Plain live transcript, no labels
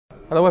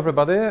Hello,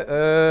 everybody.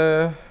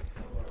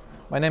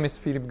 My name is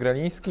Filip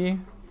Graliński.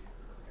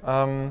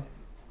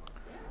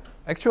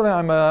 Actually,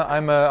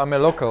 I'm a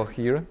local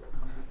here,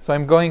 so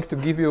I'm going to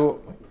give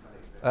you,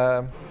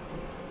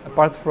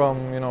 apart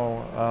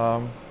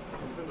from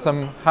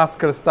some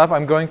Haskell stuff,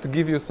 I'm going to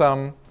give you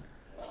some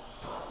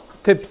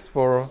tips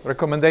for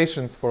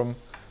recommendations for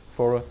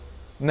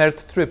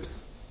nerd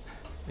trips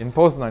in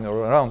Poznań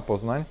or around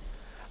Poznań.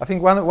 I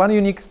think one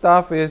unique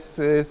stuff is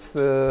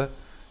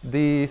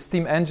the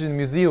Steam Engine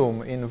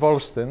Museum in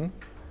Wolsztyn,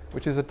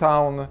 which is a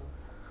town,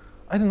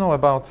 I don't know,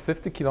 about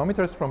 50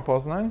 kilometers from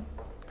Poznań.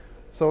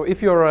 So if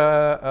you're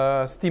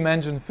a steam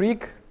engine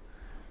freak,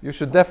 you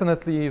should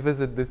definitely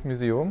visit this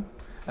museum.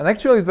 And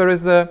actually there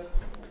is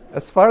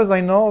as far as I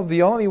know,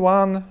 the only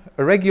one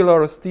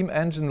regular steam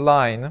engine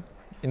line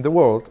in the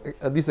world,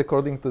 at least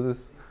according to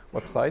this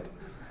website.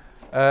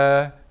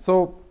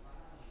 So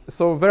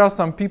there are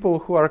some people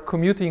who are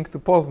commuting to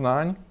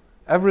Poznań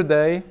every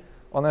day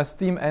on a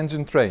steam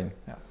engine train.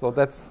 Yeah, so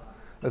that's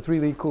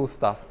really cool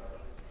stuff.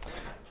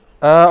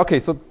 Okay,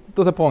 so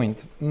to the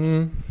point.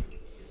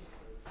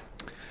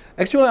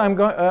 Actually, I'm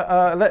going.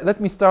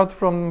 Let me start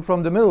from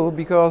the middle,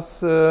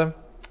 because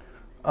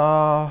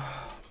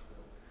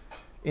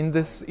in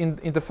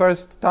the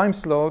first time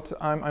slot,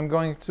 I'm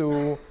going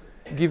to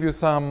give you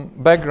some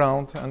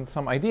background and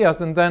some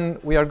ideas, and then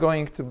we are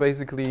going to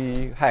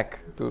basically hack.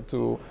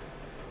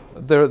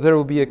 There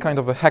will be a kind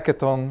of a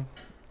hackathon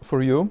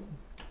for you.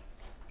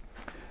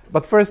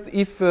 But first,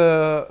 if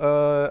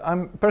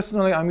I'm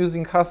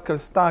using Haskell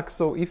stack,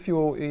 so if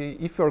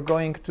you're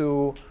going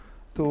to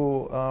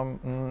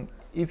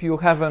if you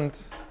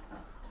haven't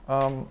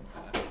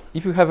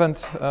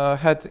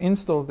had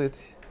installed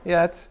it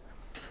yet,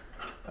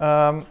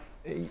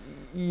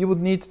 you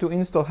would need to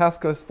install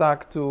Haskell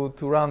stack to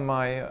run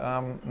my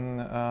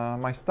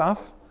my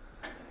stuff,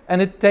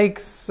 and it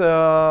takes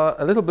a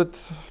little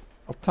bit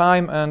of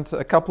time and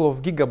a couple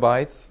of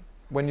gigabytes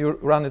when you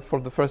run it for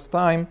the first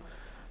time.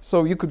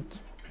 So you could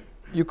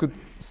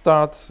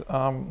start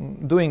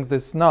doing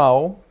this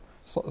now,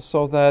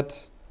 so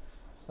that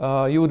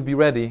you would be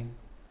ready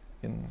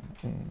in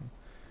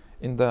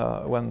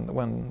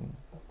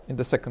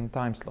the second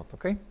time slot.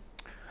 Okay.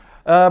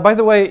 By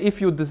the way,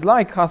 if you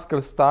dislike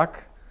Haskell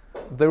stack,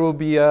 there will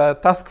be a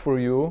task for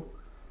you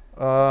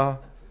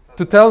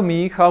to tell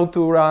me how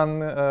to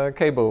run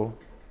cable.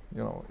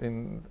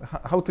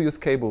 How to use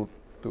cable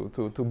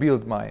to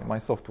build my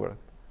software.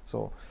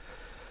 So.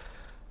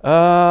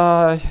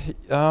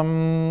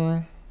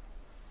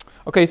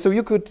 Okay, so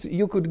you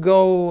could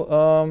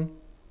go.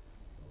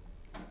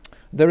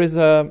 There is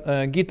a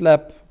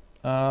GitLab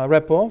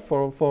repo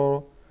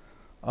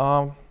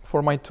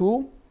for my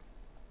tool.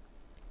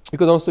 You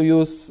could also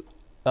use,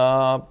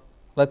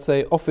 let's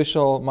say,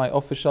 my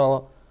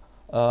official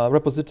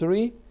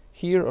repository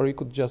here, or you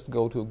could just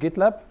go to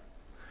GitLab.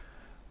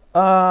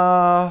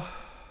 Yeah,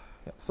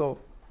 so.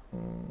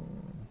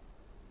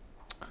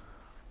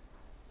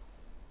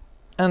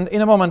 And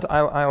in a moment,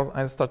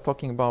 I'll start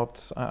talking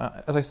about.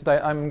 As I said,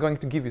 I'm going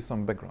to give you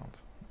some background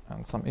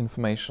and some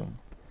information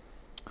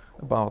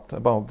about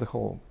the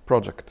whole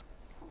project.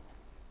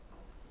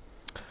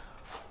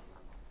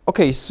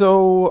 Okay,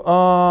 so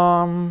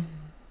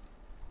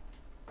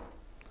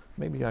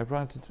maybe I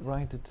write it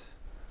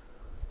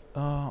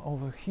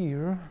over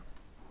here.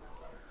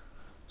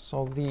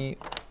 So the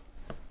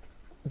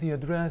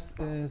address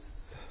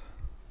is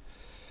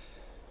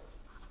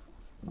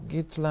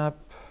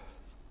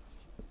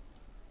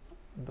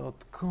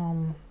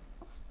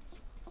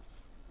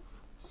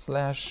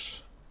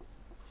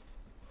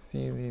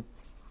gitlab.com/Filip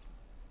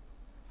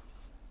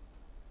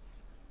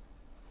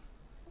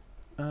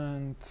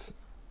and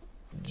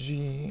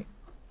GL.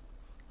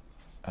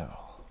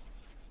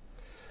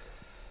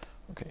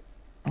 Okay.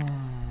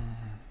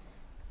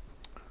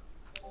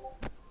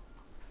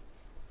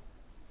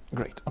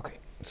 Great. Okay.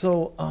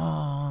 So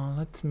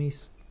let me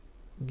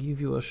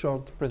give you a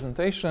short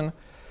presentation.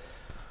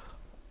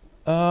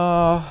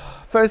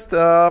 First,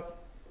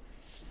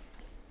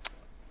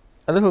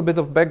 a little bit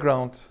of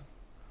background.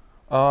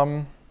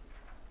 I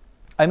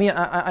mean,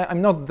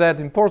 I'm not that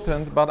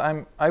important, but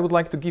I would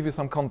like to give you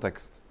some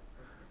context,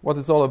 what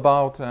it's all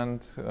about,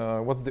 and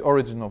what's the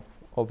origin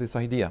of this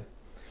idea.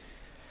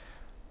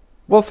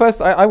 Well,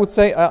 first, I would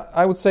say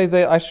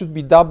that I should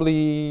be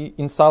doubly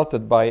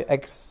insulted by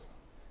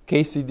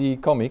ex-KCD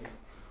comic,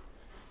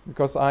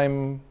 because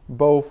I'm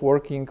both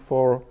working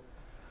for.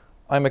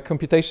 I'm a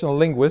computational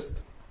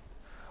linguist.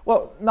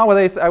 Well,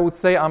 nowadays I would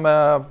say I'm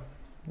a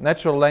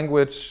natural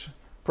language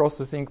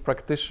processing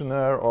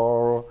practitioner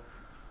or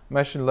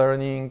machine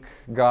learning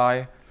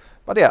guy.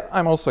 But yeah,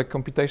 I'm also a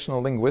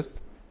computational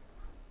linguist.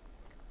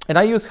 And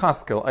I use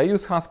Haskell. I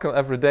use Haskell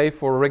every day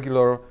for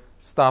regular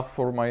stuff,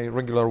 for my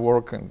regular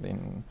work.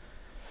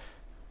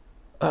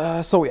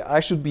 So yeah, I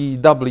should be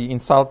doubly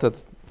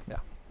insulted, yeah,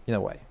 in a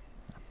way.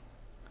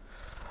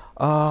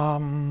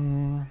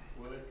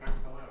 Will it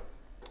cancel out?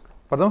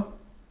 Pardon?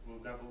 Will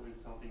double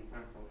insulting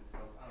cancel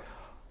itself out?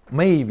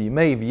 Maybe,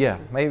 yeah.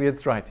 Maybe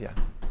it's right, yeah.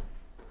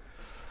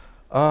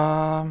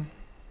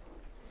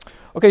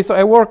 Okay, so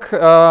I work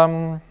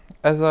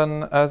as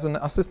an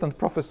assistant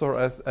professor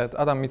at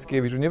Adam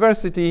Mickiewicz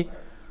University.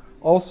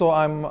 Also,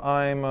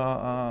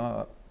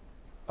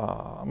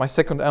 my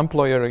second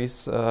employer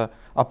is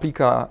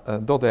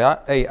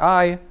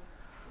Applika.ai.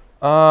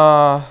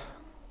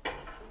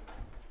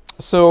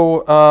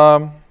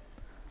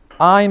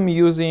 I'm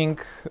using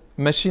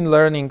machine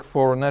learning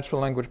for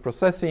natural language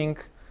processing,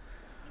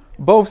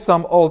 both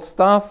some old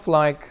stuff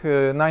like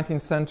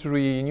 19th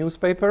century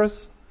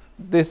newspapers.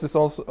 This is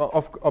also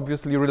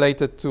obviously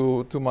related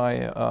to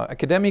my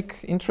academic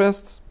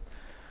interests,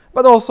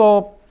 but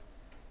also,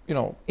 you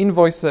know,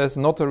 invoices,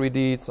 notary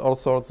deeds, all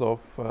sorts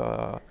of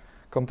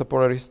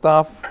contemporary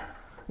stuff.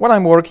 When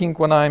I'm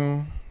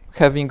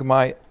having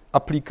my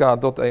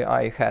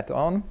Applika.ai hat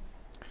on.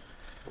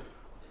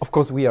 Of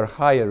course, we are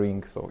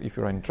hiring, so if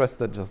you're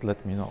interested, just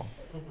let me know.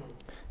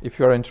 If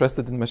you're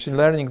interested in machine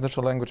learning,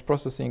 natural language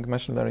processing,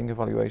 machine learning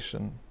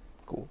evaluation,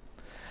 cool.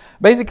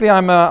 Basically,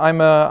 I'm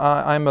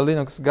a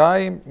Linux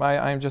guy.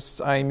 I'm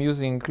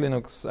using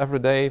Linux every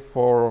day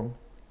for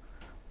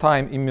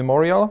time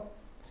immemorial.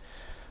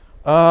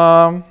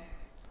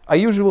 I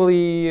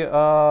usually,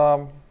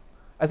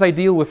 as I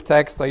deal with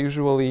text, I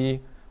usually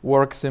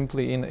work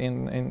simply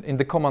in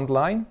the command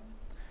line,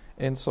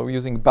 and so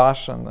using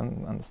bash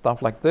and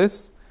stuff like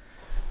this.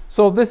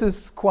 So this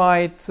is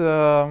quite,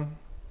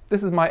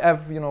 this is my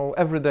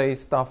everyday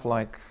stuff,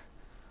 like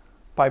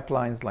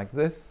pipelines like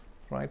this,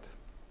 right?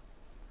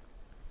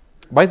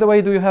 By the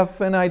way, do you have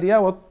an idea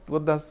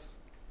what does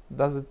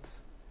it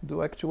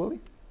do actually?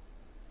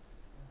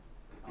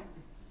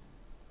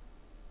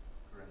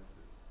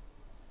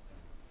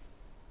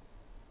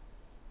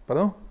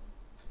 Pardon?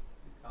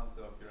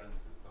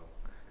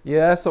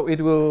 Yeah, so it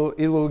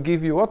will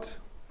give you what?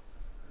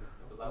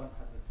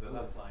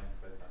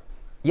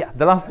 Yeah,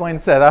 the last line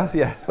said that.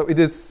 Yeah, so it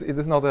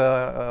is not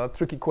a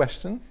tricky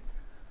question,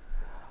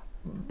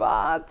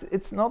 but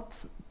it's not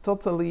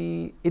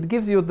totally. It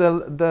gives you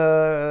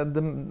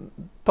the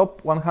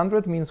top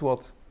 100 means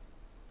what?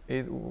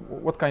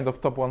 What kind of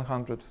top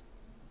 100?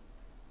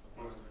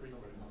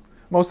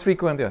 Most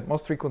frequent, yeah,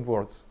 most frequent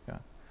words. Yeah.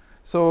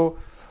 So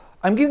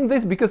I'm giving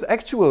this because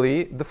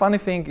actually the funny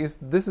thing is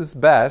this is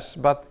bash,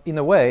 but in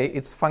a way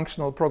it's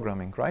functional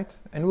programming, right?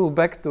 And we'll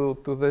back to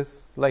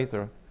this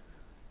later.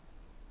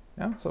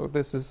 Yeah, so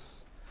this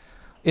is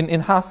in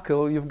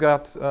Haskell. You've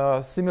got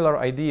a similar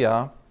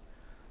idea.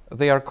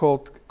 They are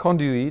called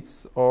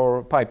conduits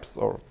or pipes,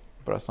 or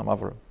there are some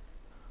other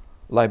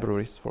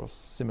libraries for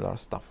similar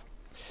stuff.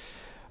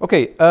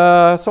 Okay,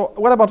 so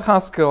what about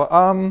Haskell?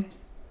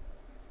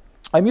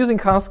 I'm using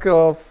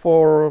Haskell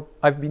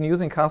I've been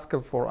using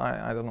Haskell for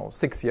I don't know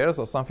 6 years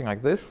or something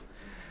like this.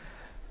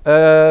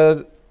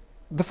 The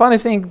funny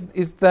thing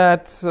is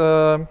that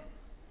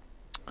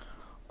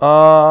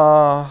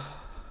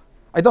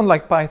I don't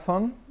like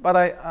Python, but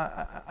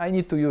I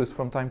need to use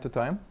from time to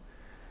time.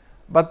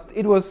 But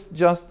it was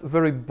just a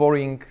very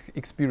boring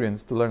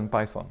experience to learn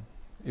Python.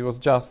 It was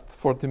just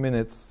 40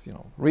 minutes, you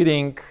know,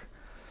 reading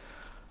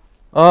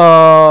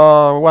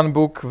one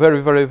book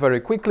very, very, very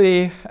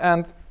quickly,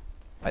 and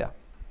yeah,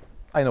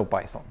 I know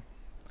Python.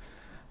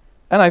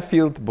 And I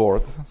felt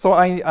bored, so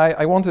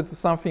I wanted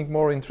something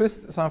more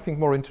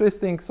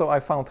interesting. So I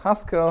found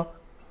Haskell.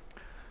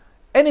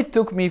 And it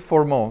took me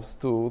 4 months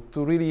to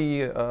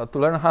really to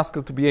learn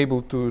Haskell, to be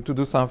able to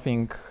do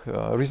something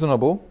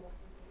reasonable.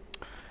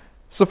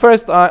 So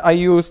first I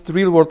used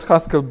real-world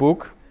Haskell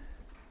book,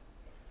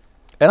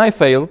 and I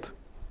failed.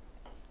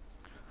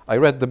 I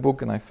read the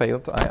book and I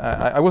failed.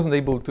 I wasn't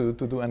able to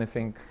do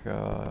anything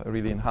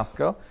really in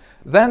Haskell.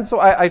 Then so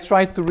I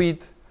tried to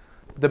read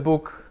the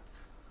book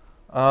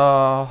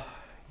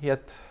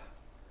yet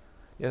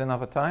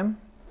another time.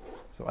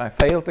 So I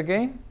failed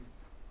again.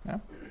 Yeah.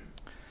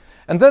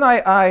 And then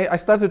I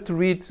started to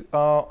read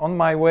on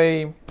my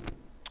way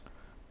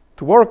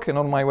to work and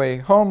on my way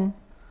home,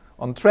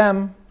 on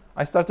tram.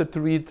 I started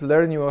to read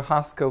Learn Your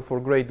Haskell for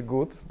Great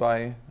Good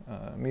by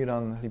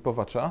Miran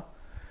Lipowacza.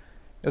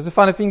 It's a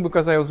funny thing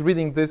because I was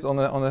reading this on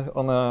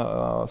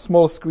a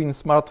small screen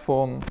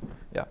smartphone,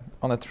 yeah,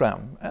 on a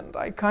tram, and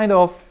I kind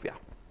of, yeah,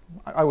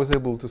 I was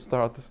able to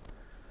start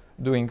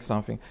doing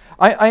something.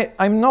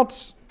 I'm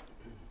not.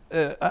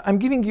 I'm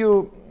giving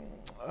you.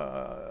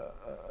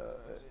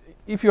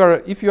 If you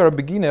are a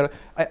beginner,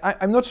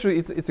 I'm not sure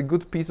it's a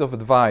good piece of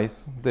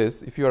advice.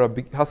 This, if you are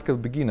a Haskell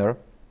beginner,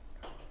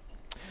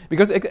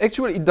 because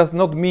actually it does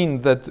not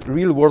mean that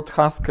real-world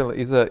Haskell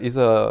is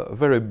a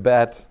very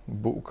bad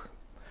book.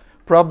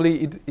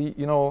 Probably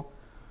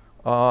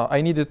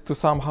I needed to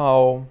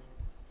somehow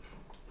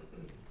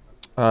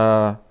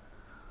to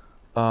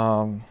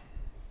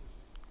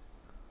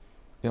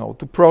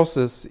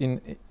process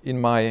in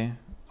my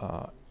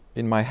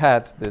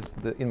head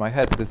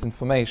this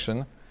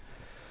information.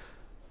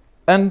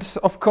 And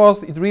of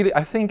course,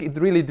 I think it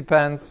really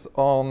depends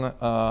on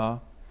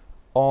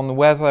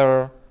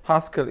whether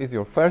Haskell is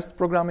your first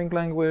programming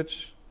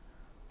language,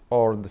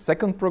 or the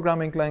second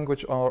programming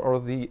language, or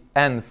the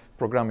nth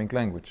programming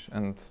language.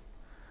 And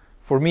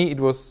For me, it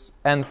was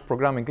nth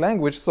programming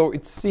language, so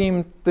it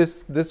seemed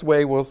this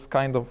way was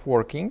kind of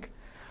working.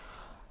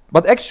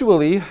 But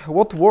actually,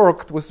 what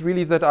worked was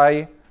really that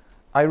I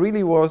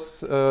really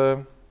was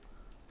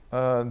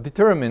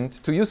determined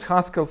to use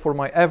Haskell for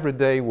my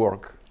everyday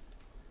work.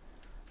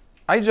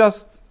 I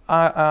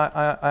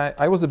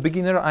was a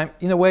beginner.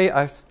 In a way,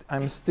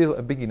 I'm still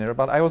a beginner,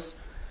 but I was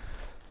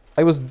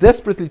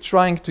desperately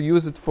trying to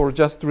use it for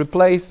just to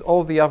replace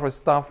all the other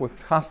stuff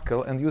with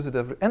Haskell and use it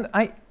and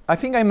I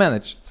think I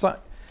managed. So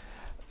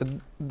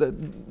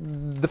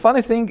the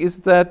funny thing is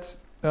that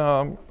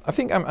I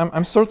think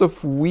I'm sort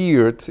of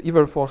weird,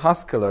 even for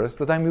Haskellers,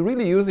 that I'm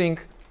really using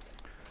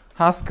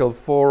Haskell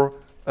for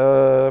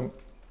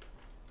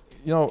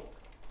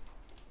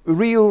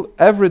real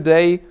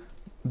everyday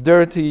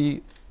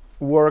dirty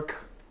work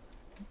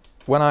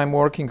when I'm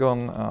working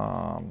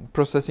on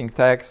processing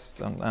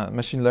text and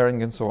machine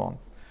learning and so on.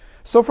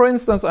 So for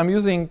instance, I'm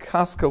using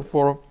Haskell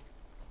for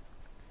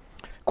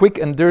quick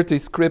and dirty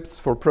scripts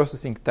for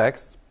processing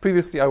text.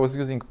 Previously, I was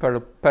using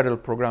Perl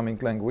programming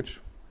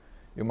language.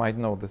 You might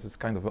know this is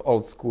kind of an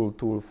old school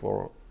tool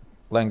for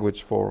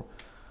language for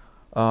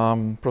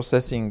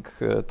processing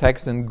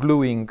text and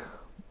gluing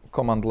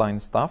command line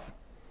stuff.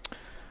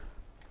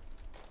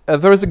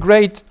 There is a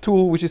great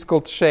tool which is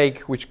called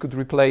Shake, which could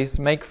replace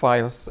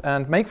makefiles.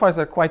 And makefiles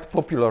are quite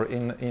popular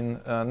in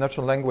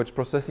natural language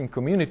processing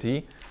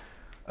community,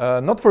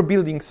 not for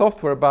building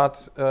software,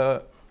 but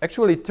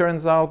actually it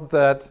turns out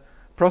that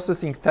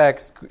processing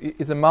text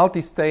is a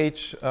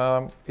multi-stage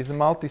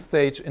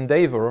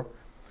endeavor,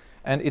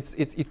 and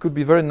it could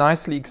be very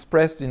nicely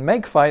expressed in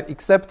makefile,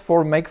 except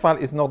for makefile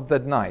is not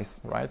that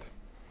nice, right?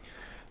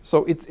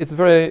 So it's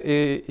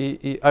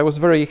very. I was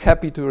very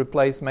happy to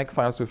replace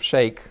makefiles with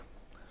Shake.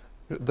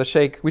 The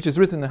Shake, which is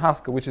written in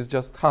Haskell, which is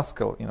just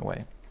Haskell in a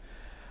way.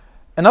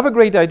 Another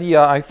great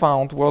idea I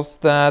found was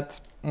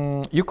that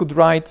you could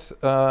write,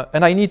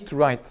 and I need to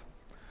write,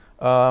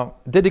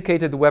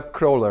 dedicated web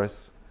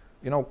crawlers.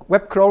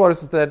 Web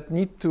crawlers that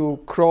need to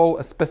crawl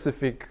a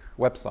specific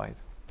website,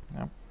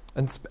 yeah?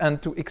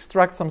 and to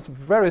extract some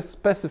very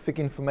specific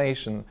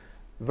information,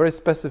 very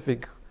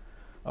specific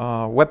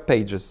web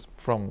pages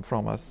from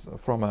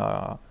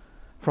a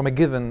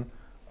given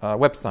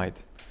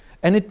website.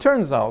 And it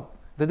turns out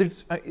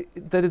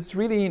that it's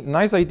really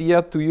nice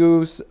idea to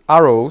use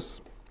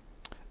arrows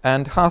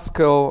and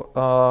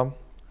Haskell.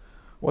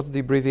 What's the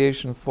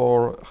abbreviation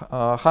for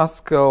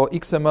Haskell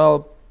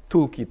XML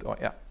toolkit? Oh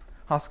yeah,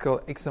 Haskell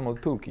XML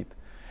toolkit,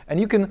 and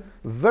you can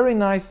very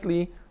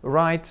nicely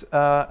write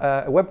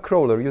a web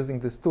crawler using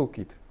this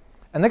toolkit.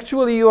 And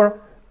actually,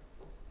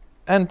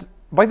 and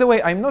by the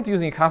way, I'm not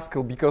using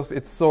Haskell because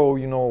it's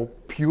so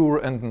pure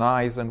and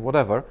nice and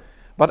whatever,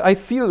 but I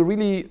feel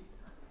really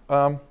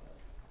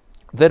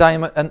that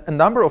I'm a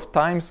number of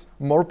times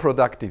more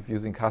productive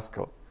using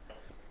Haskell.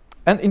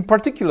 And in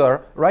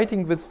particular,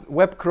 writing with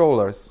web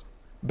crawlers.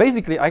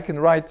 Basically, I can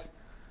write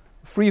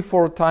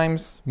 3-4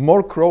 times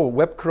more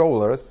web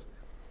crawlers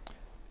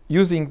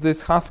using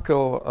this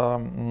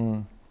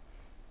Haskell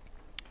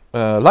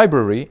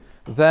library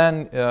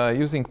than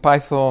using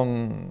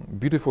Python,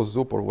 Beautiful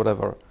Soup, or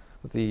whatever,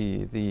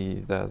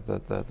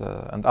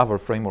 and other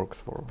frameworks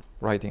for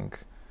writing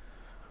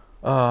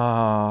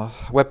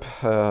web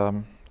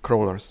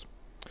crawlers.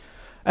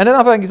 And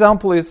another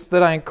example is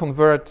that I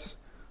convert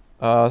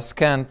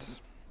scanned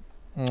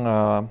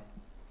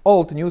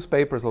old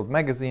newspapers, old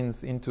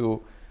magazines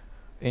into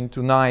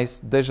nice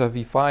déjà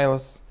vu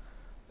files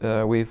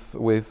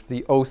with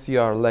the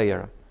OCR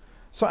layer.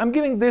 So I'm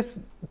giving this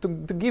to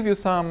give you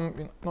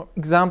some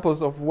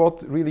examples of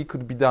what really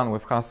could be done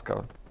with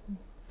Haskell.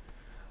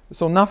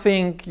 So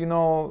nothing,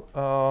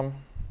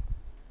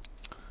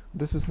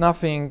 this is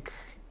nothing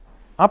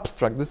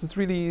abstract. This is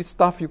really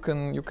stuff you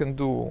can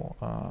do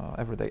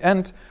every day.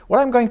 And what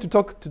I'm going to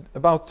talk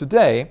about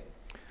today,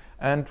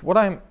 and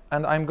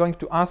I'm going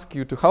to ask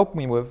you to help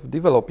me with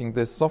developing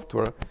this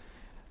software.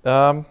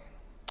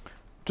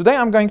 Today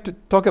I'm going to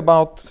talk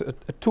about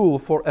a tool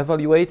for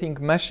evaluating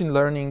machine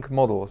learning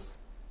models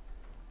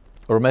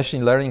or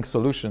machine learning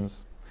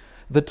solutions.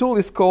 The tool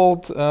is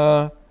called.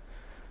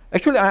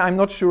 Actually, I'm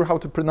not sure how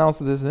to pronounce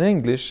this in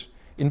English.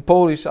 In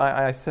Polish,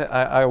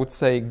 I would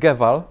say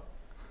GEVAL.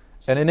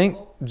 And in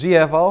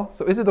GEVAL.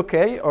 So is it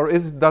okay, or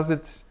does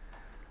it?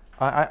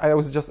 I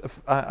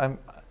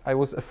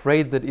was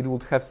afraid that it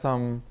would have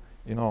some,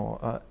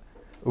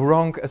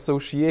 wrong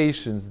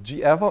associations.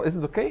 GEVAL, is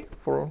it okay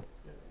for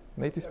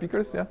native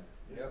speakers? Yeah.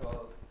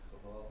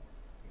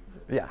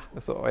 Yeah.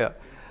 So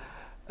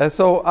yeah.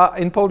 So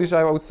in Polish,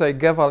 I would say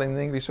GEVAL. In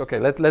English, okay.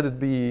 Let it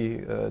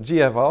be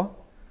GEVAL.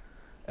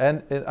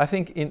 And I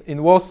think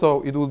in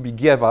Warsaw it would be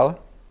GEVAL.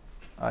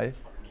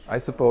 I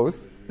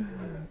suppose.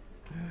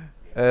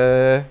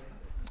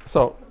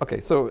 So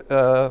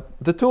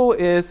the tool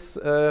is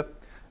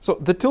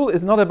the tool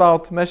is not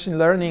about machine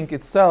learning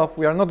itself.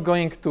 We are not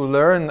going to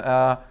learn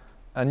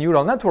a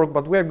neural network,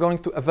 but we are going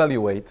to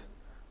evaluate,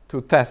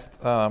 to test,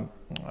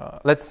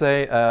 let's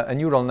say, a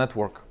neural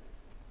network.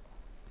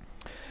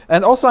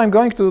 And also, I'm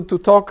going to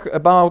talk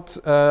about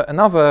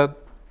another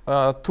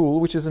tool,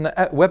 which is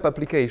a web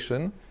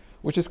application,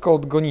 which is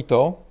called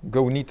Gonito.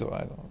 Gonito, I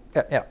don't know.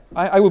 Yeah.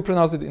 I will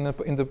pronounce it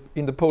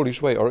in the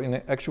Polish way, or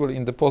actually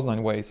in the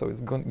Poznań way. So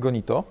it's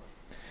Gonito.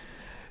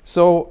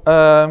 So,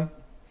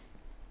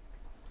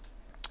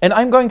 and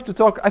I'm going to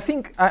talk.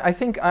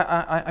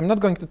 I'm not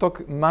going to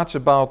talk much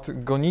about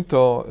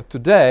Gonito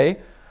today.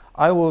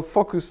 I will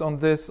focus on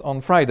this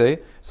on Friday.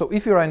 So,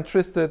 if you are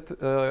interested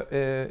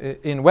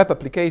in web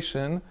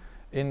application,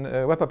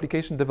 web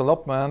application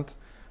development,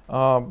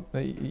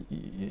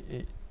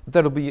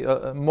 there will be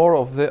more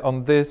of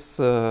on this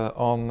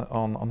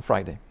on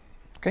Friday.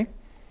 Okay.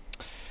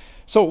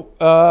 So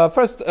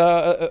first,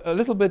 a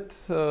little bit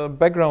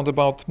background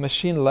about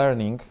machine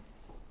learning.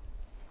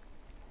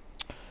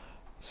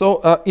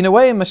 So in a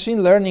way,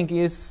 machine learning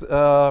is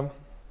the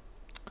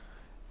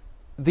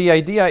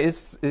idea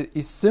is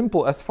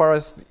simple as far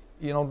as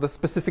the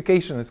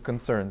specification is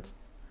concerned,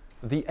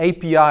 the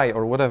API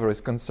or whatever is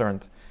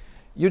concerned.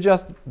 You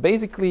just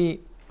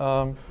basically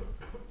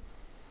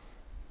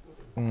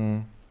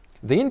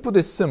the input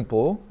is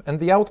simple and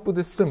the output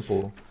is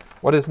simple.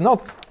 What is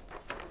not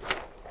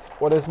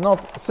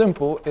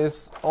simple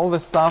is all the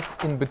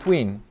stuff in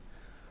between.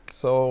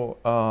 So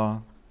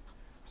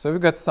so you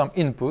get some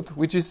input,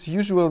 which is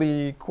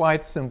usually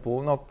quite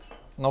simple,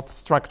 not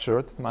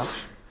structured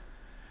much.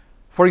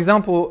 For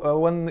example,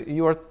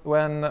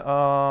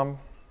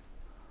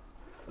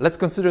 let's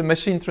consider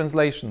machine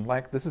translation.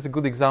 Like, this is a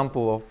good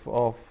example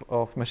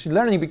of machine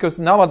learning, because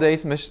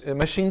nowadays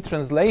machine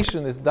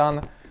translation is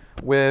done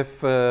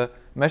with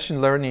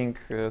machine learning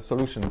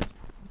solutions.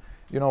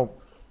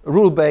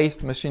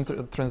 Rule-based machine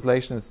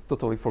translation is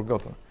totally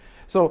forgotten.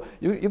 So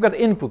you got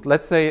input,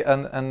 let's say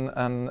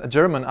a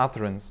German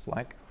utterance,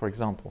 like, for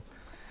example.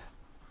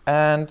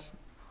 And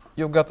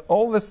you've got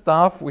all the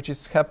stuff which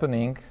is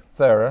happening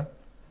there,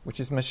 which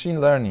is machine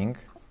learning.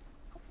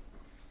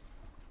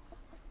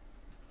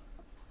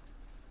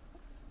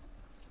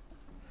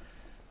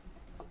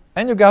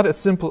 And you got a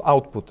simple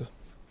output.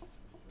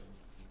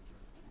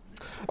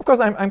 Of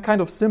course, I'm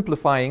kind of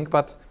simplifying,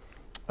 but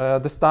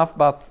the stuff.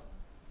 But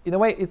in a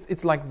way,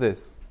 it's like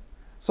this.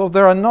 So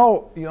there are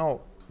no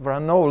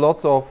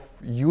lots of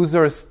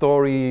user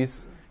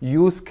stories,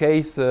 use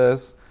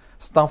cases,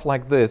 stuff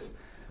like this.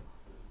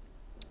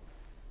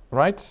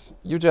 Right?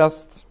 You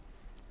just,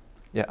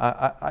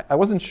 I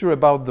wasn't sure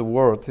about the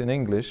word in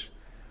English.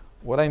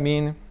 What I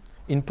mean,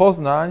 in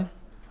Poznań,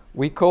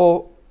 we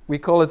call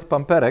it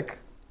pamperek.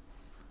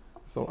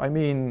 So I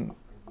mean,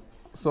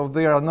 so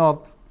they are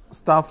not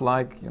stuff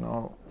like,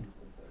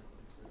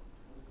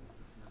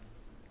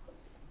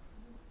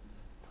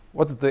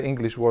 what's the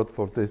English word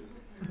for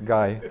this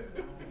guy?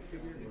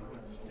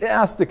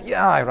 Yeah, stick.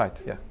 Yeah, right.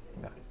 Yeah.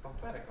 It's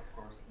pamperek, of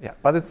course. Yeah,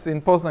 but it's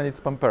in Poznań. It's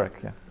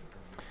pamperek. Yeah.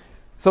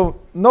 So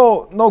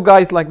no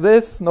guys like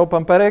this. No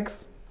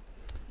pampereks.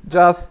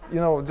 Just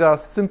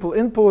simple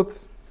input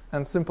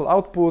and simple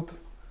output.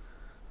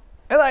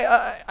 And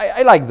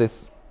I like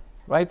this,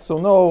 right? So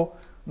no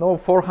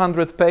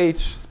 400-page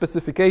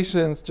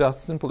specifications,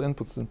 just simple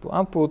input, simple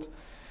output.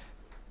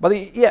 But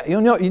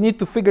you need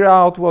to figure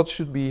out what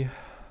should be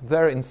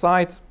there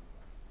inside.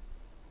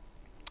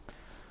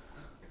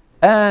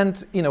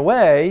 And in a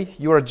way,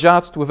 you are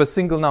judged with a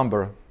single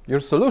number. Your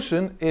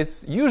solution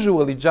is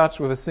usually judged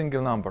with a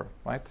single number,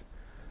 right?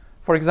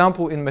 For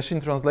example, in machine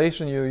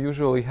translation, you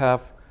usually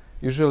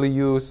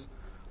use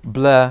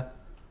BLE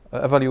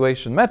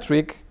evaluation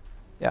metric,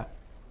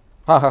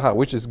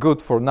 which is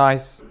good for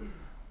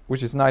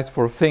which is nice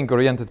for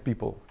thing-oriented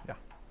people. Yeah,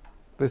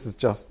 this is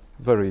just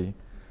very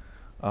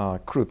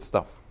crude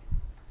stuff.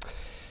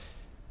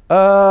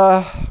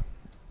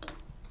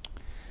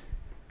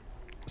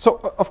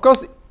 So of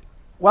course,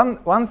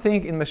 one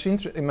thing in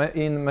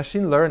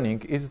machine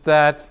learning is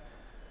that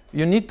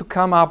you need to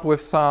come up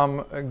with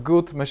some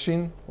good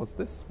machine. What's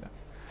this?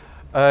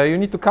 Yeah. You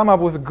need to come up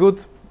with a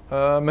good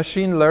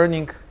machine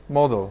learning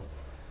model.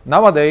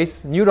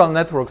 Nowadays, neural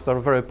networks are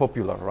very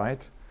popular,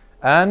 right?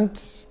 And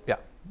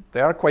they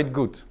are quite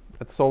good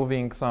at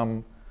solving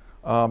some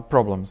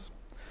problems.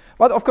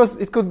 But of course,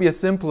 it could be a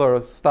simpler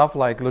stuff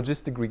like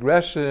logistic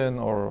regression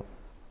or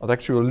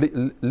actual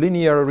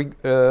linear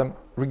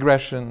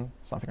regression,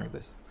 something like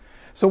this.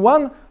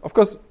 So of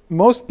course,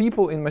 most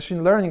people in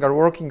machine learning are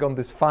working on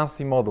these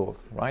fancy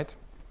models, right?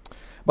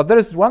 But there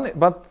is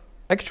but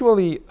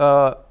actually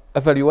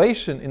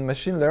evaluation in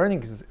machine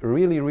learning is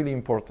really, really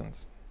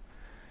important.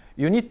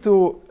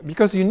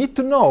 Because you need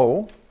to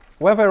know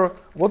whether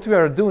what you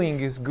are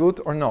doing is good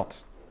or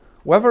not,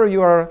 whether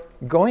you are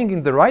going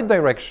in the right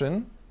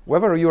direction,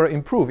 whether you are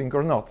improving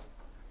or not.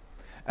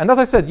 And as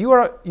I said, you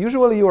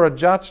are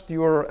judged,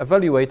 you are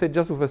evaluated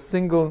just with a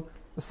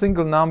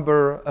single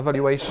number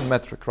evaluation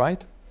metric,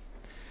 right?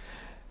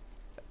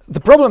 The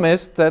problem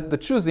is that the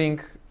choosing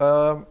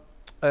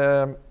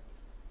the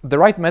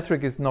right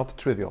metric is not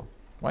trivial,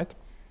 right?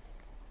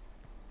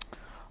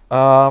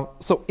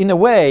 So in a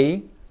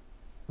way,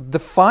 the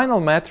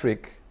final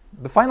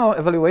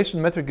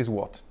evaluation metric is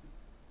what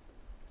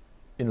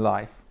in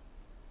life?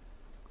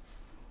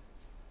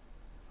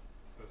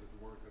 Does it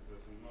work or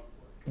does it not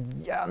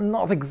Yeah,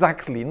 not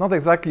exactly. Not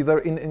exactly. There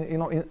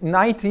in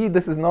IT,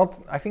 this is not.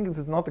 I think this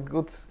is not a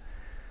good.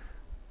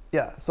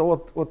 Yeah. So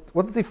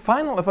what is the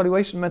final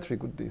evaluation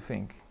metric? What do you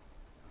think?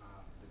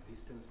 The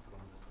distance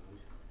from the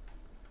solution.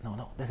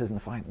 No, this isn't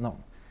the final. No,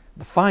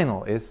 the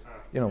final is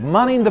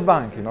money in the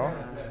bank.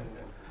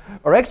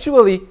 Or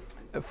actually,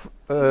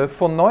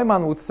 von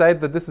Neumann would say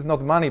that this is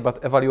not money but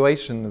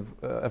evaluation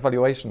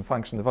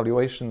function.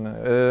 What's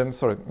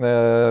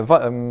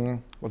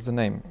the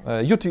name?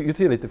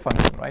 Utility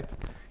function, right?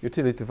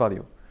 Utility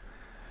value.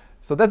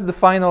 So that's the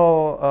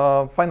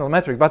final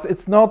metric. But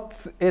it's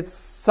not.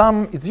 It's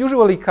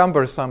usually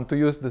cumbersome to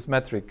use this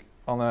metric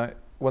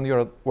when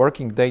you're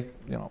working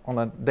on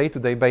a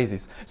day-to-day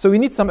basis. So you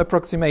need some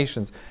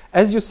approximations.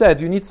 As you said,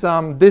 you need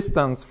some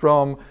distance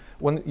from.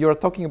 When you're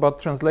talking about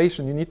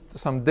translation, you need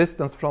some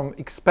distance from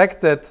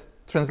expected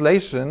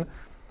translation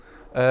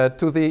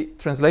to the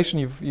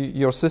translation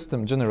your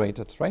system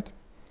generated, right?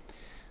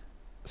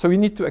 So you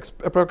need to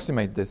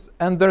approximate this.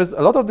 And there's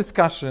a lot of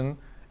discussion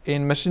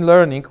in machine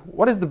learning.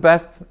 What is the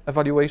best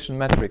evaluation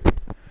metric?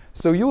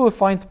 So you will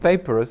find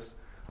papers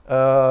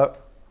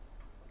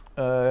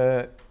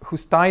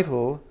whose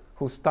titles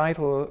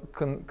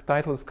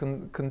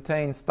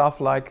contain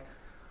stuff like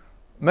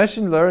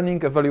machine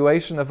learning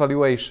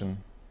evaluation.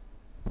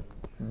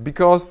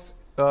 Because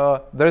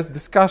there's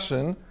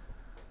discussion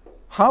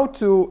how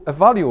to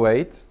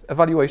evaluate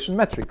evaluation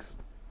metrics.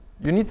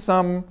 You need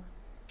to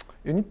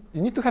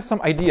have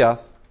some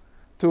ideas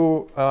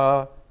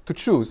to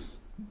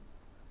choose.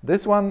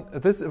 This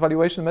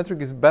evaluation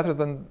metric is better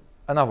than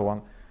another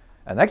one.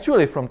 And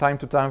actually, from time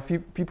to time,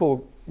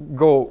 people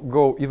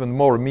go even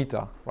more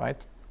meta,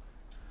 right?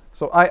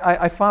 So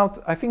I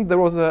think there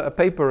was a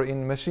paper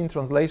in machine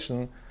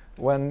translation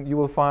when you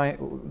will find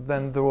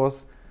then there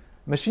was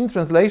machine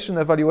translation,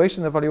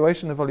 evaluation,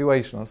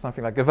 or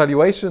something like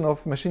evaluation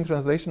of machine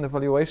translation,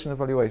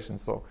 evaluation.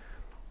 So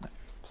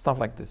stuff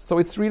like this. So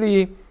it's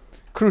really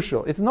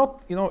crucial. It's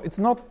not, it's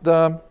not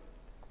the.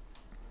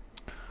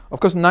 Of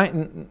course,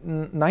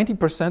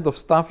 90% of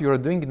stuff you are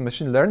doing in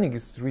machine learning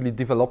is really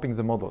developing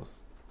the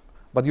models,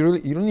 but you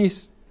really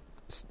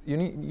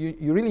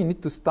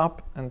need to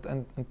stop and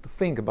to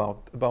think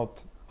about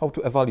how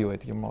to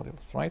evaluate your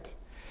models, right?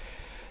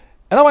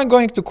 And now I'm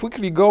going to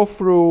quickly go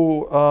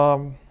through.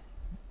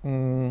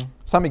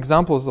 Some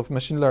examples of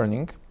machine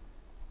learning.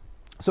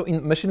 So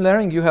in machine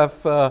learning, you have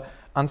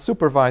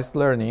unsupervised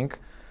learning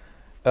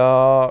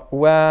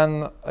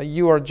when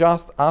you are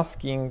just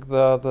asking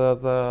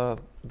the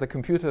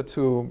computer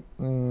to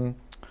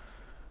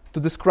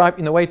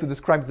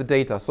describe the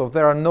data. So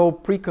there are no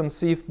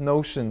preconceived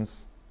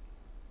notions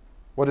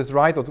what is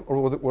right or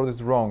what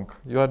is wrong.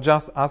 You are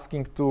just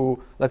asking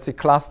to, let's say,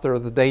 cluster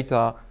the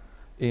data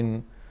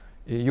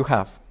you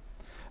have.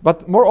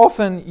 But more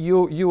often,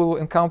 you will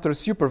encounter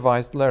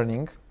supervised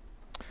learning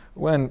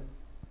when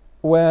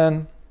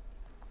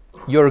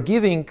you're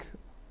giving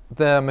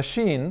the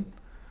machine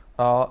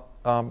a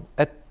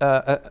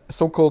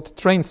so-called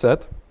train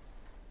set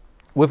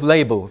with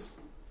labels.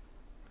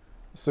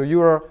 So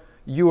you're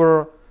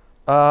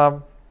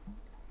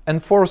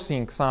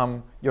enforcing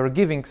you're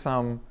giving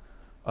some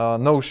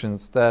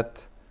notions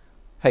that,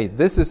 hey,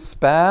 this is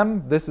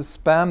spam, this is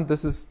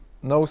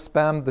no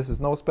spam, this is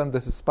no spam,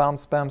 this is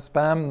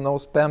spam, no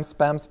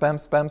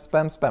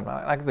spam,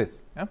 like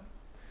this. Yeah?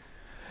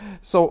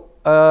 So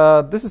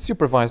this is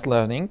supervised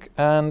learning,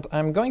 and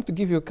I'm going to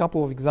give you a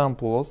couple of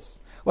examples.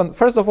 Well,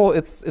 first of all,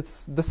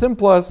 it's the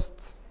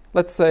simplest,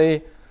 let's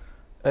say,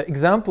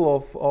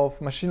 example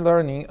of machine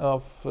learning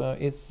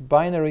is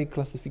binary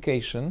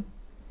classification.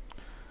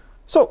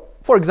 So,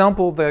 for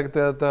example,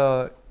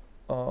 the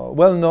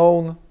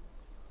well-known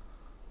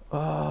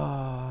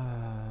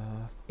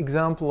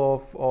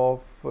example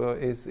of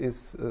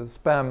is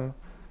spam,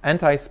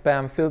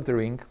 anti-spam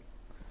filtering.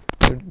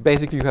 So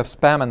basically, you have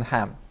spam and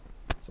ham.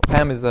 So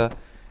ham is a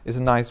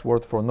nice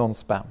word for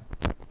non-spam.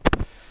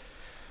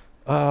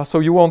 So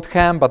you want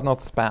ham but not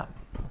spam.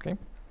 Okay.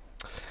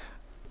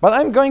 But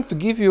I'm going to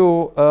give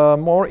you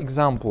more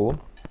examples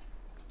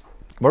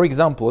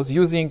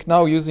using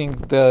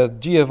the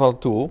geval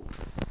tool.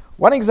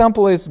 One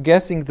example is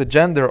guessing the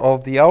gender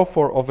of the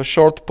author of a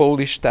short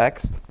Polish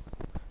text.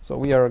 So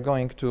we are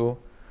going to.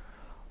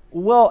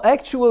 Well,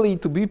 actually,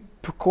 to be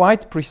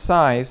quite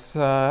precise,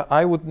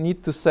 I would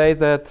need to say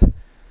that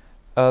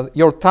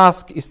your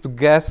task is to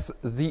guess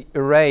the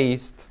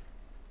erased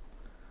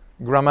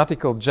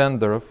grammatical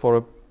gender for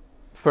a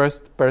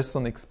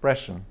first-person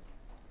expression.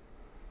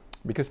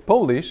 Because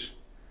Polish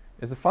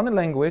is a funny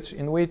language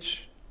in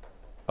which,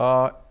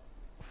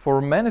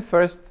 for many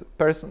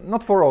first-person,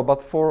 not for all,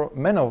 but for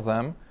many of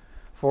them,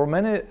 for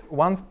many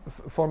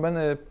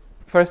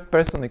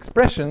first-person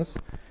expressions,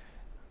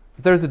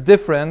 there's a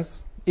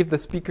difference if the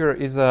speaker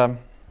is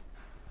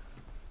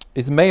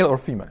male or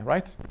female,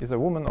 right? Is a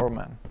woman or a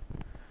man.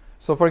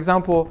 So, for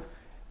example,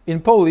 in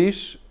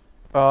Polish,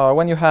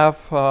 when you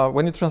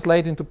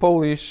translate into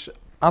Polish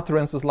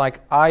utterances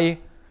like "I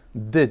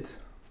did,"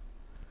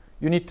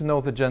 you need to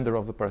know the gender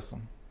of the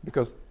person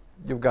because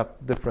you've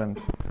got different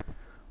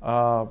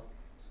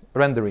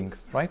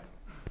renderings, right?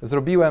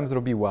 Zrobiłem,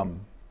 zrobiłam.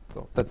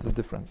 So that's the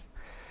difference.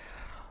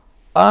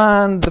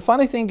 And the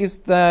funny thing is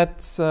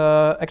that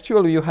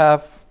actually you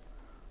have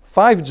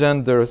 5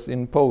 genders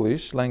in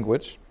Polish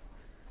language,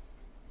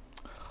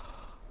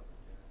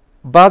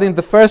 but in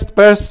the first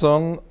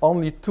person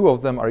only 2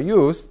 of them are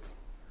used,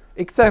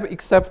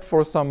 except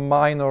for some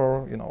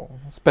minor,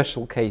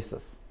 special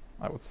cases,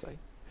 I would say.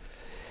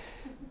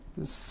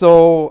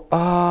 So,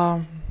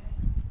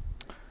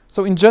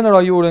 so in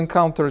general, you will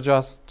encounter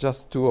just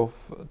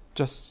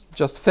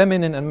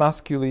feminine and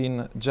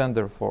masculine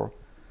gender for.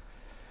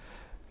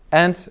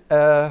 And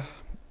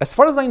as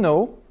far as I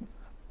know,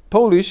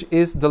 Polish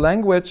is the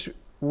language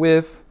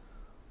with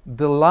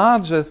the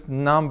largest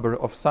number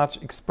of such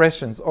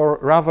expressions, or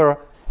rather,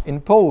 in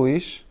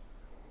Polish,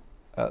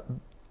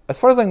 as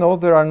far as I know,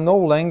 there are no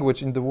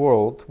language in the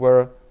world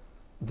where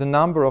the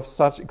number of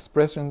such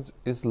expressions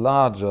is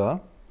larger.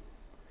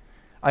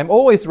 I'm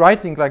always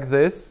writing like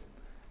this,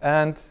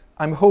 and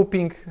I'm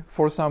hoping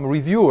for some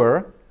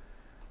reviewer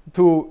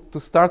to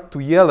start to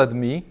yell at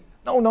me.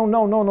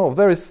 No.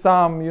 There is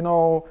some,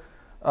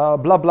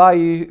 blah blah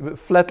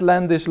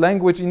flatlandish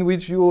language in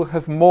which you will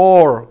have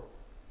more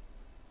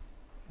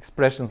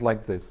expressions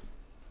like this.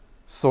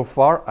 So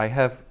far, I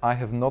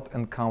have not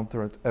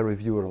encountered a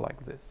reviewer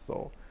like this.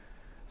 So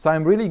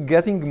I'm really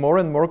getting more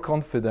and more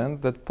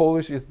confident that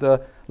Polish is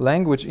the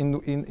language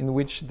in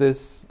which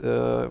this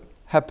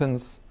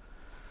happens.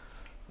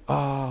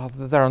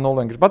 There are no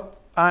languages, but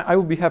I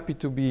will be happy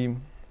to be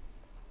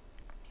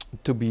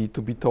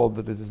told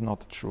that this is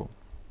not true.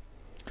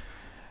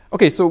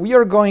 Okay, so we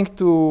are going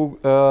to.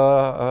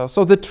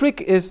 So the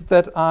trick is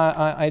that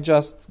I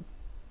just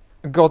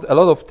got a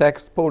lot of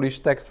text,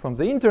 Polish text from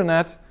the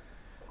internet,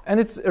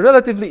 and it's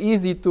relatively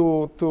easy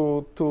to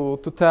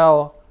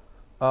tell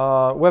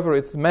whether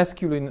it's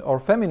masculine or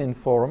feminine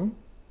form.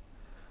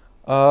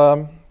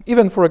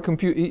 Even for a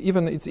computer,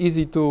 even it's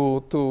easy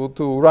to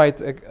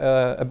write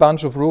a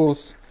bunch of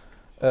rules,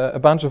 a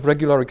bunch of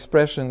regular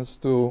expressions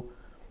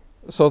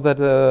so that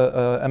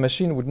a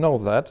machine would know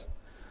that.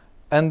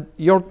 And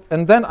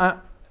then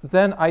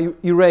I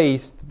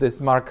erased these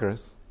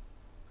markers,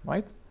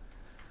 right?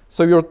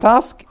 So your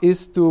task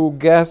is to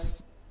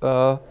guess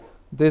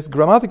this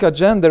grammatical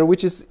gender,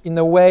 which is in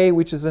a way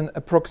which is an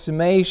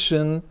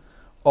approximation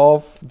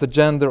of the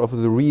gender, of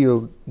the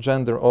real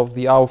gender of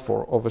the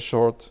author of a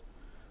short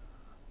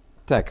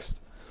text.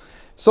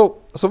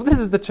 So this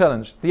is the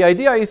challenge. The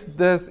idea is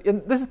this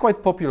is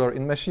quite popular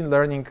in machine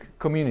learning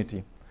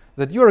community,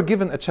 that you are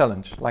given a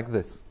challenge like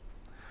this.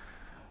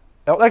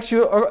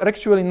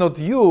 Actually not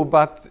you,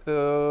 but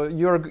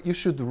you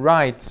should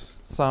write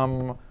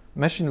some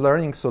machine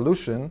learning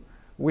solution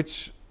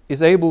which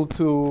is able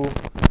to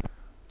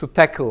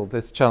tackle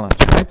this challenge,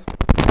 right?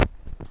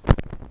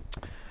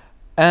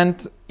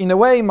 And in a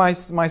way, my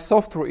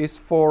software is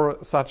for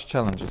such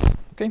challenges.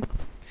 Okay.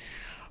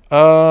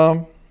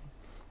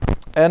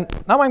 And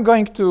now I'm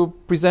going to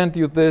present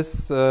you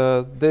this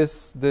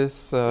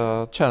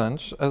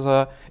challenge as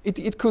a.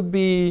 It could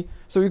be,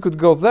 so you could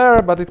go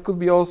there, but it could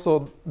be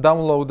also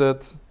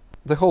downloaded.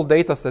 The whole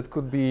data set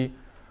could be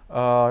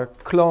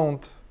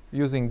cloned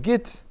using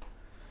Git.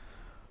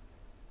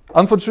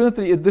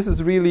 Unfortunately, this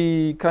is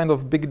really kind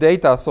of big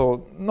data,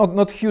 so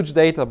not huge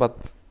data,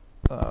 but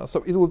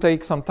so it will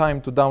take some time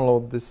to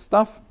download this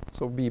stuff.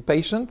 So be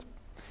patient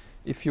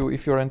if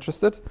you're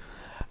interested.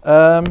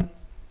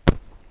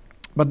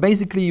 But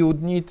basically, you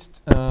would need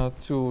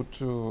to.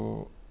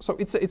 So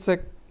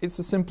it's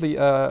simply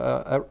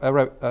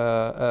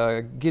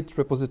a Git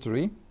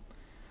repository.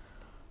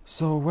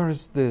 So where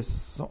is this?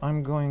 So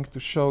I'm going to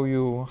show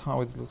you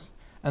how it looks,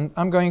 and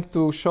I'm going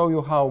to show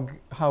you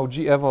how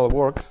geval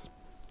works.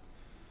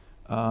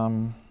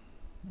 No,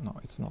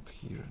 it's not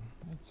here.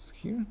 It's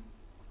here.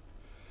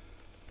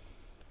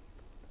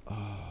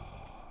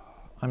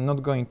 I'm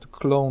not going to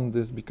clone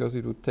this because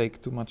it would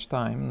take too much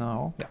time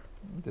now. Yeah,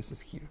 this is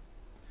here.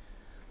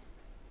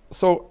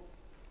 So,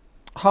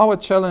 how a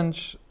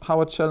challenge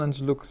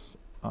looks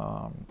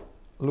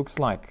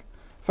like.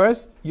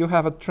 First, you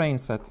have a train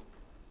set.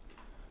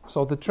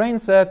 So the train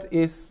set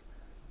is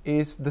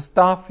the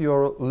stuff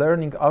your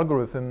learning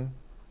algorithm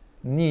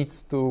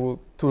needs to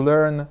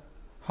learn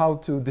how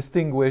to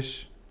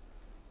distinguish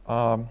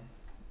a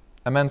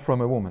man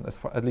from a woman,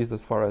 at least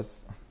as far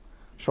as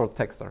short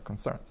texts are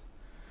concerned.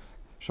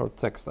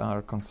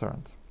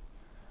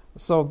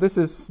 So this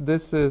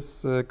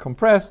is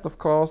compressed, of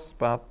course,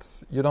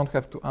 but you don't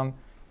have to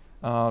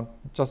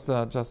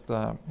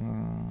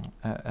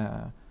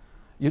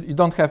you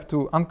don't have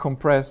to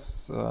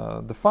uncompress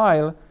the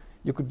file.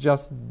 You could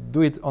just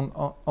do it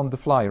on the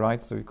fly,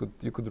 right? So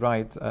you could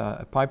write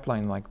a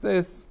pipeline like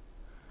this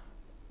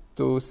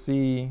to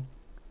see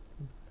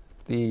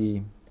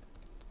the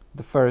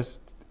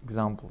first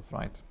examples,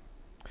 right?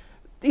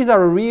 These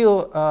are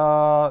real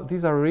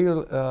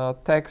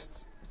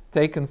texts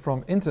taken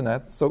from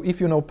internet. So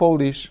if you know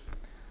Polish,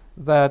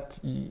 that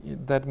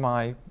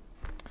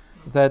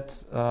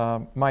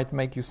might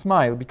make you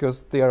smile,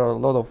 because there are a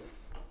lot of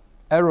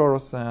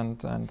errors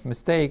and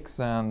mistakes,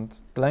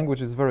 and the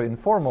language is very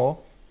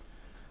informal.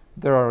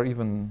 There are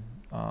even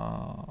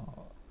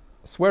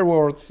swear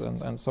words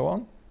and so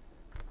on.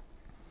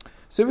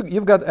 So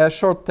you've got a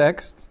short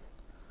text,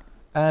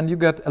 and you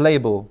get a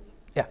label.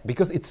 Yeah,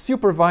 because it's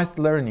supervised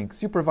learning.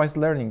 Supervised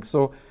learning.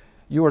 So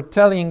you are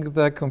telling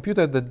the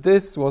computer that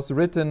this was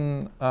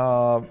written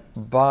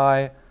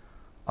by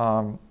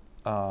a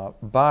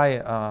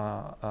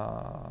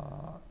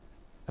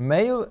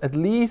male, at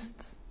least,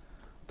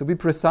 to be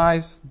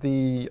precise,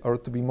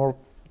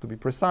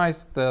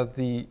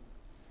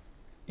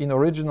 in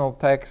original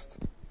text,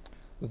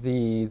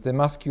 the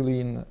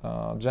masculine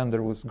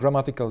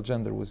grammatical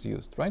gender was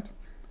used, right?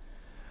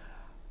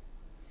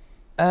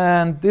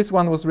 And this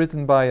one was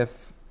written by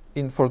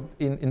in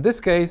this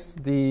case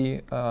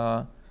the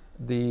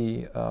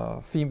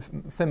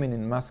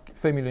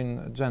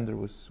feminine gender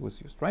was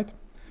used, right?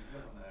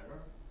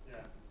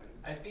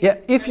 I think, yeah,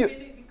 if you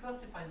it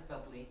classifies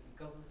badly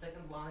because the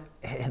second one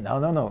is.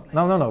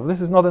 No. This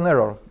is not an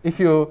error. If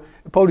you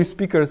Polish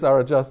speakers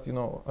are just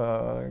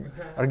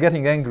are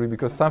getting angry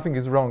because something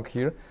is wrong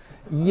here.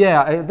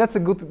 Yeah, that's a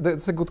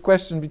good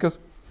question, because,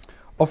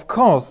 of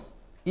course,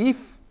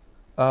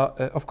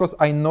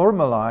 I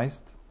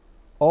normalized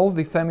all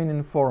the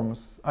feminine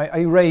forms. I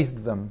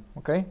erased them.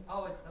 Okay.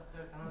 Oh, it's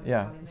after normalization.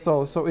 Yeah.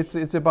 So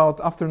it's about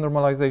after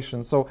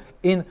normalization. So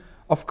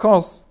of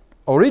course,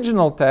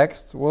 original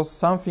text was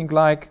something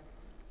like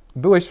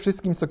byłeś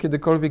wszystkim, co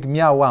kiedykolwiek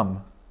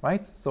miałam,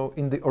 right? So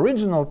in the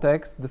original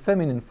text, the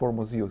feminine form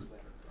was used.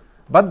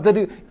 But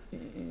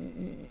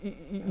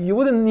you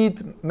wouldn't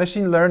need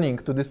machine learning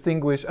to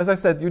distinguish. As I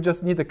said, you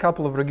just need a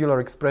couple of regular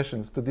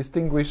expressions to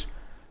distinguish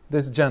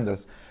these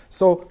genders.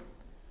 So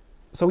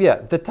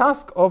yeah,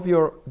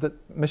 the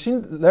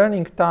machine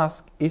learning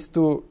task is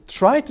to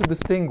try to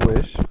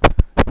distinguish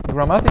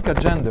grammatical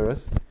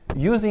genders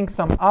using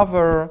some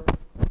other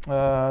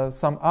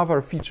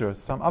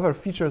features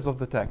of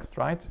the text,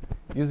 right?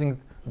 Using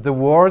the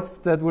words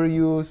that were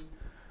used,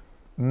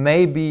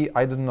 maybe,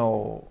 I don't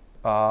know,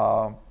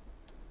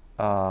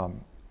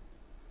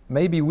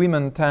 maybe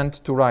women tend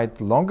to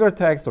write longer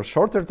text or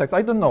shorter text,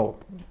 I don't know,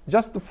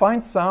 just to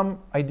find some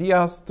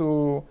ideas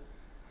to,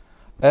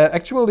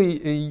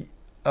 actually,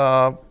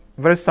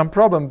 there is some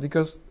problem,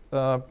 because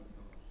the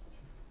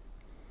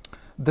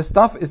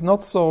stuff is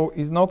not so,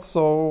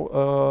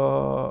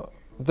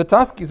 the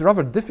task is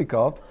rather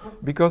difficult,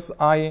 because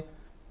I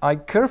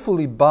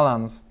carefully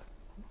balanced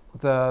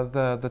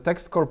the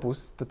text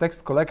corpus, the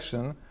text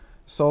collection,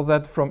 so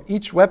that from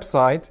each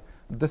website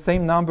the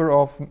same number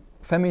of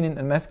feminine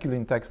and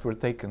masculine texts were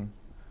taken.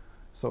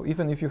 So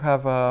even if you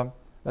have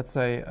let's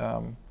say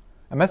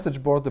a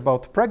message board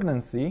about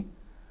pregnancy,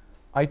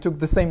 I took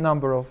the same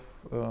number of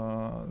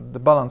the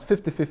balance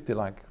 50-50,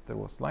 like there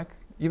was, like,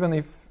 even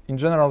if in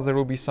general there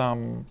will be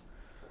some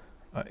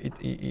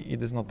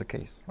it is not the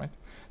case, right?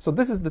 So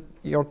this is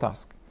your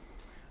task,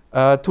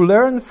 to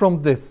learn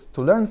from this,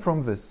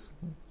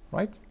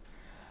 right?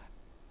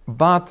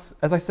 But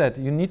as I said,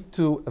 you need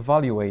to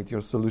evaluate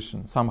your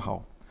solution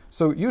somehow.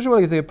 So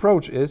usually the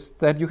approach is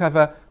that you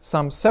have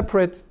some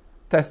separate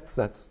test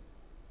sets,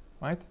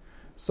 right?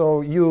 So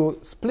you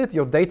split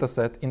your data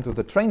set into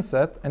the train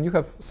set, and you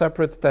have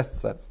separate test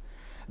sets.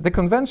 The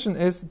convention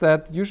is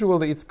that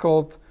usually it's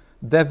called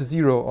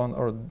dev0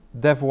 or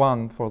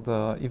dev1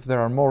 if there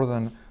are more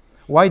than.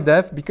 Why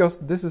dev? Because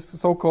this is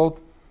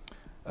so-called,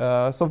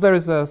 so there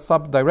is a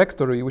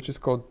subdirectory which is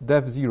called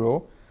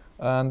dev0,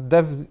 and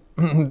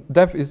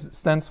dev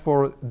stands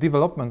for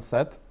development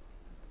set.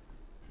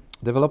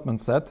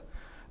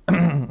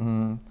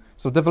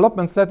 So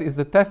development set is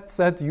the test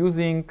set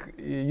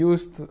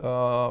used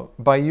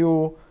by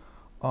you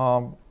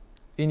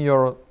in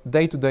your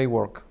day-to-day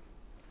work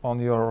on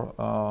your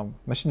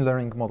machine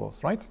learning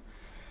models, right?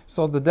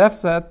 So the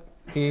test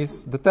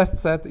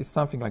set is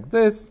something like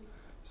this.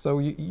 So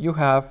you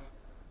have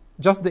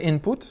just the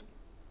input,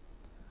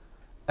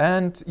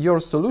 and your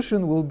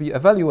solution will be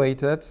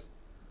evaluated.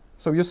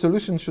 So your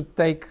solution should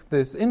take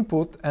this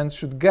input and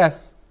should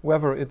guess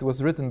whether it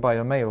was written by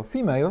a male or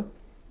female.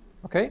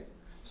 Okay?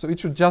 So it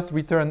should just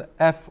return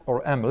F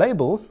or M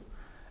labels,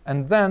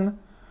 and then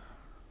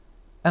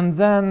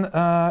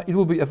it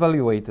will be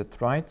evaluated,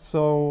 right?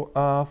 So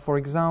for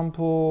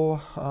example,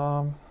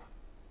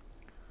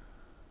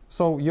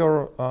 so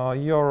your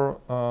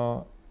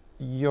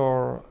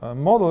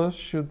model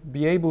should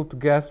be able to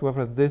guess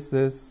whether this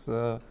is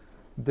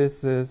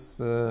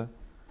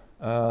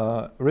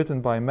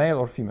written by male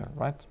or female,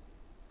 right?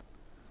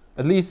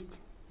 At least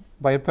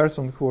by a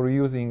person who are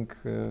using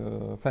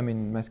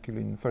feminine,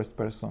 masculine, first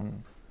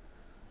person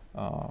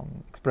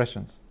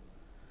expressions.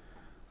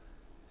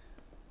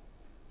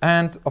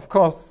 And of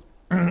course,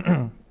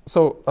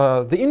 so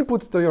the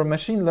input to your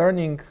machine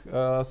learning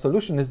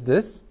solution is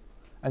this,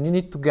 and you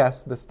need to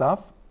guess the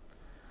stuff.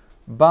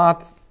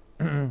 But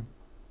then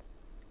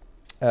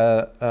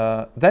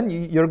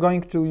you're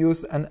going to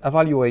use an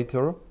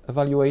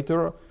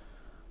evaluator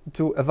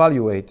to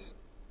evaluate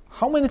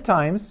how many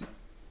times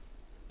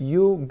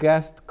you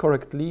guessed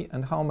correctly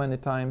and how many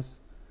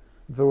times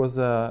there was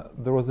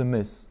a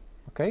miss.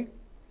 Okay.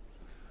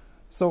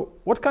 So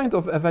what kind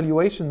of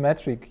evaluation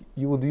metric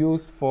you would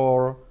use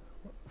for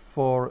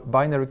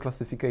binary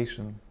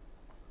classification?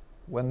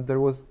 When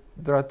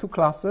there are two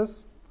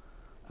classes,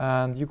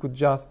 and you could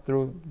just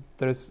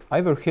there's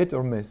either hit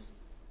or miss.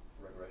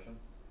 Regression.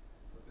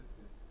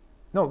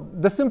 No,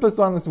 the simplest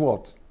one is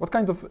what? What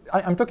kind of?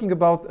 I'm talking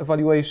about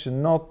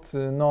evaluation, not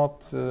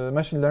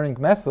machine learning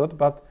method,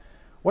 but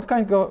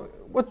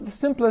what's the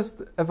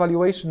simplest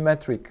evaluation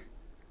metric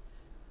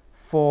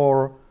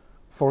for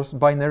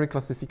binary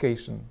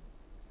classification?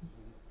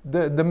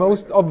 The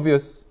most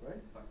obvious.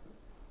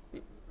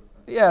 Right?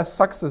 Yes,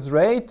 success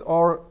rate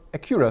or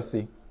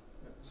accuracy.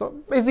 So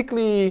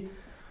basically,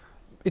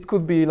 it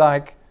could be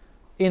like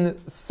in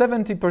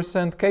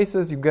 70%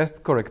 cases you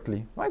guessed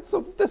correctly, right?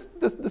 So this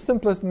the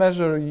simplest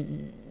measure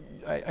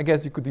I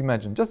guess you could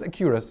imagine, just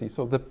accuracy.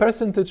 So the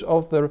percentage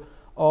of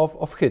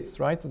hits,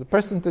 right? The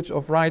percentage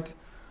of right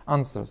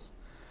answers.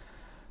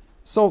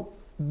 So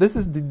this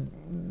is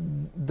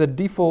the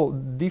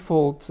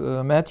default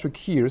metric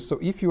here. So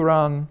if you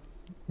run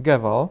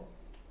Geval,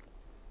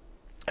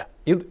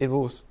 it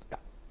will.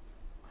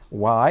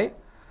 Why?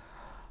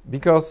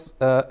 Because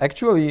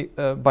actually,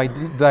 by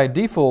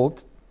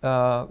default,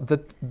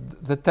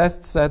 the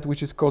test set,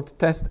 which is called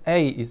test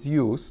A, is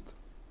used,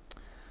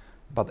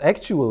 but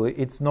actually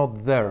it's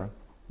not there,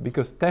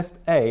 because test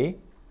A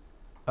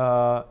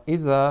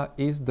is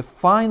the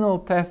final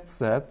test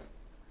set,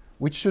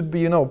 which should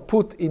be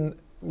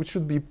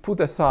put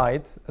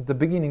aside at the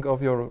beginning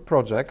of your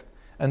project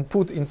and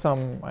put in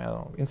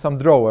some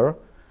drawer,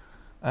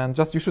 and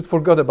just you should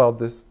forget about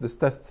this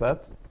test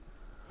set,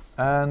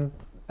 and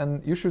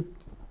you should.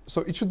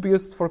 So it should be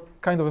used for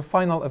kind of a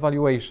final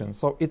evaluation.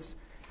 So it's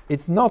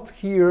not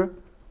here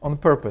on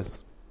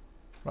purpose,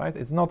 right?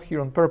 It's not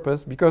here on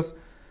purpose because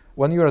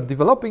when you are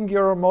developing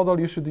your model,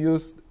 you should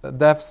use a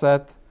dev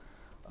set.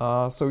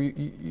 So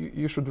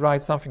you should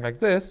write something like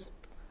this,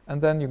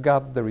 and then you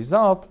got the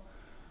result.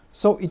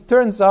 So it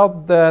turns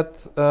out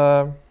that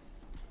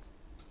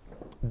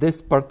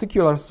this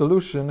particular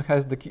solution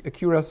has the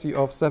accuracy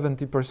of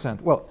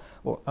 70%. Well,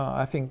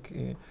 I think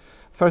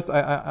first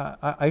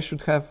I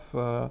should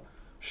have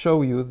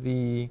show you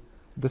the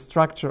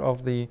structure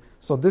of the.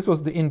 So this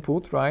was the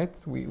input, right?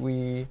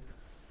 We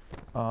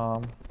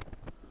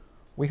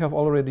have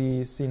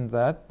already seen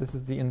that. This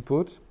is the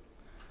input.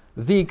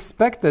 The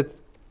expected.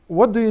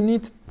 What do you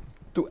need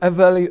to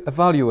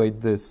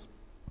evaluate this?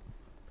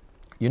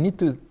 You need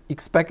to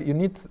expect. You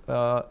need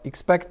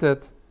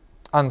expected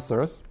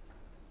answers.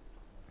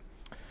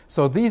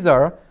 So these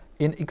are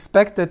in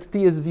expected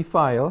TSV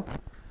file.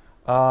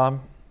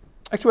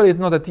 Actually, it's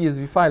not a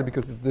TSV file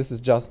because this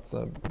is just,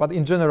 but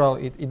in general,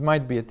 it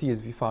might be a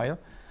TSV file,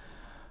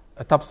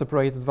 a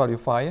tab-separated value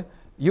file.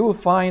 You will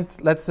find,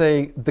 let's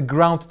say, the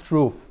ground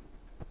truth,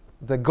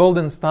 the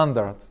golden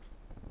standard.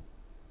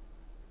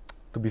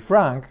 To be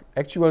frank,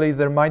 actually,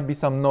 there might be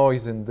some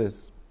noise in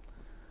this,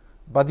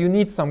 but you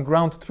need some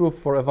ground truth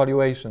for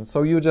evaluation.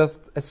 So you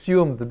just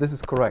assume that this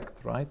is correct,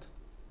 right?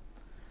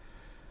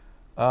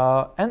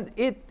 And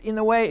in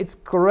a way, it's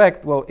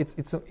correct. Well,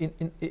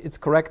 it's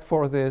correct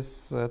for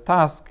this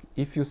task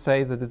if you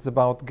say that it's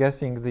about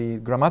guessing the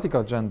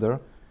grammatical gender,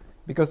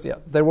 because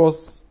there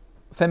was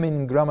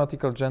feminine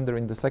grammatical gender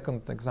in the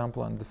second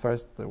example, and the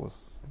first there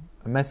was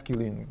a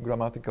masculine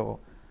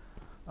grammatical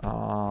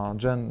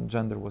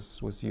gender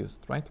was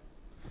used, right?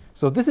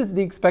 So this is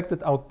the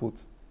expected output,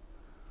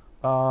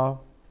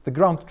 the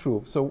ground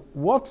truth. So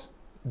what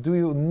do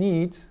you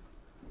need?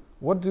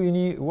 What do you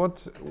need?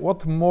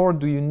 What more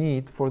do you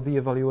need for the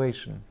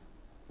evaluation?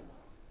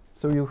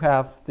 So you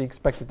have the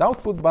expected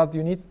output, but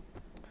you need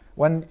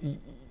when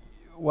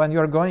you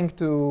are going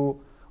to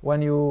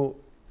when you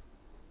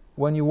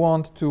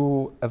want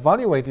to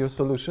evaluate your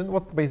solution,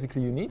 what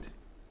basically you need?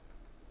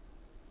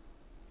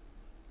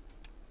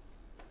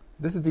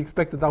 This is the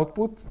expected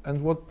output, and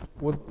what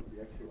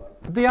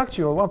the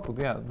actual output,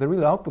 yeah, the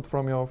real output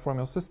from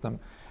your system,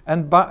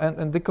 and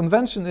the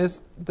convention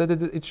is that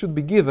it should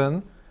be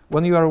given.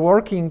 When you are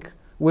working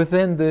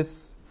within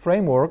this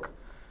framework,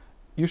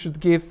 you should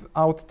give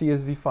out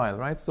TSV file,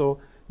 right? So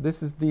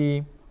this is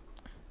the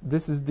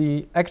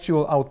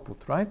actual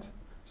output, right?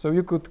 So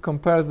you could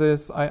compare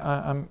this.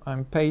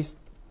 I'm paste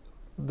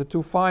the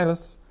two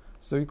files,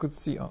 so you could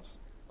see. Oh,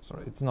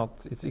 sorry, it's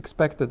not. It's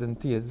expected in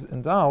TS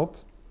and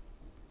out.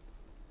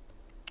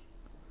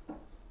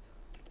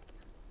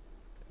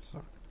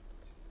 Sorry.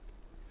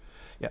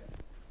 Yeah.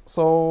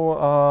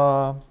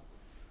 So.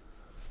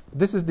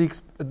 This is the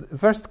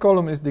first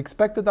column is the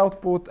expected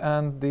output,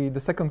 and the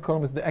second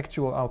column is the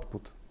actual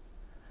output.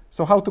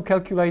 So how to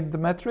calculate the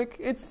metric?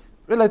 It's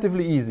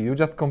relatively easy. You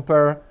just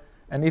compare,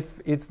 and if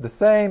it's the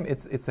same,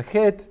 it's a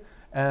hit,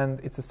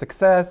 and it's a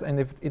success, and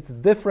if it's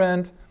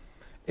different,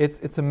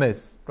 it's a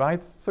miss,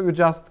 right? So you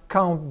just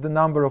count the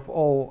number of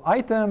all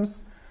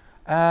items,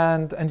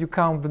 and you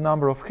count the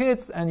number of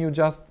hits, and you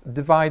just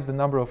divide the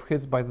number of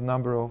hits by the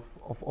number of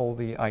all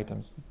the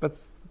items.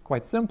 That's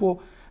quite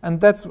simple. And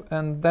that's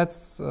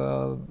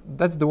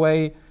the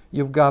way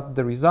you've got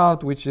the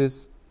result, which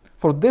is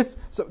for this,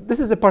 so this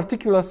is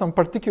a some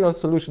particular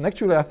solution.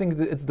 Actually, I think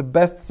that it's the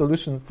best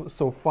solution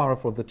so far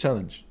for the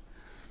challenge.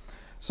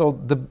 So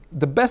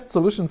the best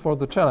solution for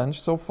the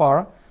challenge so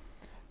far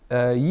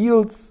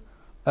yields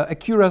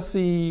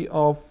accuracy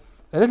of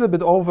a little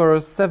bit over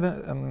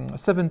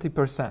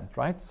 70%,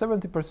 right?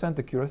 70%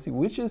 accuracy,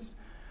 which is,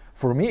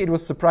 for me, it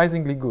was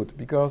surprisingly good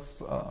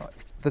because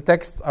the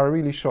texts are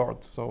really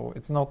short. So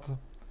it's not.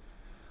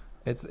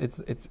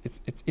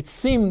 It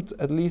seemed,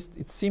 at least,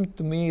 it seemed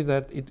to me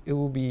that it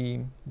will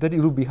be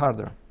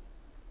harder.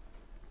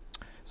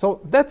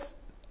 So that's,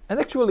 and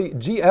actually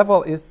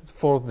geval is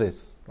for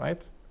this,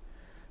 right?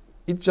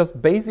 It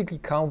just basically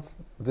counts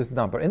this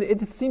number, and it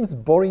seems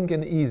boring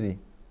and easy,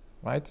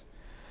 right?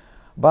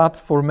 But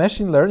for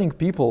machine learning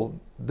people,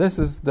 this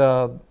is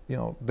the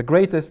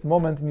greatest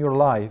moment in your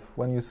life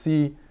when you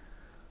see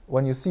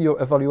your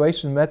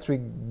evaluation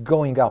metric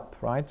going up,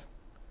 right?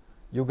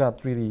 You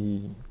got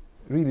really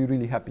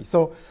happy.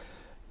 So,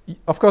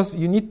 of course,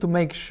 you need to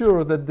make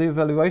sure that the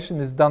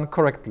evaluation is done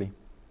correctly,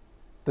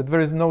 that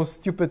there is no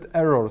stupid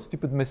error,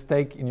 stupid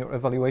mistake in your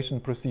evaluation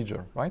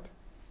procedure, right?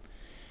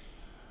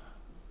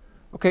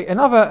 Okay,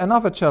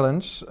 another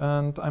challenge,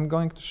 and I'm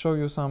going to show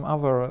you some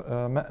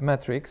other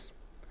metrics.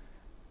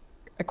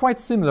 A quite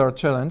similar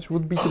challenge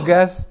would be to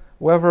guess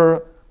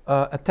whether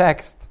a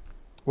text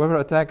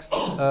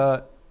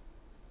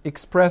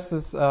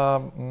expresses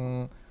a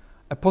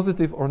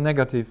positive or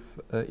negative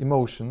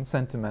emotion,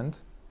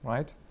 sentiment,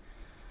 right?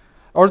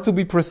 Or to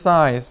be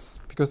precise,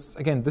 because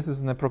again, this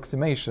is an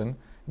approximation,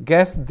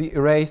 guess the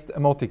erased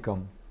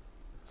emoticon.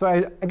 So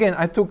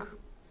I took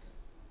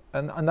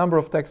a number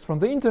of texts from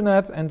the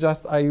internet and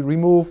just I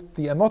removed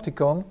the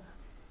emoticon.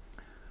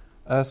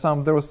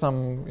 There was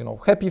some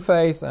happy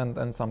face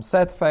and some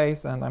sad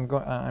face, and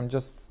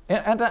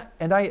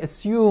I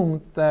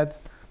assumed that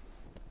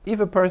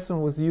if a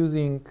person was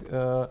using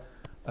a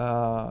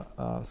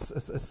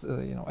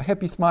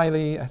happy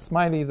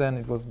smiley, then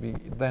it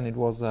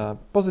was a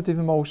positive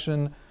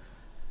emotion,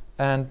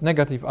 and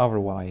negative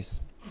otherwise.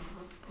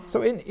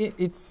 So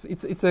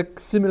it's a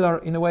similar,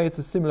 in a way, it's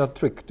a similar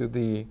trick to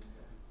the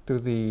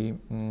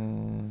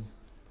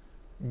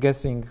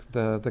guessing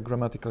the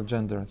grammatical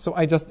gender. So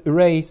I just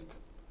erased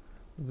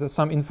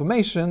some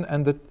information,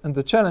 and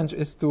the challenge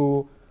is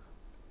to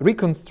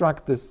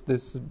reconstruct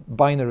this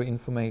binary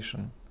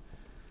information.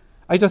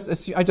 I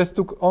just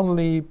took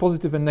only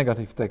positive and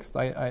negative text.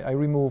 I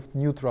removed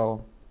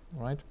neutral,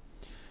 right?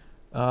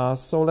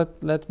 So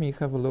let me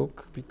have a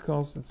look,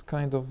 because it's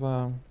kind of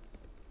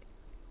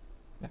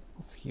yeah,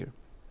 it's here.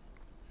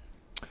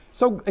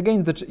 So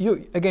again,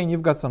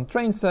 you've got some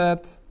train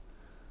set,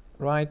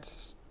 right?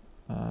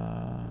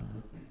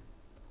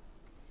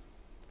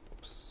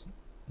 Oops.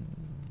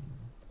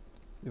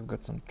 You've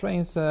got some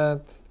train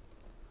set,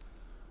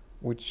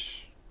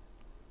 which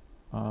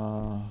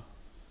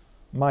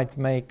might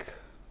make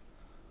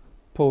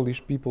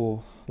Polish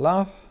people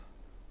laugh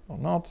or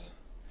not.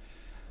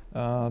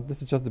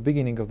 This is just the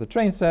beginning of the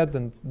train set,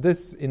 and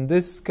in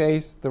this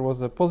case there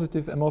was a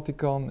positive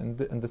emoticon,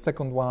 and the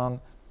second one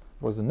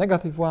was a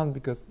negative one,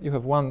 because you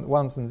have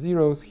ones and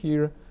zeros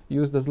here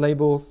used as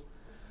labels.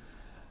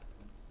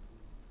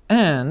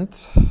 And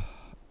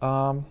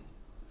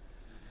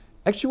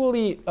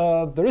actually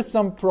there is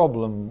some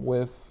problem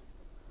with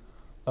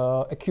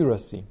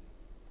accuracy.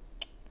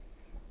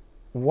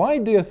 Why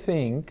do you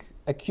think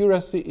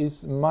accuracy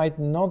might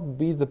not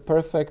be the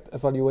perfect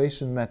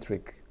evaluation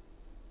metric?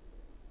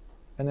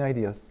 Any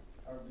ideas?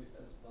 Are these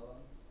tests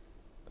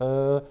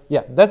balanced?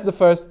 Yeah, that's the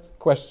first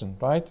question,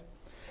 right?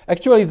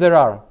 Actually, they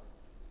are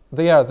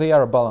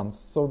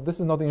balanced, so this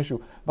is not an issue.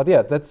 But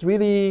yeah, that's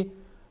really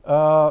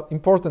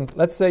important.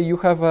 Let's say you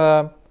have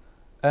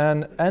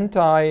an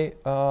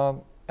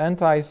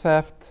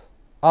anti-theft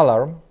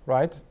alarm,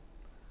 right?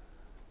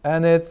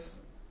 And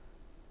it's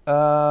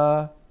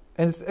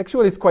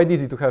quite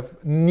easy to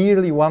have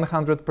nearly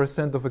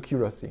 100% of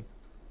accuracy.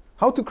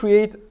 How to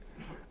create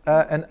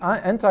an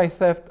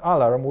anti-theft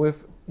alarm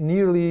with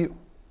nearly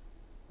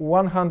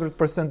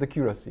 100%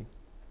 accuracy?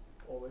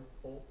 Always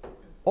false.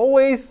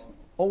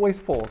 Always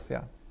false,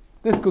 yeah.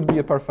 This could be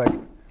a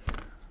perfect,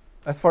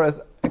 as far as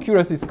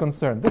accuracy is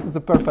concerned. This is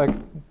a perfect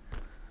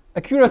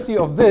accuracy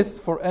of this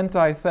for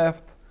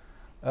anti-theft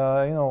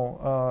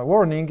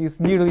warning is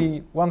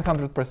nearly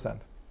 100%.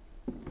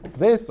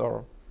 This,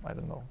 or I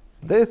don't know,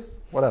 this,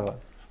 whatever,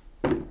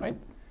 right?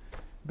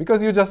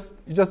 Because you just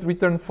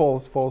return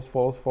false.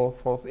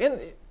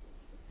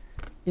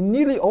 In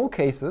nearly all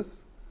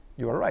cases,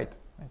 you are right.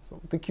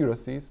 So the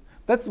accuracies.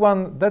 That's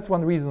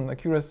one reason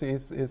accuracy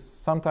is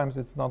sometimes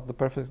it's not the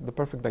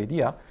perfect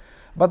idea,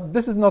 but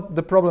this is not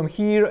the problem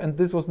here, and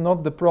this was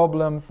not the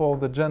problem for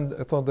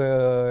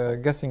the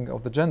guessing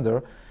of the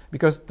gender,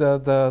 because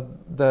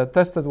the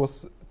test set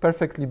was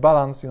perfectly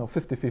balanced,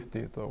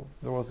 50-50. So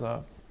there was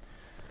a.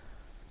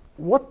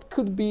 What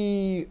could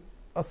be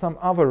some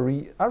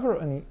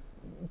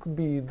could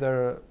be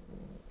there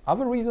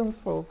other reasons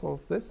for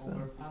this?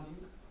 Overfitting.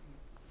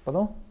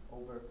 Pardon?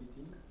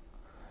 Overfitting.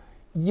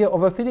 Yeah,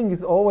 overfitting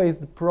is always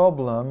the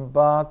problem,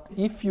 but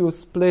if you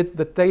split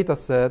the data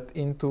set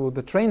into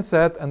the train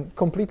set and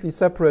completely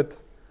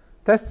separate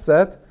test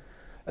set,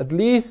 at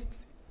least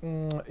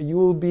you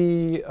will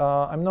be.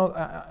 I'm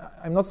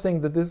not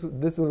saying that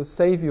this will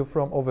save you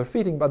from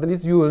overfitting, but at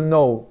least you will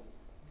know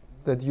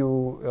that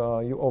you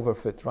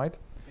overfit, right?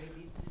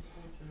 Maybe it's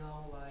useful to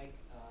know like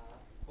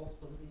false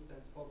positive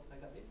and false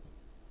negatives.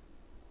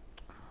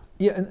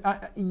 Yeah,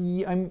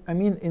 and I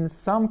mean, in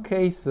some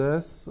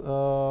cases,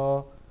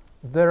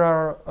 there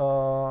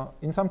are,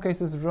 in some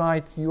cases,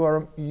 right,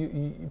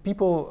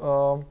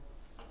 people,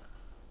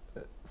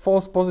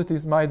 false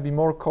positives might be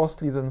more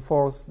costly than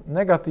false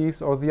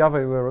negatives, or the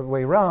other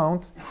way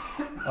around.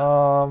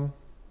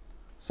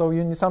 So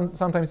you need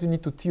sometimes you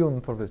need to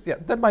tune for this. Yeah,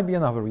 that might be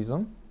another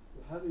reason.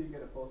 How do you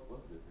get a false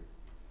positive?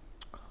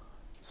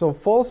 So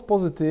false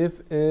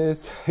positive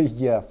is,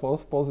 yeah,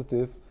 false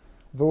positive.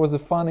 There was a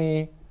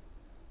funny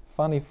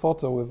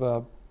photo with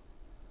a.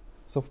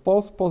 So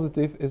false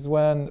positive is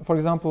when, for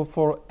example,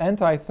 for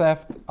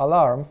anti-theft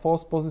alarm,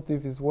 false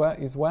positive is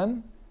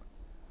when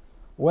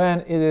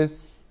it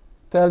is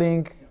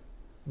telling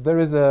there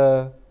is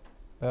a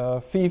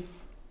thief,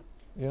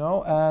 you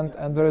know,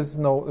 and there's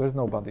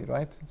nobody,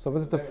 right? So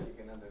that's the. You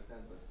can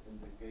understand, but in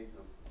the case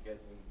of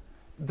guessing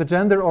The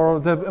gender or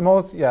the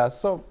emotion, yeah.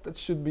 So that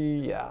should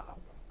be, yeah.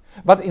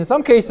 But in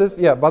some cases,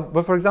 yeah.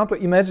 But for example,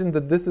 imagine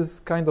that this is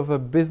kind of a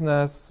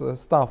business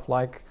stuff,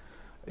 like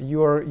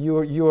you're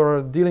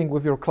dealing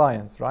with your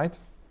clients, right?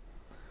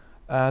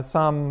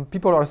 Some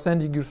people are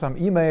sending you some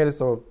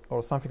emails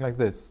or something like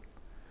this.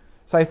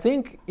 So I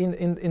think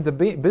in the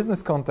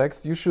business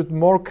context, you should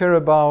more care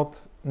about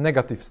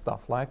negative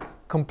stuff, like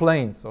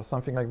complaints or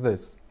something like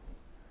this.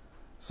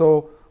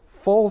 So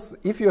false,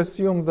 if you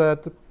assume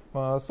that,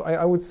 so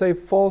I would say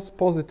false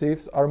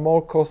positives are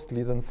more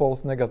costly than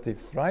false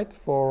negatives, right?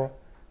 For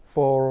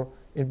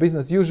in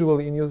business,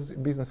 usually in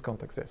business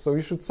context. Yeah. So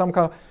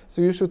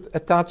you should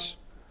attach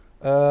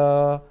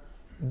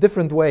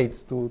different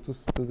weights to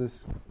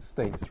this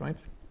states, right?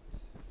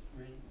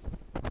 In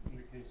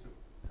the case of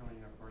telling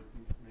apart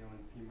male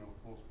and female,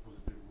 false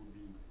positive would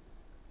be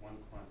one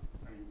class.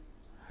 I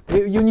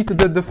mean, you need to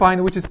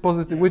define which is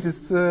positive, which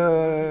is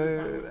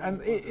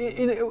and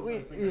say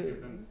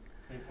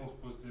false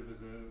positive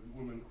is a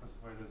woman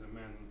classified as a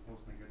man, and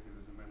false negative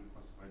is a man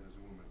classified as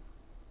a woman.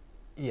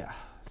 yeah.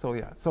 So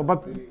yeah. So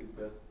but really is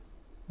best.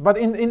 but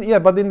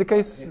in the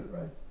case.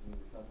 Right?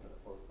 It's not a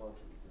false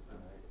positive, it's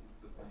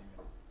the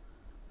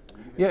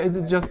same. Yeah, it's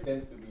just. It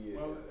tends to be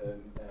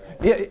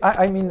Yeah,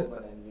 I mean.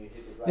 woman and you hit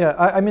it right. Yeah,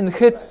 I mean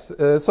hits.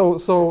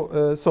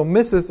 So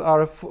misses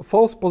are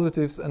false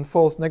positives and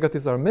false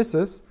negatives are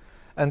misses,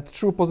 and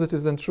true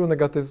positives and true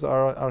negatives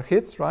are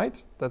hits,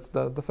 right? That's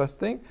the first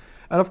thing.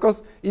 And of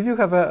course, if you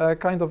have a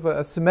kind of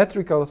a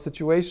symmetrical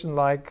situation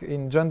like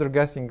in gender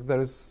guessing,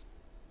 that's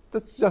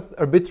just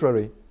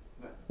arbitrary.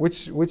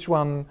 Which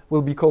one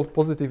will be called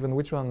positive and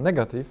which one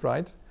negative,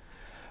 right?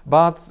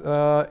 But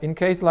in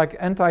case like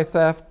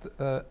anti-theft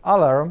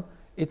alarm,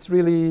 it's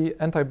really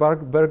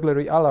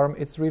anti-burglary alarm.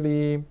 It's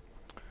really,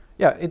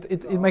 yeah,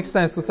 it makes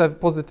sense to have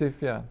positive,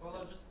 yeah. Well,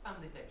 or just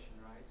spam detection,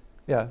 right?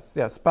 Yes,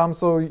 yeah, spam.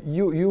 So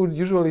you would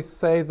usually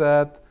say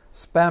that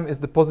spam is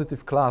the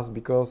positive class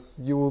because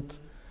you would,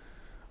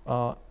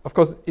 of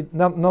course, it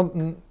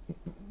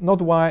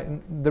not why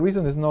the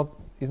reason is not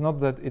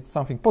that it's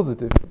something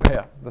positive.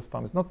 Yeah, the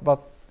spam is not,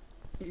 but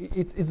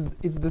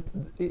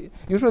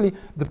usually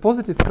the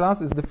positive class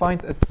is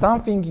defined as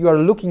something you are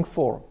looking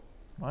for,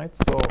 right?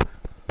 So,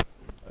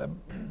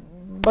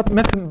 but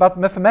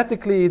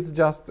mathematically it's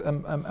just a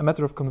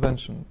matter of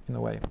convention in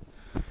a way.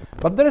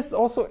 But there is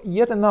also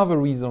yet another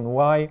reason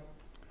why.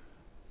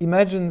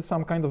 Imagine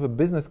some kind of a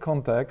business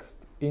context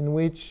in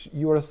which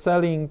you are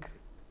selling,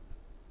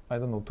 I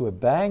don't know, to a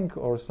bank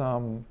or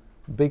some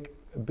big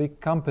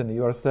company.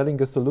 You are selling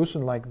a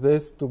solution like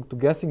this to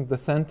guessing the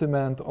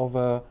sentiment of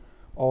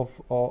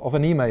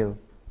an email,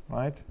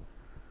 right?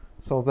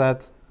 So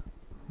that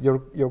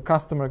your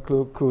customer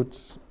could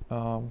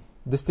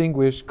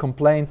distinguish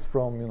complaints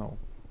from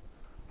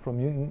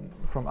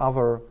from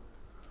other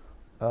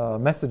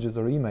messages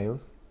or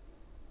emails.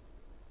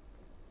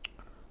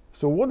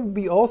 So what would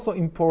be also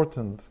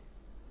important?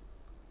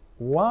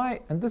 Why?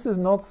 And this is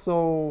not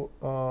so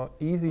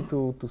easy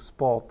to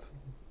spot.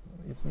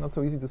 It's not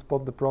so easy to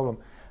spot the problem.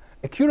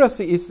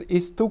 Accuracy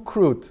is too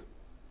crude.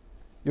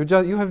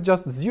 You have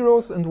just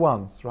zeros and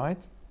ones,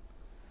 right?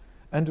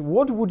 And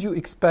what would you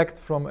expect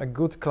from a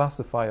good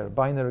classifier,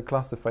 binary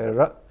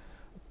classifier?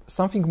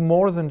 Something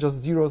more than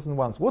just zeros and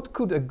ones. What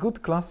could a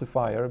good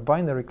classifier,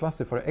 binary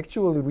classifier,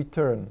 actually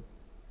return?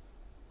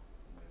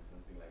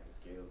 Something like a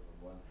scale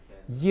from 1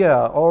 to 10.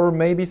 Yeah, or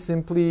maybe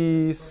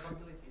simply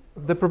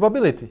the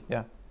probability.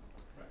 Yeah.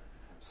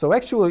 So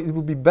actually, it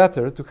would be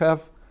better to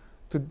have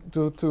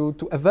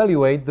to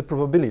evaluate the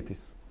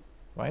probabilities,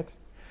 right?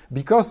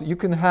 Because you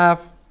can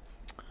have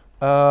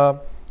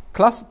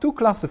two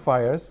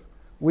classifiers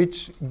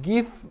which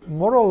give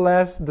more or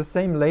less the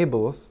same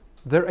labels.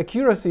 Their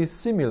accuracy is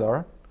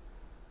similar,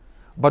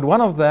 but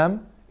one of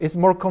them is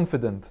more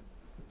confident.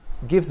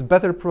 gives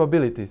better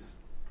probabilities.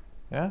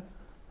 Yeah.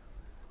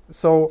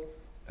 So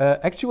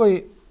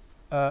actually,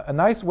 a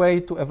nice way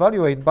to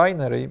evaluate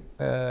binary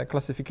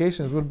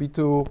classifications would be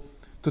to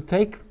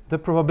take the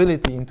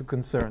probability into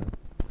concern.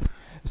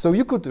 So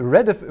you could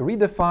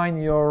redefine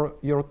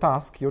your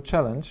task, your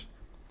challenge.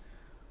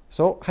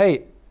 So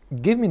hey,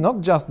 give me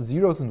not just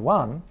zeros and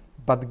one,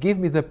 but give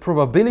me the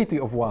probability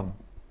of one.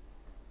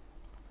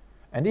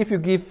 And if you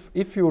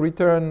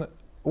return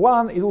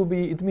one,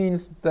 it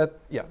means that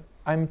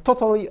I'm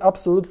totally,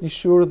 absolutely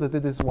sure that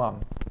it is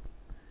one.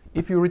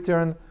 If you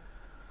return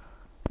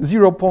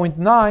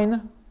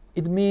 0.9,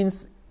 it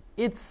means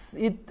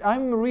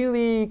I'm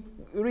really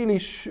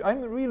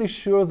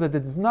sure that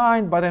it's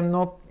 9, but I'm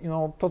not, I'm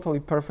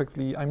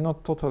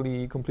not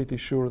totally completely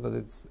sure that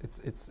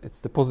it's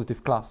the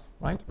positive class,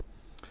 right?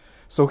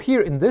 So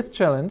here in this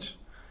challenge,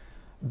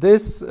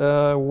 this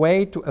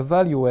way to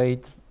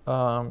evaluate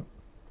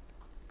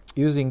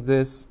using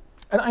this,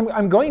 and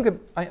I'm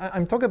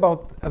talking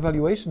about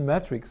evaluation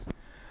metrics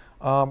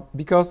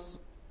because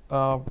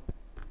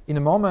in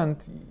a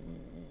moment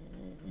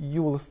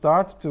you will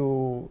start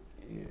to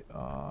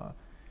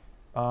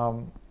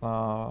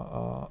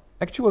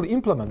actually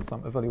implement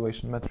some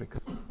evaluation metrics.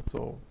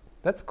 So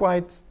that's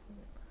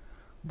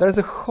there's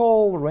a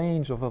whole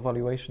range of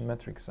evaluation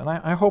metrics, and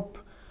I hope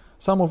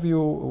some of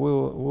you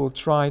will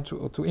try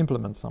to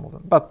implement some of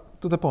them. But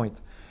to the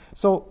point.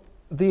 So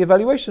the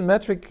evaluation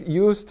metric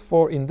used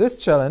in this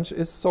challenge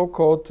is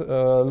so-called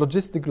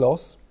logistic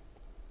loss.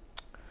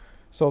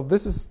 So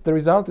the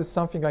result is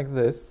something like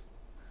this.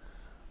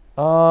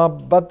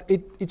 But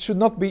it should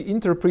not be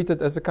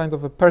interpreted as a kind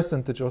of a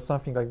percentage or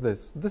something like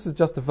this. This is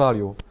just a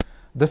value.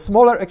 The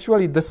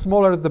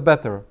smaller the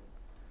better.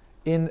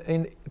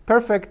 In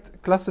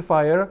perfect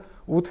classifier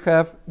would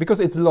have, because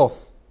it's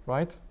loss,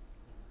 right?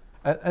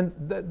 And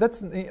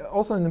that's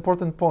also an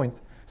important point.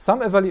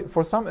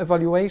 For some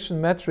evaluation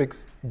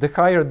metrics, the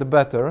higher the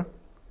better,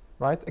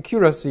 right?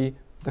 Accuracy,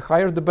 the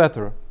higher the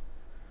better.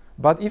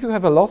 But if you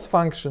have a loss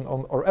function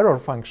or error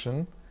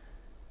function,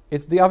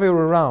 it's the other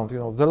way around.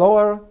 The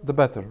lower, the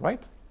better,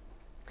 right?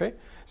 Okay.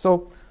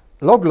 So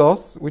log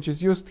loss, which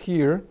is used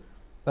here,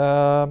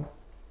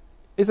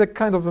 is a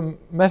kind of a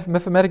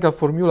mathematical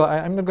formula.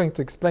 I'm not going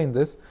to explain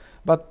this,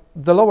 but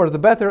the lower, the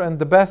better, and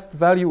the best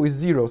value is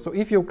 0. So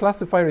if your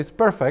classifier is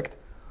perfect,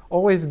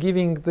 always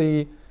giving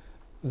the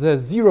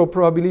 0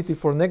 probability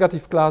for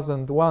negative class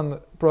and 1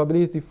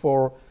 probability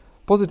for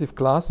positive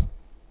class,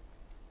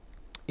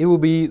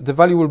 the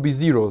value will be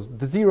zeros.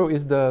 The 0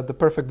 is the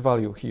perfect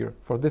value here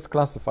for this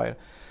classifier.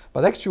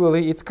 But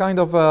actually, it's kind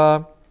of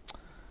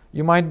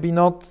you might be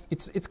not.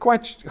 It's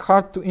quite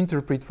hard to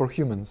interpret for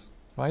humans,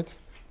 right?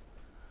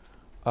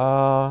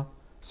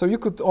 So you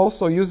could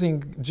also,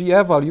 using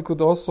geval, you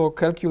could also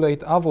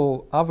calculate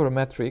other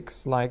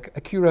metrics like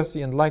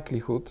accuracy and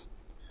likelihood.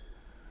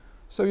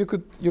 So you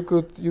could.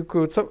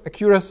 So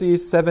accuracy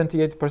is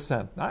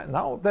 78%.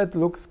 Now that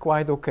looks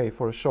quite okay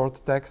for a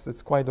short text.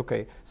 It's quite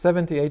okay.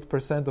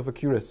 78% of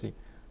accuracy,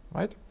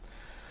 right?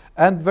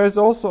 And there's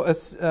also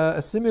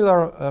a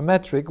similar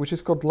metric which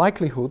is called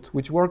likelihood,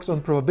 which works on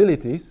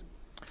probabilities.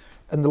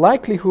 And the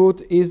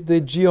likelihood is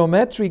the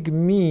geometric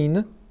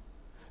mean.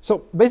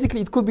 So basically,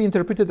 it could be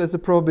interpreted as a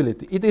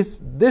probability.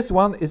 This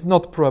one is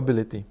not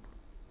probability.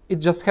 It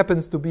just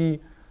happens to be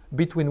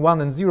between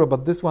 1 and 0,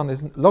 but this one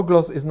is log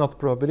loss is not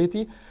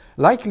probability.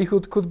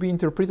 Likelihood could be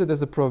interpreted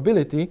as a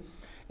probability.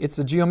 It's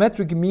a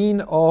geometric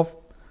mean of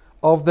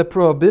the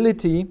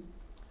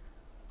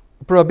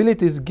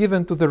probabilities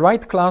given to the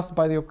right class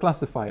by your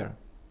classifier.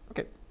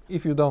 Okay,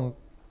 if you don't,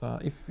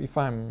 if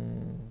I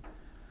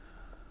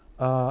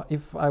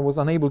was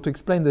unable to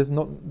explain this,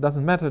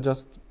 doesn't matter.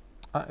 Just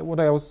what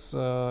I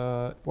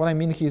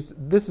mean is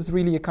this is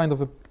really a kind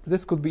of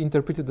this could be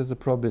interpreted as a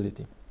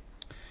probability.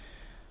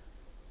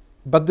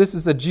 But this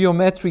is a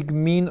geometric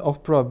mean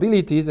of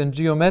probabilities, and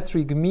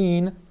geometric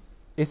mean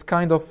is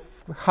kind of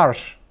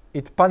harsh.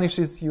 It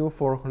punishes you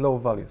for low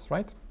values,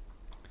 right?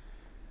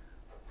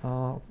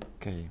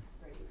 Okay.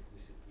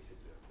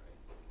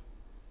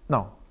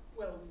 No.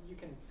 Well, you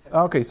can.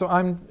 Okay, so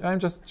I'm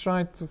just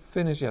trying to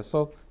finish. Yeah,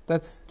 so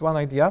that's one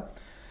idea,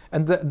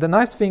 and the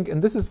nice thing,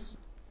 and this is,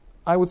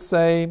 I would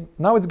say,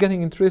 now it's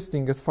getting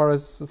interesting as far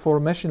as for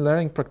machine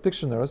learning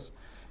practitioners.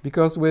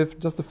 Because with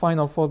just a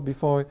final thought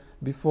before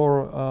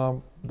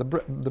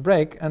the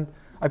break, and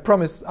I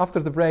promise after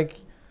the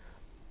break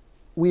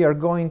we are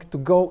going to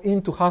go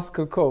into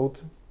Haskell code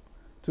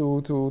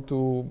to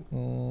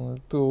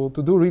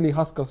do really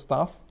Haskell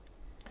stuff.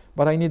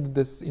 But I need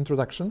this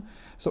introduction.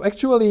 So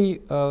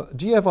actually,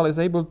 geval is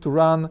able to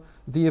run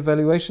the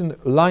evaluation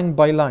line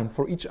by line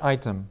for each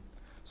item.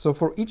 So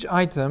for each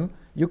item,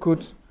 you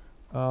could.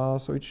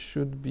 So it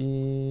should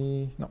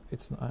be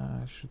it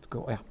should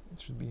go. Yeah,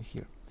 it should be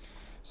here.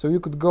 So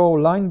you could go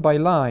line by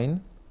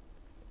line,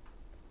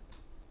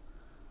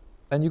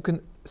 and you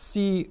can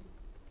see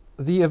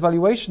the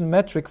evaluation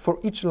metric for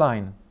each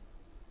line,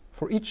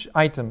 for each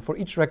item, for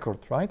each record,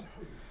 right?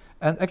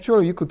 And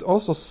actually, you could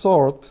also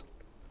sort.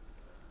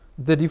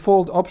 The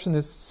default option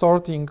is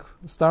sorting,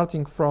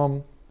 starting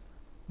from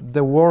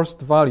the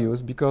worst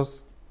values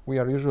because we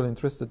are usually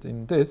interested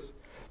in this.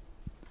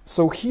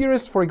 So here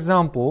is, for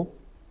example,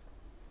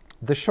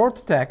 the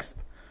short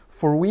text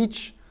for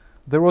which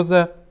there was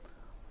a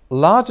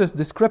largest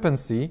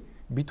discrepancy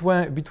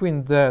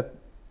between the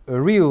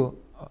real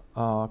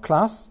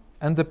class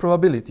and the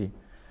probability.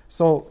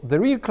 So the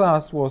real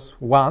class was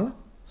 1,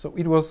 so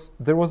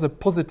there was a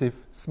positive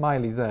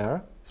smiley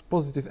there, it's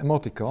positive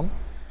emoticon,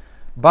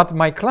 but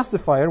my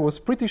classifier was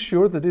pretty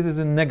sure that it is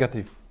a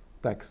negative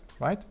text,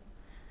 right?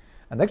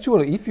 And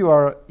actually, if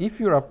you're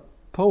a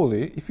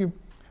Poly,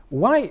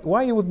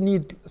 why you would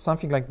need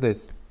something like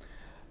this?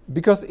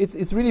 Because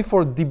it's really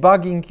for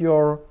debugging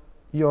your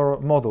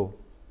model.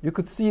 You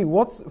could see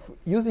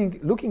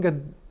looking at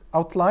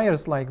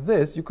outliers like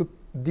this, you could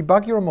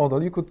debug your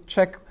model. You could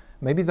check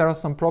maybe there are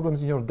some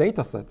problems in your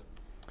data set.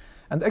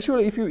 And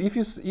actually,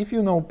 if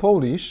you know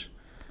Polish,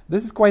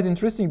 this is quite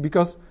interesting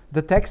because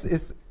the text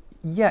is,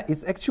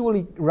 it's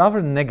actually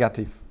rather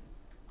negative.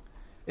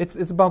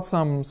 It's about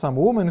some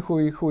woman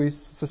who is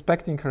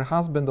suspecting her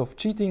husband of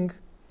cheating,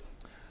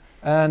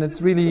 and it's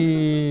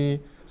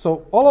really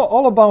so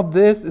all about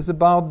this is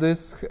about her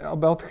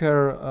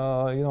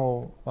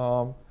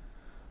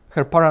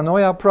her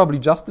paranoia, probably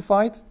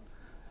justified,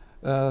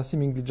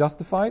 seemingly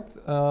justified,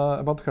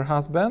 about her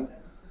husband.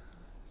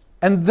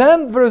 And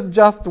then there's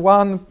just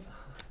one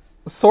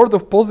sort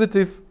of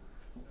positive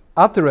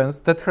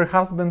utterance that her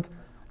husband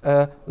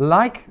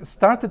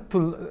started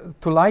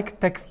to like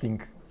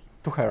texting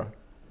to her,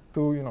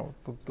 to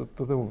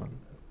the woman,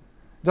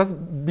 just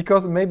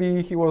because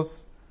maybe he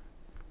was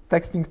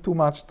texting too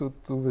much to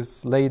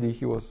this lady.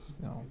 He was,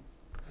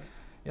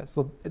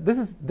 So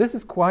this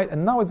is quite,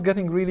 and now it's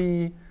getting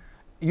really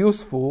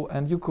useful,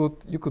 and you could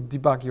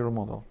debug your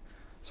model.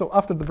 So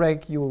after the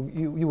break,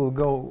 we'll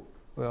go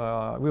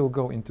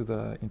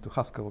into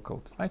Haskell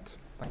code, right?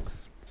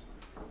 Thanks.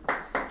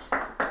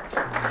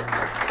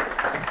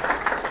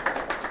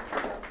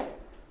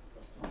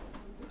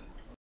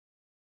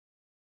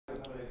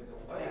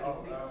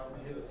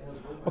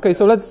 Okay,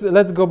 so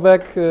let's go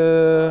back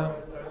to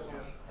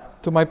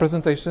my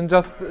presentation. So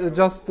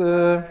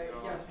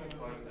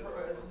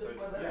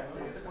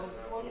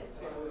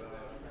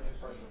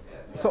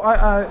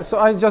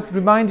I just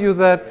remind you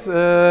that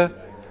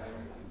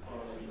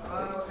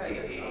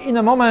in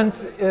a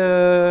moment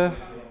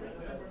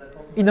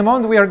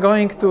we are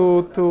going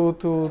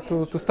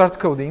to start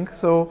coding.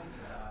 So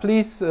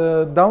please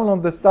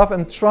download the stuff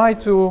and try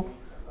to.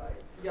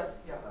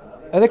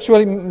 And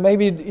actually,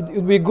 maybe it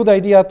would be a good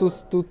idea to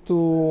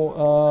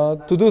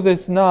do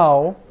this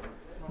now,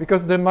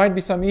 because there might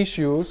be some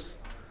issues.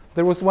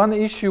 There was one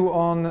issue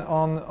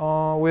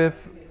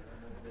with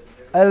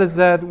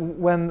LZ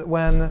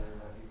when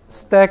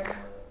stack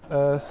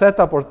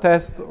setup or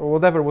test or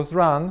whatever was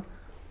run.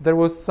 There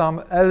was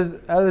some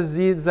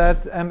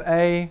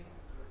LZZMA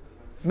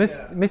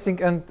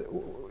missing. And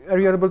are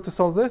you able to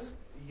solve this?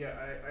 Yeah,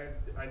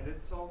 I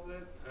did solve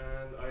it,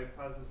 and I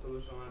passed the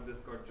solution on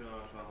Discord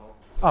general channel.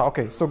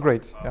 Okay, so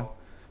great. Yeah.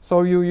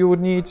 So you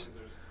would need.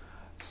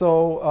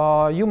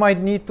 So you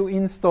might need to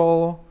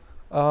install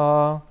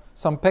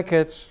some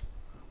package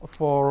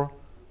for.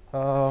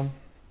 For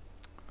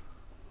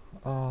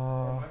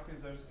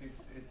Microsoft,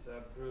 it's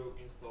brew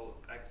install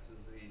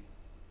XZ.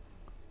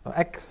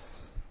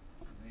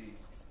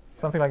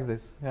 Something like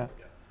this. Yeah.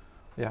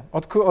 Yeah.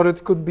 Or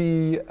it could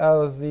be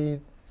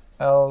LZMA,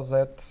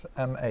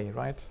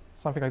 right?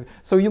 Something like that.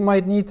 So you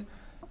might need.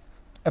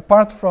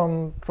 Apart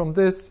from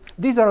this,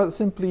 these are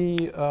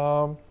simply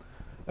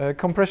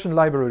compression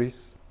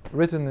libraries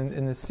written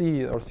in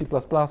C or C++,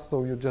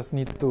 so you just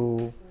need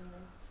to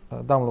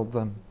download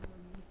them.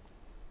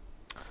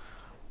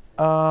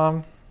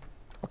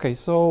 Okay,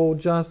 so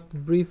just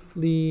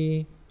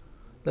briefly,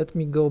 let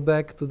me go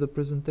back to the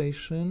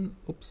presentation.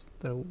 Oops,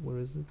 where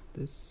is it?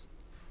 This.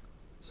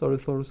 Sorry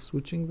for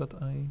switching, but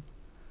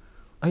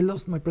I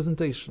lost my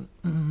presentation.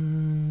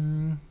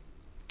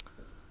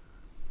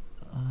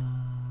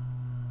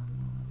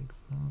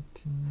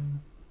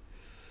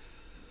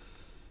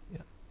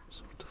 Yeah,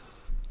 sort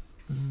of.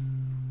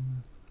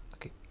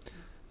 Okay,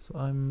 so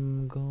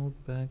I'm go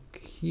back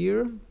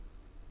here.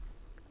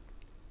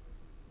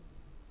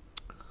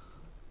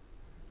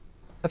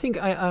 I think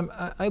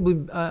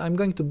I'm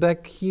going to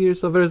back here.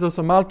 So there is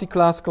also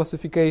multi-class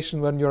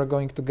classification when you are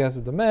going to guess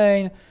the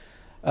domain,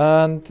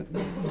 and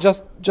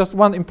just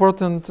one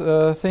important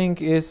thing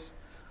is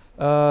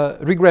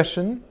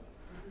regression.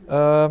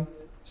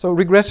 So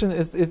regression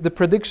is the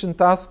prediction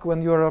task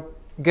when you are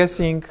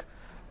guessing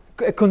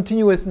a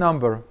continuous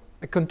number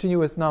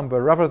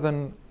rather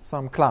than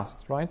some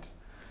class, right?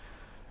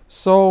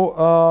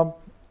 So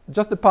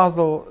just a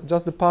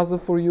puzzle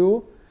for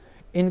you.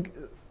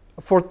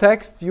 For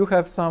text, you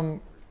have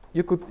some.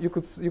 You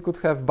could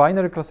have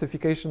binary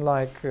classification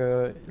like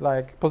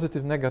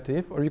positive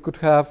negative, or you could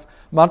have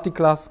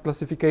multi-class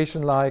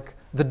classification like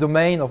the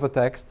domain of a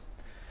text.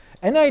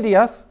 Any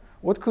ideas?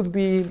 What could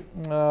be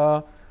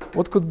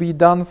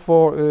done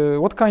for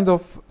what kind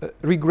of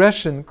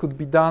regression could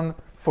be done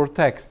for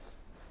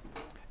texts?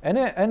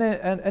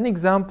 An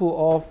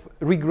example of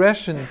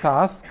regression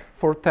task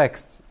for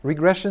texts.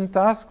 Regression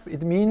tasks,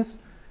 it means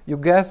you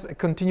guess a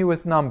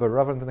continuous number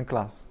rather than a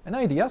class. And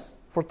ideas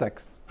for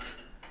texts.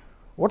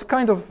 What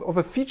kind of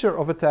a feature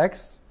of a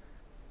text?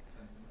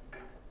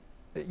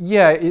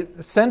 Yeah,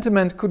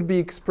 sentiment could be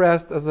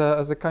expressed as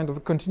a kind of a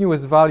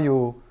continuous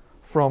value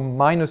from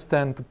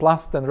 -10 to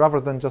 +10 rather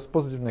than just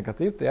positive,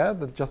 negative. Yeah,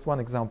 that's just one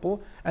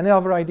example. Any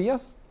other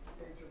ideas?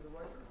 Age of the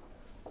writer.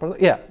 Pardon?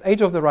 Yeah,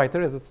 age of the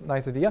writer, that's a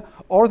nice idea.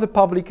 Or the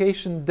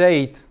publication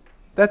date.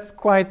 That's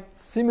quite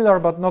similar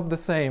but not the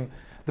same.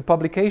 The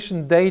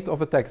publication date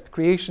of a text,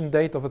 creation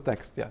date of a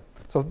text, yeah.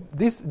 So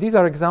these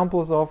are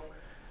examples of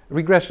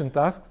regression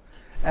tasks.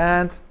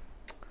 And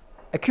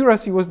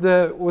accuracy was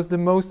the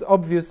most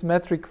obvious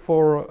metric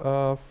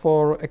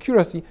for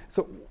accuracy.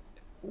 So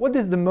what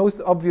is the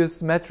most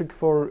obvious metric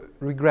for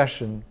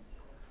regression?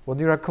 When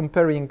you are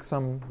comparing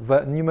some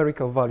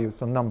numerical values,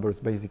 some numbers,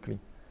 basically.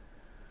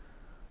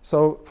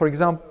 So, for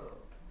example,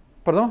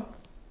 pardon?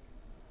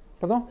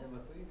 Pardon?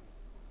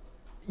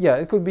 Yeah,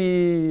 it could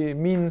be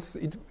means.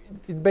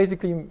 It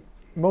basically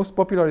most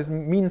popular is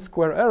mean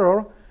square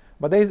error,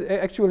 but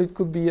actually it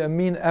could be a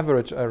mean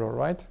average error,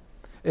 right?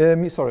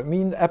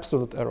 Mean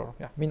absolute error.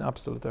 Yeah, mean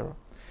absolute error.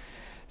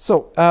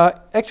 So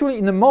actually,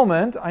 in a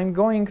moment, I'm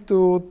going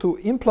to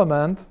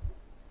implement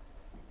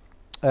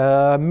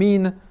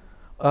mean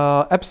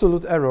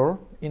absolute error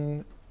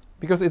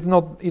because it's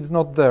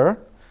not there.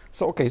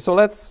 So okay, so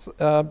let's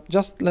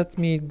let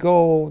me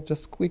go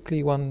just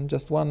quickly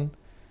just one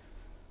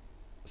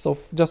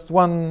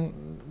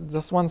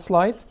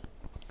slide.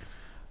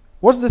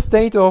 What's the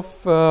state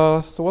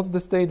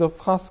of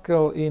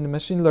Haskell in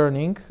machine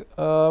learning?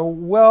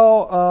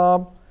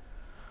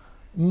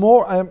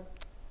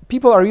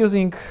 People are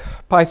using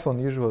Python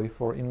usually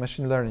in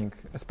machine learning,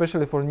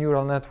 especially for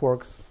neural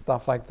networks,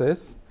 stuff like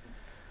this.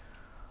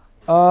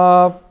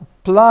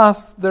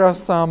 Plus, there are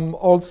some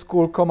old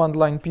school command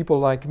line people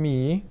like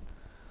me.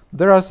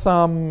 There are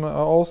some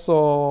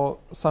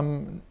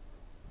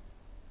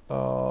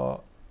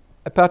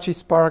Apache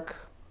Spark,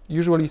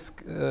 usually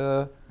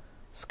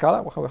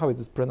Scala. How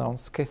is it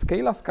pronounced?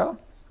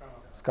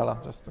 Scala,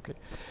 just okay.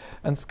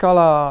 And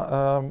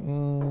Scala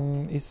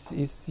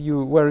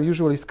where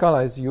usually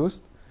Scala is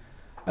used.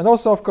 And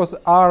also, of course,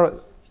 R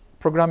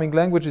programming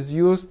language is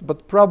used,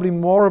 but probably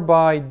more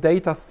by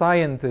data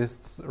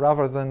scientists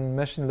rather than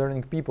machine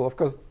learning people. Of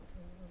course,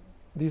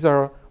 these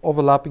are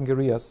overlapping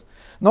areas.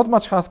 Not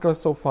much Haskell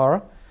so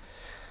far,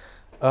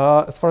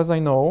 as far as I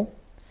know.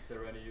 Is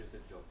there any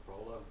usage of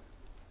Prolog?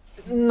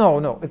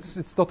 No,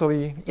 it's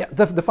totally. Yeah,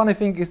 the funny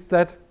thing is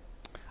that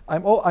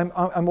I'm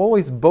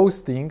always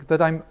boasting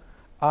that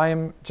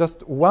I'm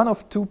just one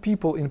of 2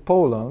 people in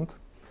Poland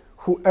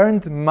who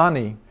earned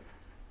money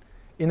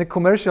in a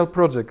commercial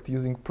project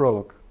using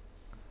Prolog.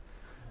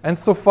 And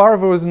so far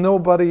there was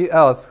nobody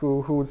else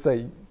who would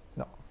say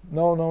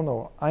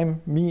no.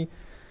 I'm me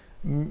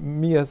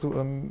as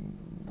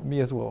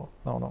well.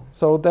 No.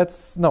 So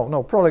that's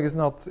no. Prolog is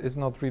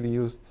not really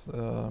used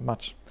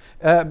much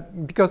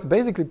because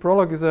basically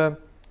Prolog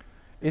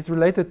is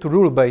related to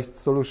rule-based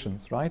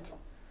solutions, right?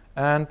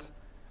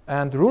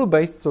 And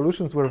rule-based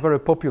solutions were very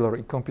popular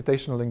in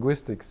computational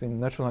linguistics, in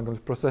natural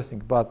language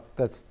processing, but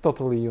that's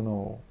totally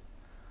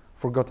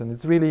forgotten.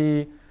 It's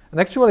really, and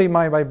actually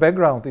my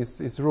background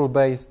is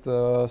rule-based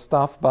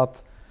stuff,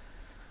 but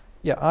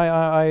yeah,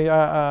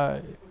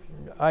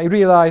 I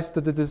realized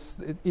that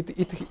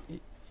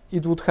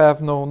it would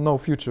have no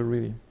future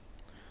really.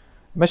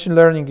 Machine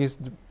learning is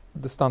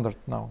the standard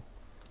now.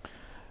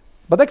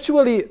 But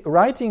actually,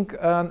 writing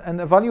an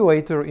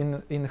evaluator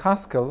in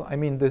Haskell, I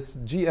mean this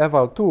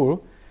geval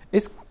tool,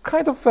 is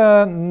kind of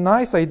a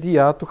nice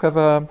idea to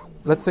have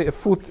let's say a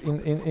foot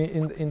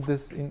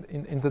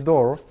in the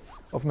door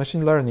of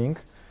machine learning,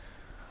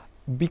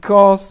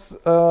 because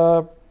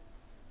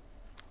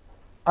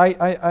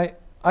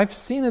I've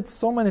seen it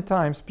so many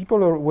times. People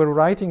were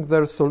writing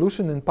their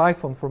solution in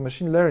Python for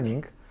machine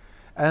learning,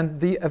 and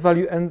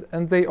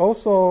they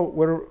also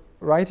were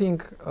writing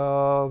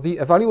the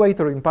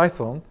evaluator in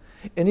Python,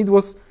 and it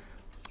was,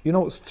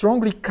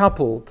 strongly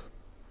coupled.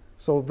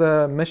 So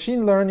the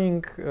machine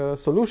learning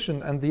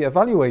solution and the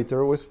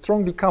evaluator was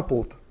strongly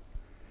coupled,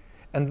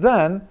 and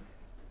then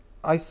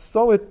I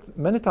saw it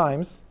many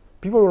times.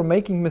 People were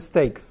making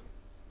mistakes.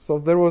 So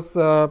there was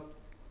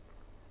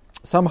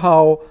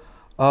somehow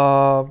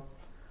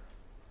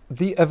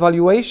the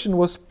evaluation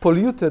was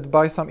polluted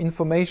by some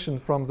information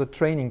from the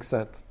training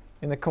set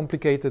in a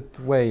complicated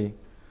way.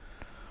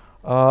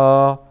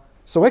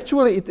 So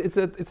actually,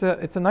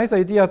 it's a nice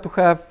idea to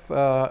have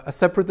a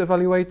separate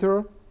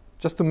evaluator,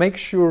 just to make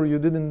sure you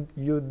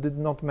did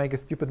not make a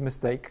stupid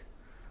mistake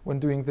when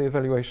doing the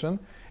evaluation.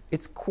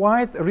 It's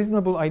quite a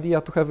reasonable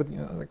idea to have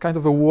a kind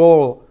of a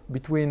wall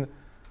between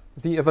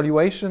the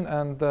evaluation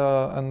and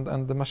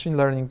the machine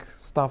learning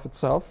stuff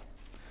itself.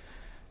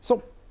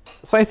 So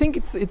I think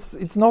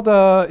it's not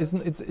a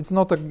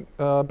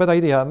bad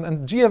idea.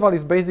 And geval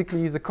is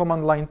basically a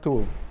command line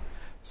tool.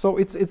 So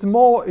it's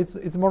more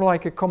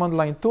like a command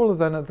line tool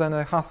than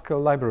a Haskell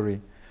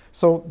library.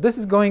 So this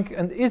is going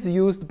and is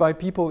used by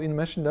people in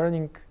machine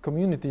learning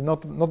community,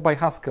 not by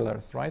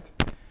Haskellers, right?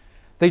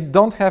 They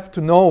don't have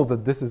to know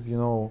that this is,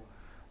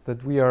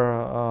 that we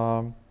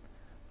are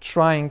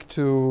trying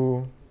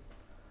to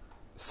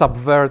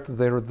subvert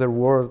their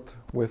world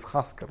with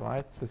Haskell,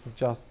 right? This is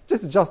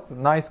just a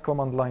nice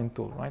command line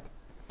tool, right?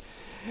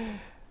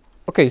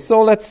 Okay,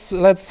 so let's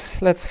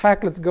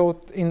hack. Let's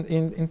go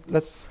in.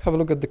 Let's have a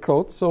look at the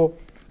code. So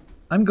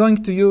I'm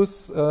going to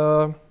use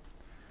now.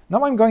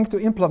 I'm going to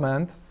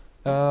implement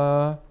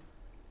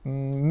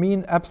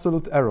mean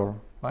absolute error,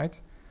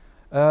 right?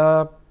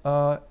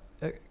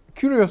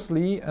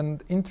 Curiously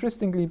and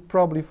interestingly,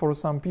 probably for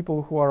some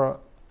people who are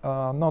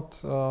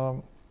not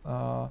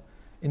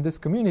in this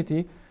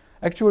community,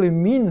 actually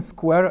mean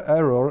square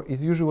error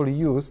is usually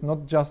used,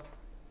 not just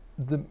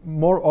the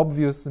more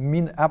obvious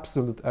mean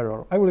absolute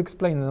error. I will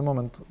explain in a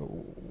moment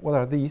what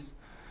are these.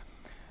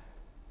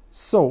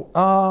 So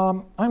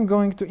I'm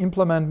going to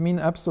implement mean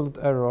absolute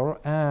error,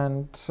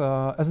 and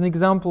as an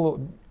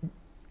example,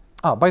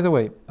 by the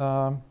way,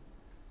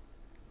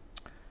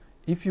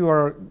 if you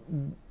are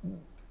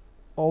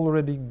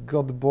already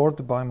got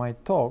bored by my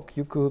talk,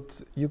 you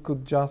could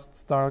just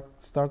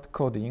start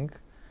coding.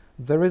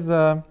 There is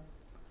a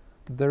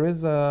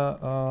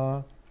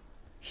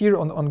here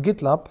on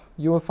GitLab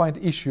you will find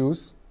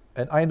issues,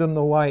 and I don't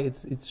know why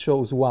it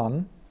shows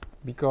 1,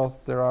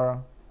 because there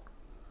are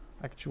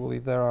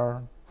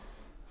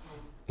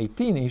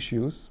 18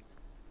 issues.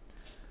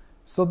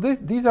 So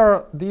these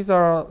are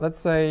let's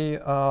say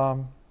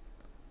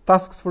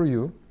tasks for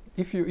you.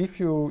 If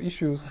you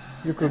issues,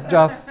 you could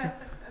just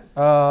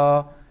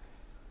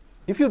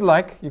if you'd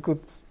like, you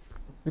could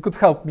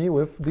help me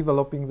with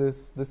developing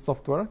this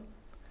software.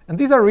 And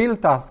these are real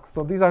tasks,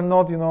 so these are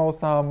not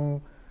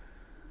some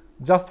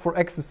just for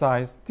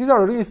exercise. These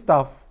are real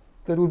stuff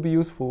that will be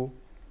useful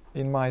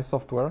in my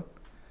software.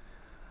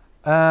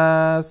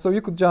 So you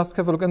could just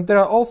have a look, and there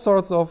are all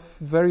sorts of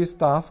various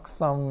tasks,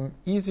 some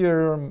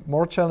easier,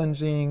 more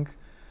challenging,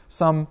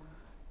 some,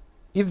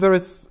 if there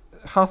is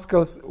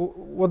Haskell's,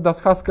 what does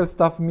Haskell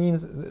stuff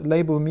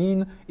label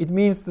mean? It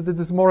means that it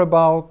is more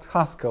about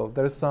Haskell.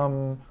 There is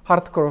some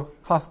hardcore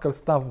Haskell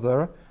stuff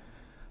there.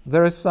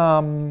 There is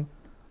some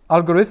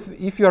algorithm.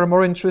 If you are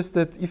more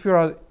interested, if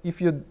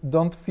you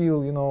don't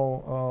feel,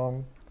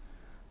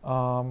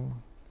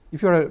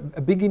 if you're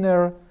a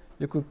beginner,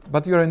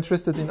 but you are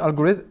interested in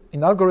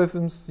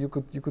algorithms, you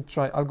could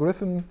try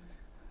algorithm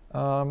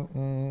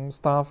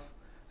stuff.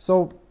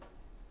 So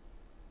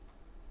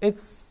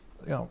it's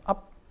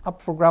up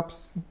for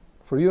grabs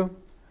for you.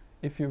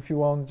 If you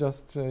want,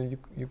 just you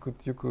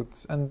could,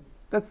 and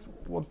that's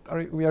what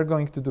we are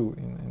going to do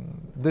in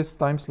this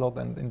time slot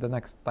and in the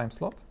next time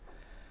slot.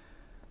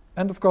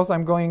 And of course,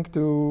 I'm going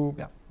to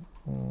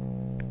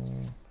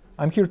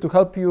I'm here to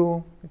help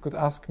you. You could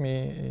ask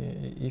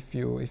me if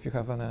you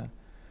have any.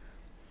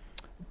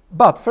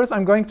 But first,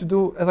 I'm going to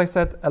do, as I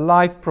said, a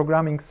live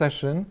programming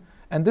session,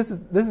 and this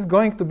is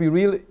going to be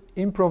real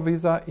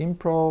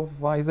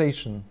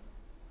improvisation,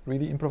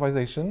 really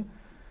improvisation.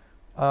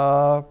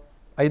 I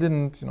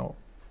don't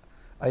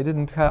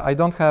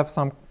have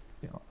some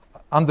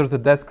under the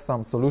desk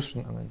some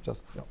solution, and I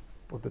just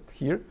put it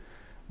here.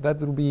 That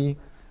will be.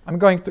 I'm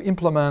going to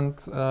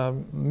implement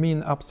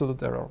mean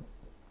absolute error.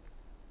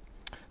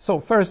 So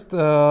first,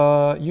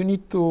 you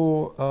need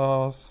to,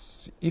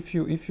 if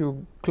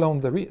you clone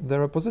the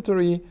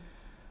repository,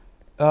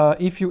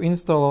 if you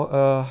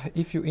install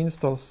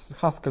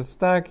Haskell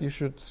stack, you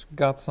should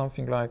get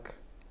something like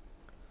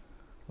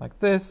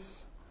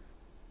this.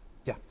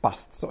 Yeah,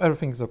 passed. So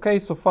everything is okay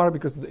so far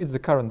because it's the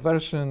current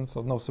version,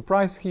 so no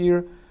surprise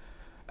here.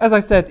 As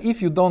I said,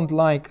 if you don't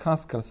like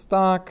Haskell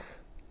stack,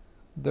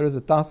 there is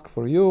a task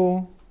for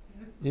you.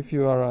 If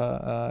you are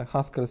a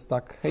Haskell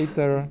stack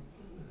hater,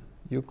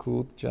 you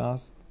could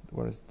just,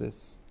 where is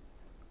this?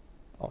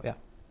 Oh, yeah.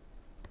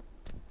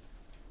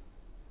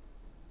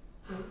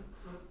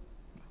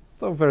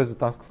 So there is a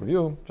task for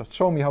you. Just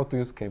show me how to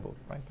use cable,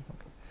 right?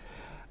 Okay.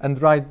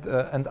 And write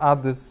and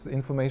add this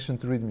information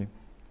to README.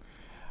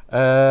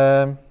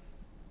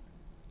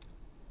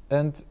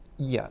 And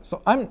yeah,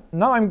 so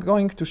I'm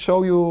going to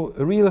show you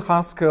real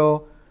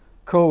Haskell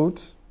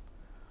code,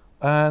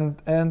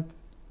 and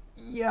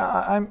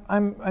yeah,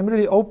 I'm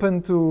really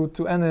open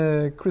to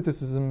any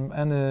criticism,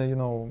 any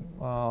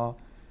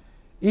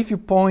if you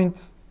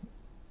point,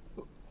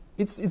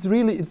 it's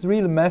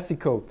really messy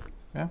code,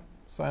 yeah.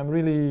 So I'm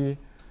really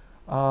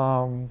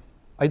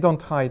I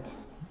don't hide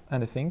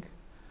anything.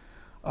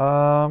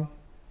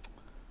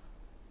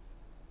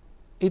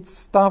 It's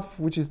stuff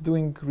which is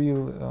doing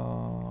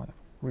real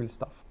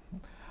stuff,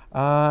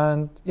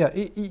 and yeah,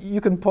 you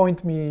can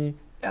point me.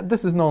 Yeah,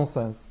 this is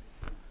nonsense.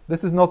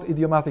 This is not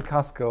idiomatic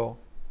Haskell.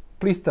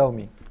 Please tell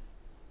me.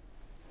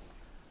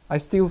 I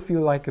still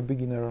feel like a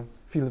beginner.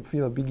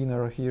 Feel a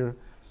beginner here.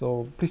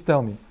 So please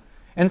tell me.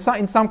 And so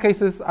in some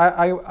cases,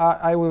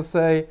 I will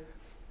say,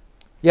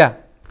 yeah,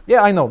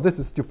 I know this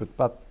is stupid,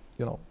 but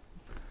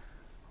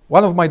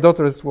one of my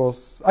daughters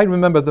was. I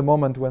remember the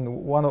moment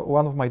when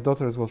one of my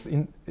daughters was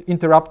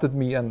interrupted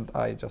me, and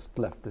I just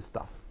left this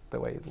stuff. the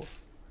way it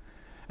was.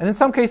 And in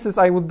some cases,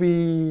 I would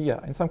be,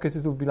 yeah, in some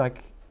cases it would be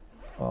like,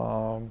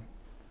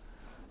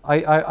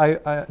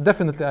 I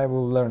definitely I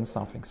will learn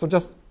something. So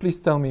just please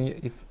tell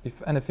me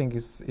if anything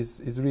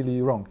is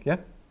really wrong, yeah?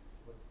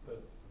 What's the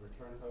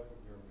return type of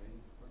your main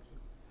function?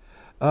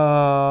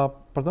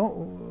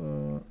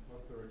 Pardon?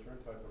 What's the return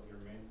type of your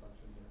main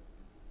function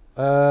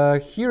here?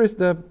 Here is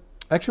the,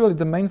 actually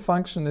the main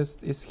function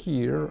is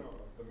here. No,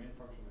 the main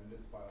function in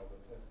this file, the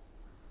test.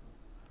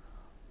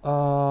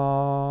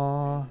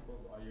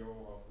 Equals IO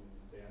of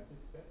the empty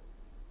set?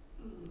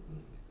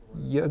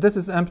 Yeah, this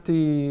is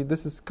empty,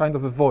 this is kind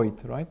of a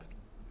void, right?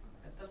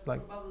 That's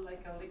Like- probably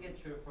like a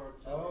ligature for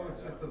just. Oh,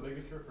 it's just a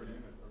ligature for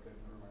unit. Okay,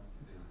 never mind.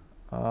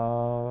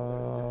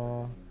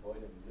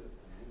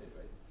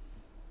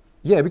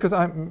 Yeah, because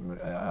I'm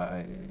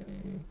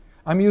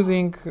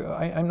using,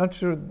 I'm not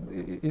sure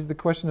is the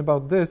question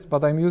about this,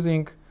 but I'm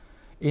using,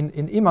 in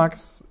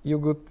Emacs, you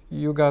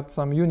got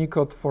some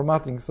Unicode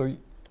formatting, so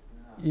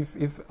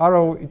if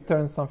arrow, it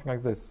turns something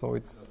like this, so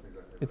it's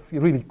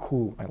really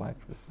cool, I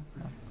like this.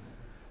 Yeah.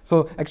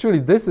 So actually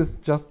this is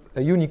just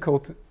a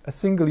Unicode, a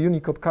single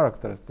Unicode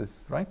character,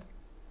 this, right?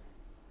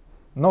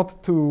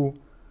 Not two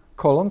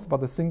columns,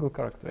 but a single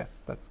character, yeah,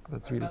 that's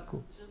really But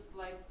cool. just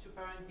like two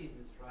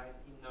parentheses, right?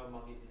 In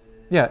normal.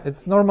 Yeah,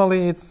 it's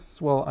normally it's,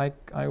 well,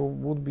 I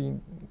would be,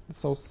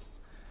 so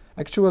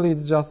actually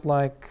it's just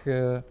like,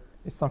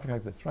 it's something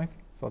like this, right?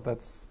 So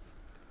that's,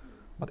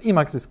 but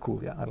Emacs is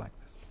cool, yeah, I like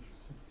this.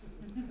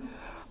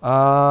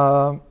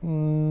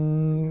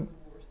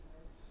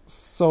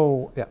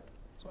 So, yeah,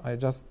 so I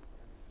just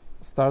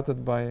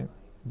started by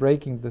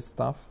breaking this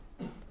stuff.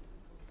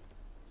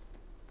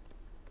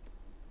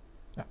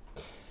 Yeah.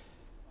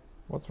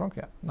 What's wrong?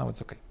 Yeah, now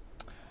it's okay.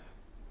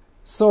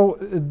 So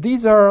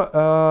these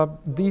are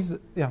these.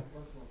 Yeah. I'm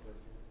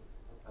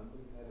kind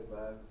of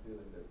bad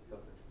feeling that stuff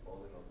is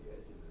falling off the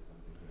edges or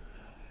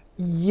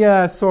something.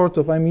 Yeah, sort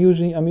of. I'm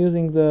using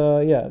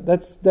the, yeah.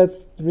 That's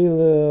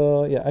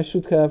real. Yeah, I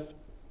should have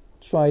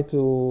tried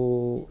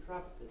to. It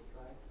traps it,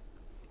 right?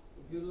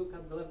 If you look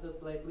at the left,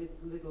 there's like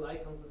little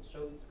icons that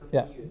show it's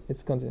Yeah, continuous.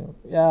 it's continuous.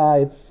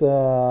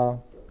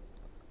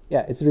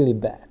 Yeah, it's really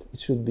bad. It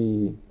should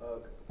be.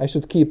 Okay. I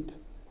should keep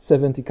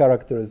 70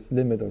 characters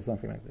limit or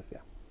something like this.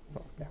 Yeah.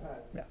 So, yeah.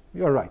 Alright. Yeah.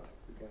 You're right.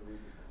 You can read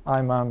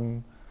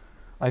it.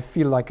 I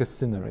feel like a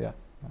sinner. Yeah.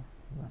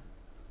 Yeah.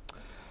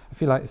 I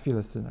feel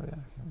a sinner.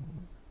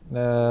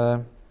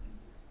 Yeah.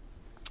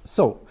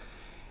 So,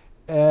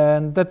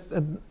 and that's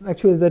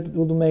actually that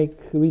would make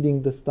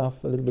reading the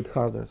stuff a little bit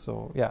harder.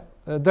 So yeah,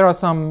 there are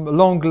some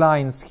long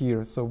lines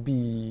here. So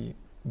be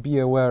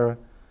aware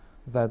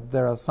that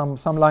there are some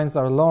lines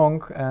are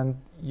long and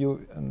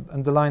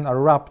the line are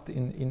wrapped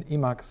in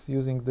Emacs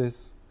using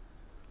this.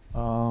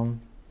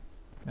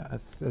 Yeah,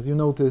 as you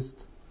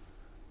noticed,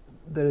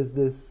 there is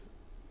this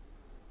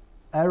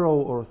arrow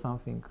or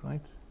something,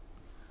 right?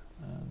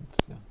 And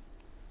yeah.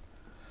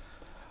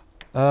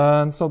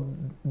 And so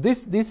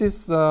this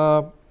is,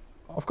 of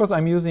course,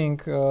 I'm using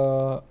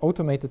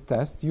automated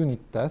tests, unit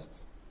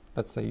tests.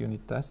 Let's say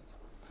unit tests.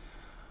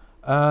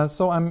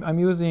 So I'm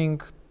using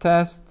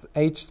test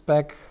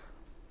hspec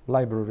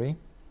library,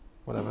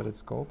 whatever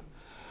it's called.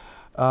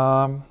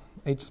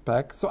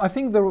 HSpec. So I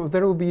think there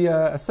will be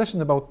a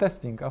session about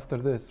testing after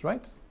this,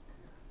 right?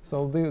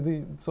 So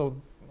so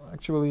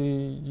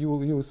actually you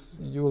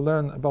will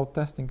learn about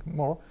testing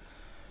more.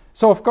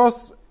 So of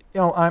course,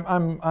 you know,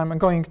 I'm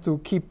going to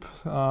keep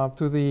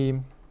to the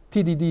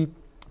TDD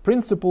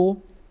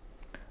principle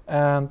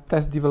and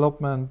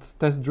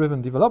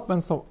test-driven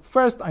development. So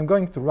first I'm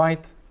going to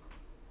write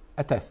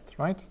a test,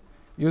 right?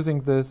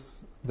 Using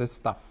this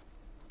stuff.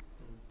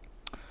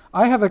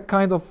 I have a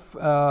kind of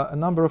a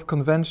number of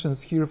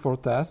conventions here for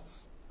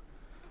tests.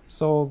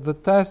 So the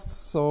tests,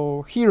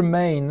 so here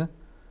main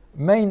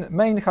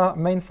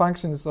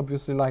function is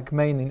obviously like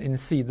main in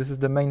C. This is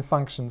the main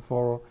function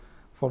for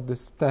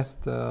this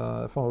test,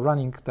 for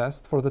running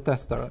test for the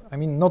tester. I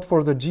mean, not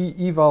for the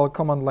geval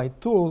command line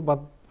tool, but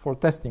for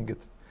testing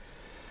it.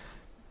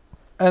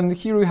 And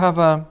here you have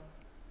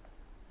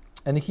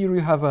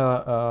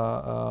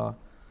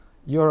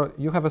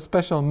you have a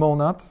special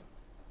monad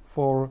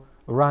for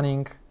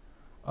running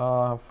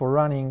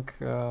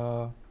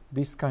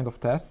these kind of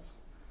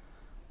tests.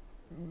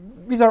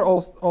 These are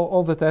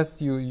all the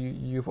tests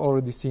you've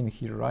already seen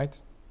here,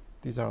 right?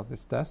 These are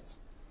these tests,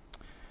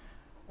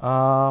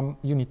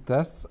 unit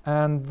tests,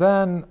 and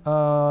then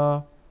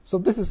so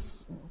this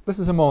is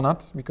a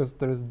monad because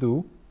there is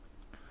do.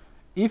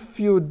 If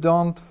you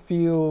don't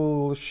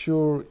feel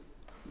sure,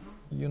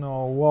 you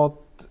know what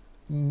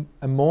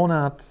a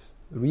monad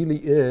really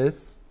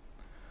is,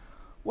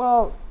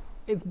 well,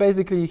 it's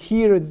basically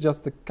here. It's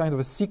just a kind of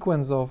a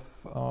sequence of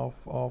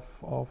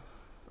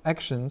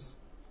actions.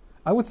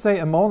 I would say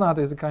a monad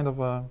is a kind of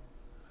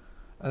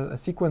a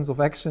sequence of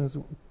actions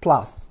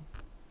plus,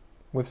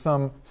 with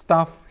some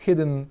stuff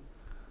hidden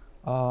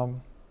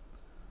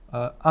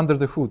under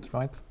the hood,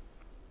 right?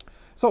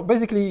 So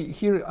basically,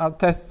 here our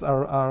tests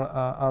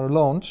are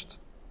launched.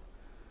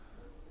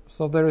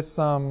 So there is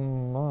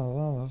some,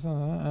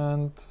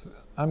 and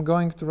I'm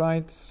going to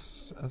write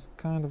as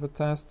kind of a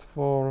test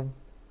for.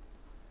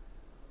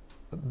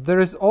 There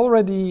is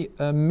already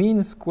a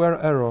mean square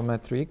error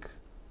metric.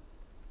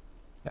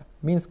 Yeah,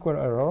 mean square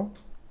error.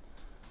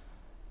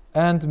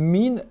 And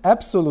mean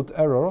absolute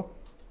error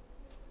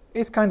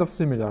is kind of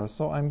similar.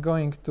 So I'm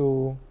going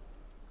to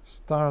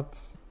start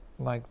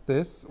like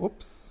this.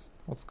 Oops,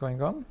 what's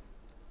going on?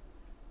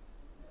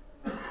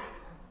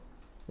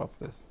 What's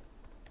this?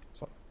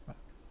 Sorry.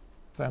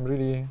 So I'm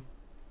really,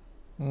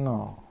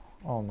 no,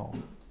 oh no.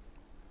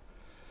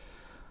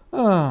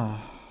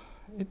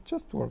 It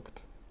just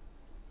worked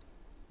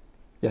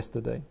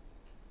yesterday.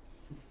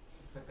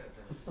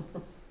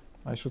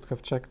 I should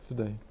have checked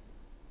today.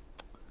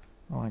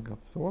 Oh my god,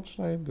 so what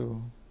should I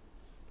do?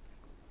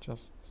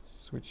 Just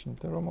switch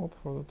Intero mode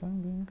for the time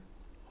being?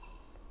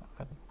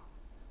 I don't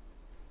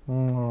know.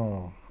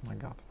 Oh my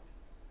god.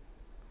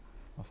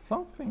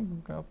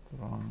 Something got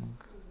wrong.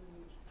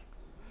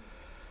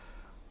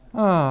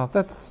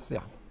 That's,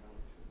 yeah.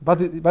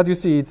 But you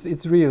see,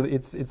 it's real,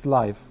 it's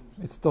live.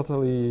 It's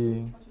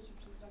totally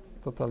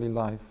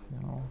live, you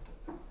know.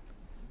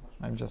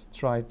 I'm just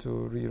trying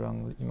to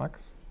rerun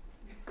Emacs.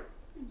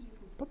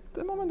 But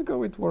a moment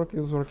ago it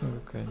was working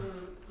okay.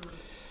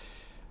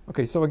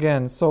 Okay, so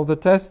again, so the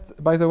test,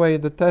 by the way,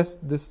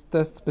 this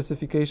test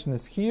specification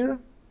is here.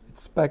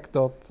 It's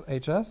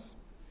spec.hs.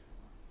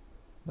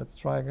 Let's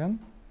try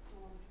again.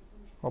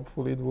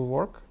 Hopefully it will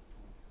work.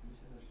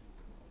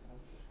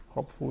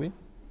 Hopefully.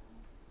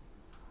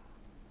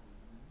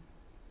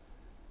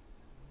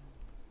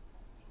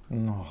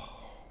 No.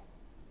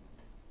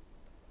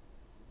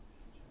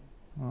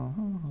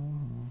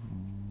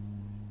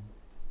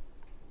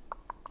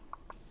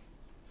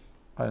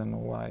 I don't know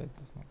why it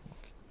is not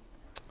working.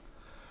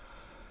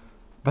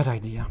 Bad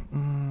idea.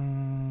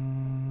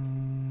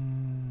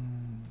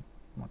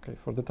 Okay,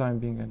 for the time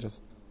being, I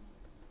just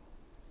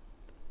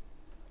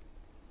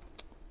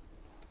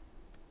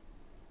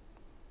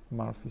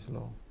Murphy's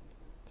law.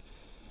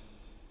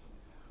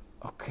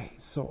 Okay,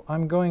 so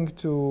I'm going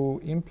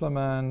to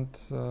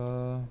implement.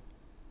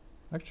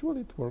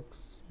 Actually, it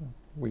works.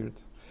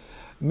 Weird.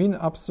 Mean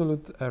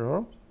absolute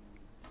error.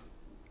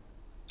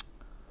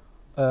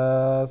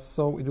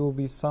 So it will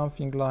be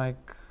something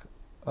like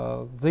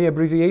the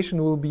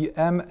abbreviation will be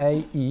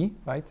MAE,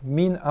 right?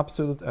 Mean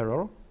absolute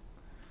error.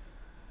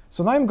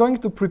 So now I'm going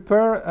to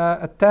prepare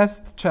a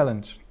test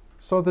challenge.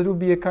 So that will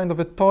be a kind of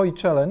a toy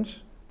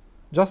challenge,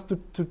 just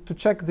to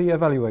check the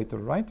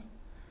evaluator, right?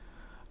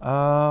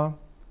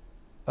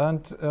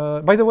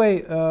 By the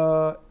way,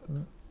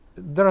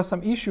 there are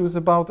some issues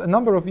about a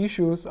number of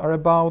issues are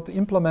about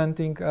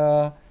implementing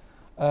a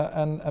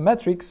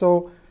metric.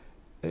 So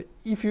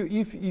if you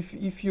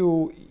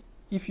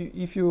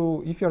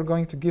are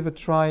going to give a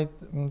try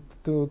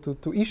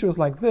to issues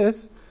like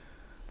this,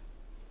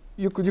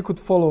 you could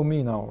follow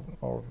me now,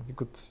 or you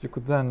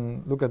could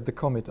then look at the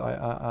commit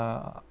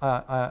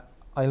I'll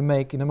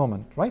make in a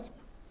moment, right?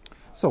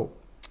 So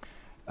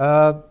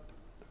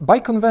by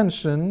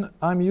convention,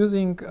 I'm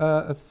using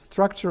a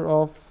structure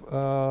of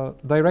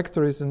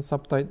directories and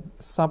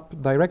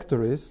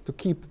subdirectories to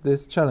keep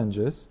these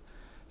challenges.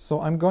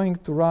 So I'm going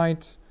to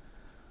write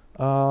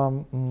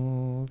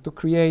to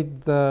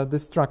create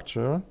this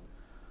structure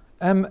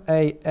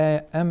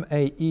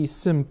MAE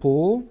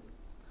simple.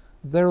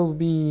 There will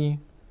be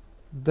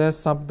the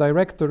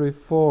subdirectory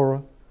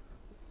for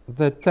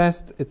the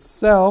test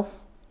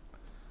itself,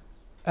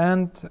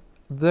 and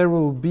there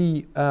will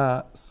be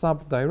a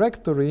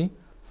subdirectory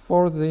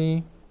for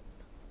the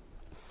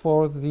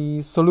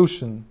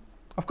solution.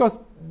 Of course,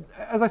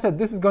 as I said,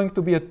 this is going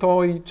to be a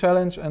toy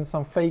challenge and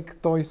some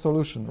fake toy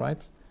solution,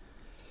 right?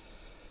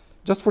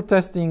 Just for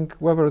testing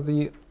whether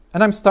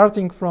and I'm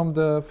starting from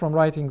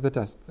writing the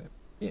test,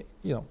 you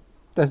know,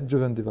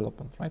 test-driven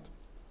development, right?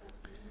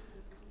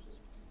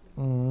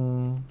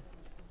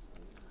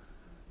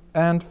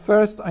 And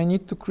first, I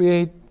need to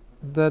create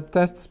the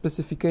test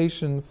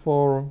specification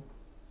for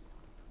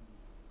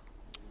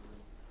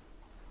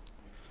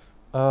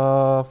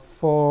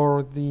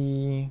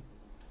the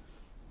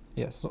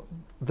so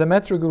the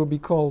metric will be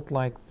called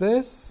like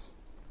this.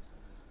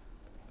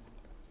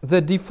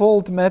 The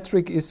default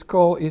metric is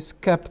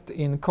kept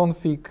in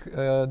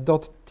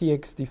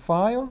config.txt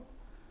file.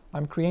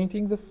 I'm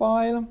creating the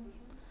file.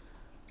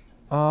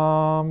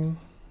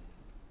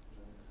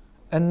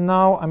 And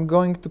now I'm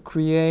going to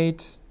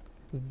create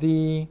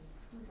the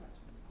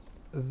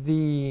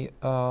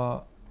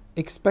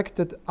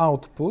expected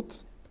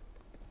output.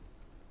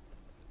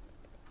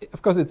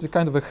 Of course, it's a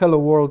kind of a hello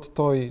world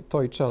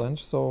toy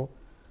challenge. So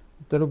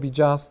there will be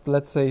just,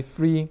 let's say,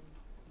 three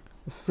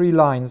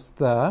lines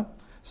there.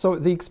 So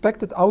the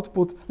expected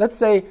output, let's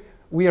say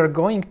we are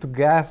going to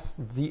guess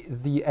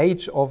the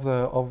age of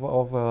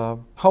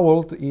how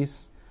old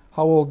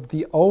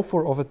the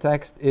author of a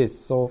text is.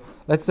 So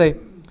let's say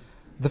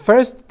the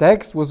first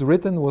text was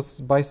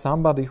by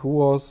somebody who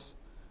was,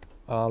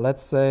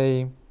 let's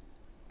say,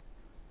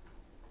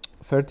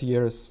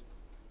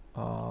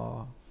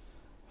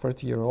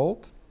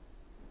 30-year-old.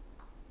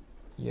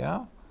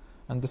 Yeah.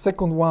 And the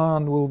second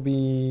one will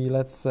be,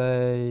 let's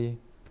say,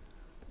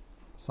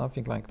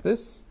 something like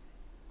this.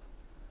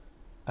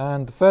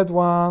 And the third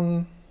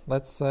one,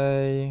 let's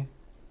say,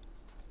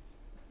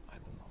 I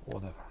don't know,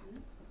 whatever.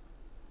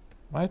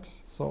 Right?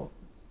 So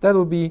that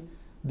will be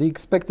the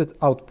expected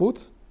output.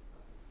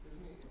 Excuse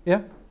me, Yeah?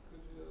 could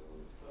you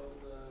tell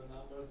the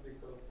numbers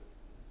because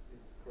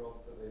it's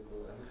crossed a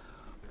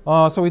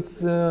little? So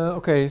it's,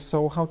 okay,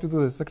 so how to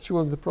do this?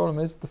 Actually, the problem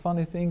is, the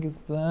funny thing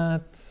is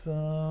that,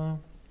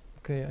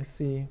 okay, I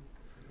see.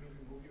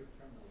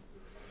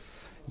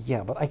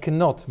 Yeah, but I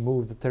cannot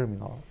move the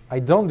terminal. I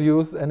don't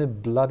use any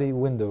bloody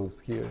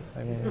Windows here.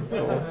 I mean,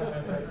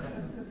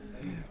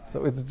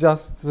 so it's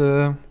just.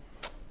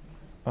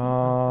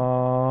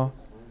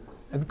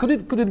 And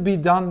could it be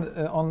done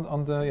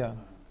on the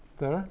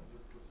there?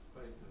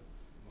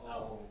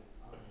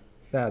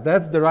 Yeah,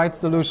 that's the right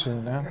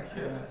solution. Yeah?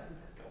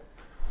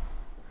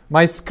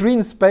 My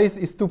screen space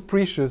is too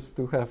precious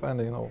to have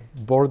any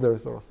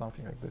borders or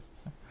something like this.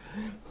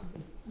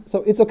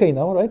 So it's okay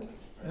now, right?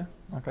 Yeah.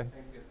 Okay.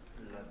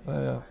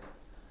 Yes.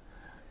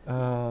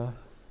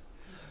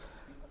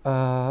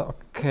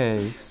 Okay.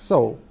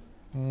 So,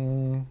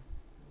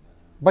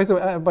 by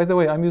the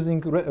way, I'm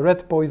using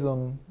Red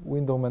Poison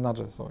window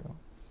manager. So.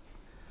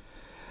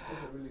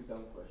 That's a really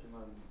dumb question.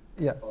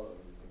 Yeah. Follow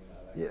everything and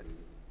I like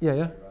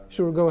Yeah.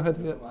 Sure. Go ahead.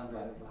 Yeah.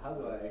 How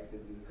do I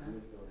exit this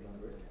list of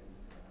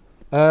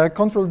numbers?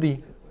 Control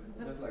D.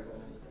 Just like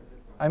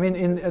I mean,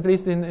 at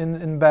least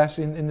in Bash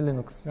in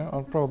Linux,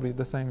 or probably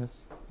the same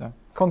as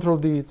Control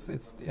D. It's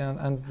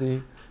and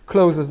the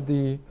closes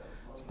the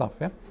stuff.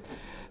 Yeah.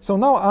 So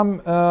now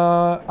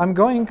I'm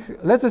going.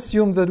 Let's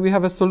assume that we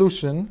have a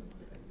solution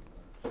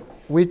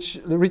which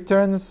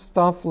returns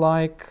stuff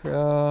like.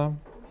 Oh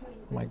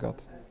my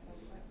God.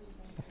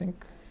 I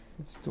think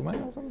it's too many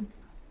of them.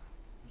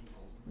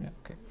 Yeah.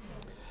 Okay.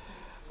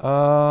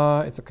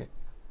 It's okay.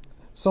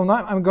 So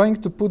now I'm going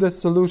to put a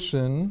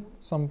solution,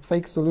 some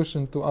fake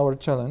solution to our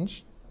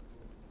challenge,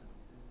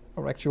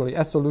 or actually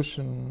a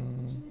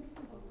solution.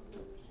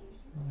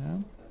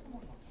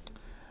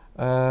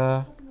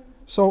 Yeah.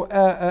 So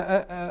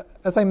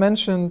as I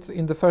mentioned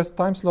in the first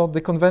time slot,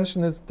 the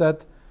convention is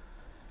that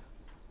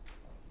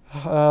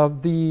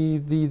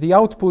the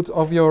output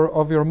of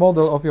your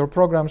model of your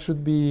program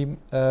should be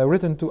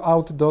written to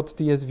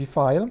out.tsv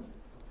file.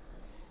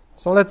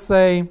 So let's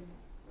say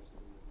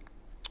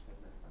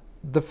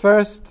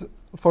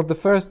for the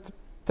first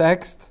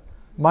text,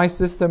 my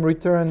system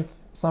returned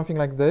something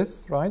like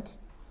this, right?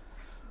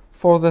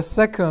 For the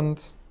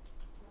second,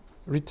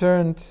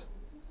 returned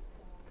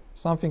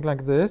something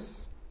like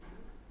this.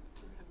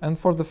 And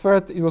for the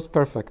third, it was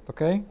perfect,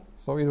 okay?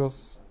 So it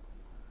was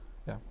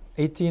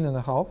 18 and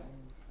a half.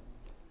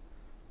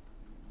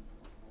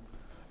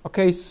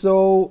 Okay,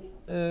 so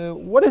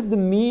what is the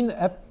mean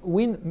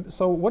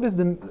so what is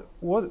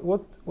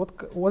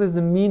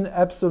the mean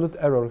absolute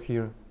error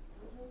here?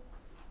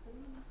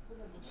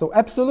 So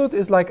absolute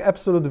is like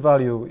absolute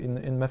value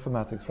in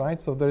mathematics, right?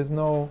 So there is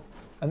no,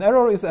 an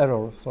error is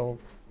error. So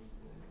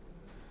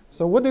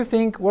what do you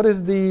think? What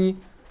is the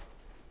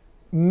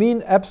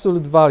mean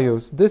absolute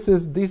values?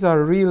 These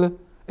are real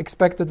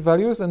expected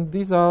values, and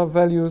these are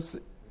values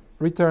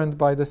returned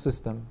by the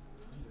system.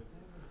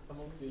 some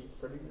of the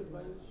predicted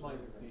values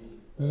minus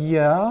the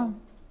Yeah.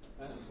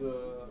 and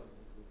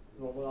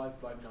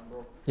normalized by number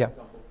of Yeah.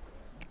 examples.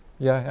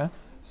 Yeah.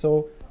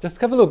 So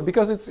just have a look,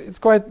 because it's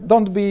quite.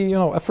 Don't be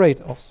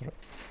afraid. Oh, sorry.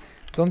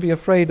 Don't be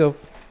afraid of.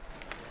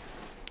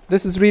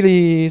 This is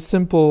really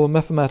simple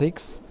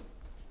mathematics.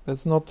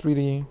 It's not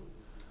really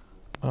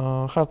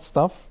hard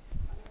stuff,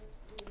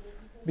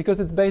 because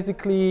it's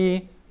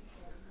basically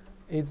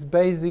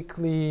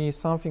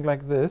something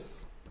like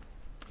this.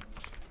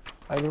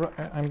 I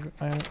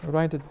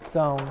write it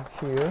down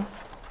here.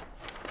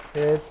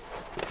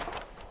 It's.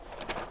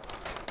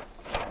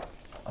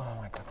 Oh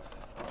my God.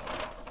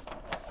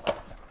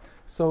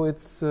 So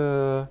it's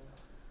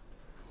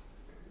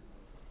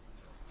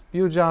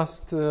you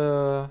just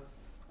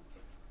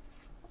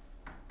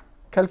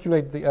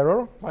calculate the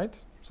error,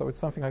 right? So it's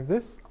something like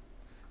this.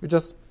 You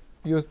just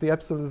use the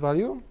absolute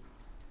value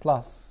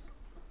plus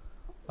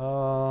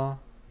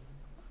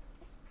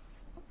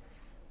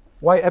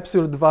why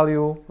absolute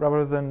value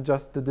rather than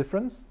just the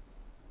difference?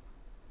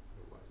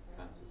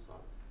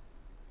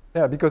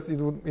 Yeah, because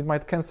it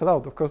might cancel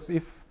out. Of course,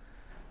 if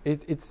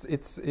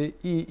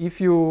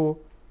if you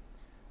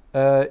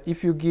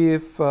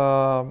give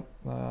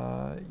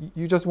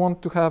you just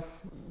want to have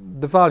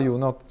the value,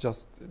 not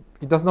just.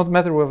 It does not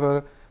matter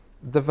whether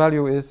the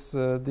value is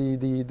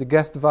the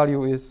guessed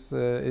value is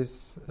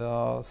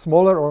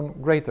smaller or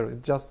greater.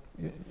 It just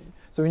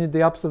so you need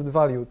the absolute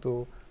value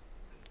to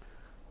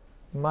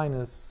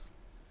minus,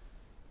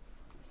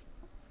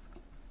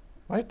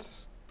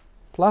 right,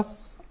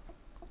 plus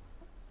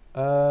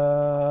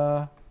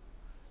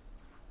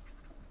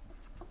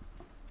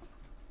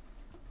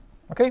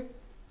okay,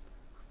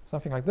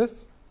 something like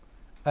this,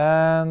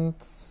 and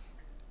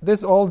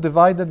this all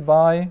divided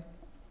by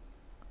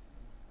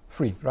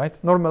 3,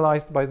 right?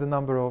 Normalized by the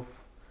number of.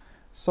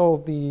 So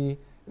the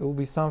it will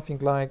be something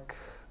like,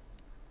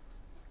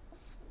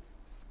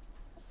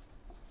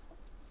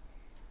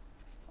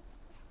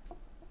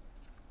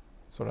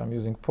 sorry, I'm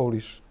using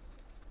Polish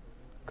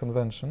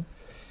convention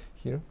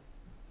here.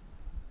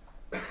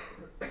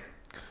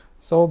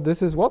 So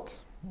this is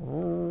what?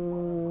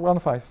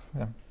 1.5.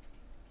 Yeah.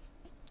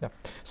 Yeah.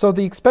 So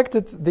the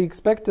expected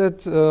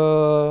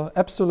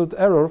absolute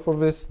error for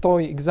this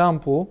toy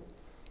example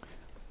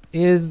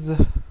is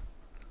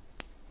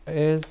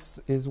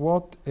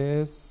what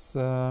is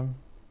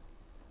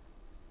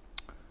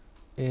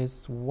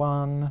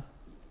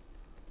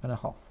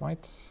 1.5,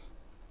 right?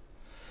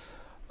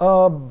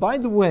 By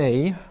the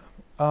way,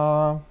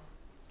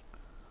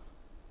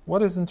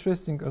 what is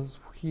interesting is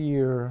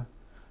here.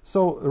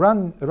 So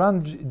run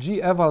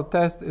geval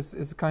test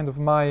is kind of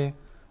my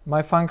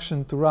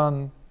function to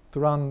run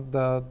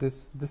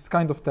this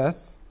kind of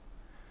tests.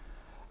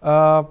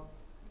 There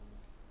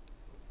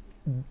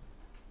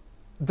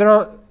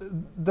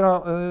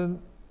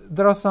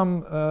are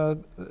some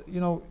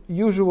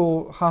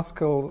usual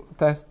Haskell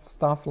test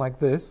stuff like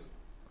this.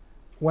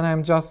 When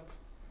I'm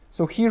just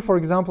so here, for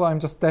example,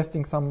 I'm just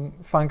testing some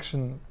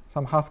function,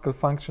 some Haskell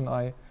function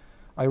I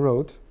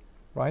wrote,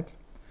 right?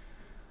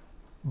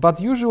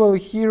 But usually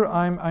here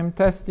I'm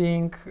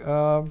testing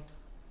the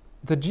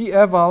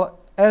geval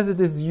as it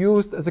is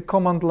used as a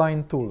command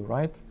line tool,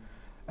 right?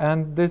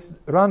 And this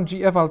run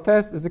geval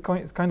test is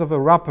kind of a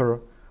wrapper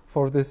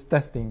for this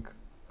testing,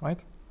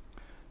 right?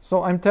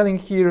 So I'm telling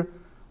here,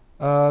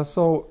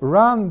 so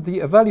run the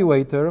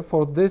evaluator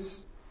for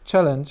this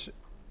challenge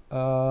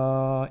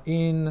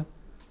in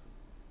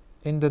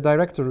the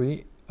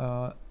directory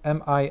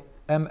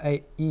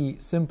mae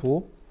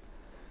simple,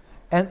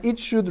 and it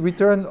should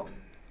return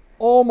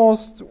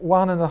almost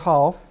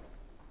 1.5.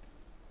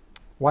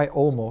 Why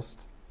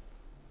almost?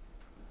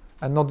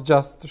 And not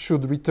just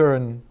should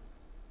return,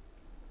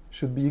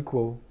 should be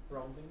equal.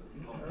 Rounding?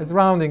 It's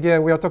rounding, yeah,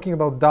 we are talking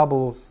about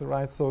doubles,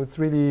 right? So it's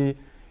really,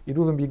 it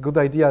wouldn't be a good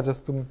idea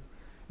just to,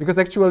 because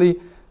actually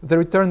the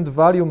returned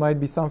value might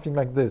be something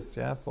like this,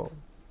 yeah? So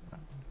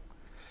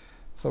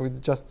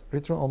it just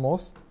return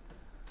almost.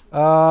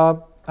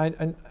 I'm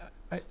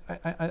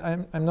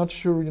not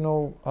sure,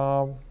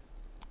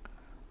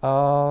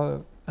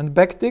 and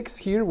backticks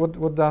here, what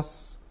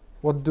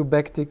do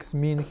backticks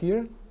mean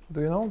here?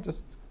 Do you know?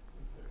 Just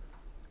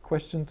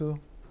question to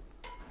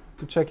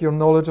check your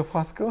knowledge of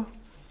Haskell.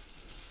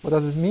 What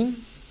does this mean?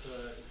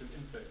 It's an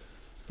infix.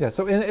 Yeah,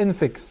 so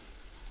infix.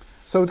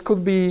 So it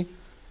could be.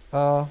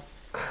 I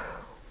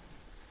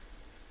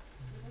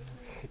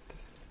hate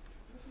this.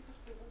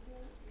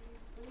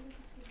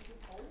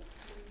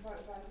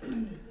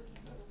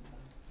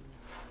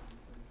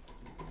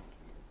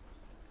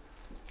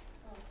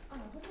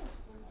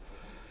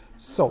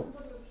 So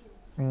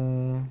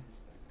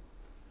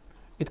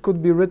it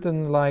could be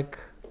written like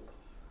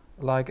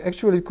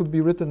actually it could be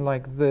written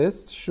like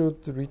this,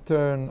 should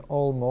return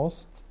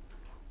almost.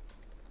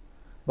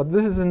 But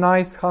this is a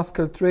nice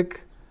Haskell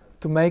trick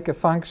to make a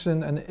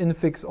function an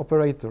infix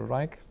operator,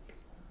 right?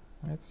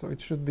 So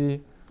it should be,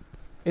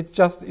 it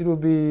will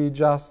be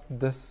just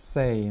the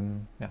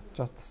same. Yeah,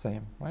 just the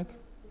same, right?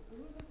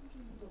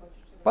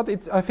 But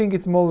I think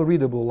it's more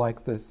readable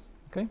like this.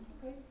 Okay.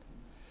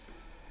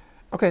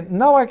 Okay.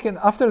 Now I can,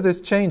 after these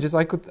changes,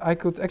 I could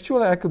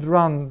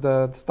run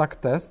the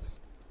stack tests,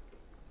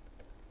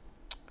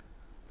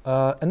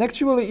 and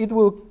actually it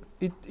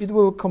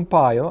will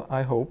compile,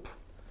 I hope,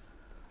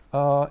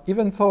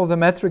 even though the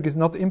metric is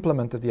not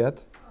implemented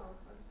yet.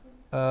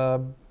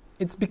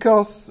 It's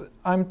because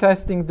I'm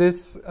testing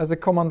this as a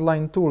command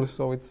line tool,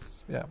 so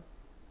it's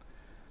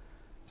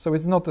so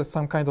it's not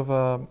some kind of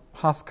a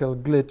Haskell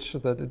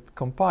glitch that it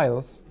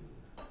compiles,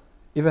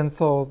 even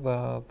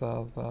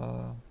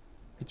though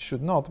it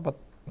should not. But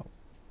no,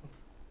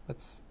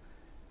 it's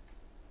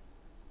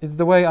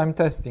the way I'm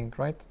testing,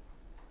 right?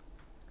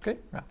 Okay.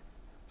 Yeah.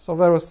 So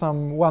there was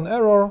one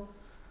error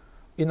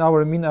in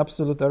our mean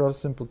absolute error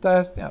simple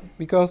test,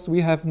 because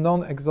we have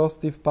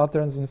non-exhaustive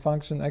patterns in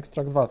function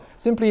extract val.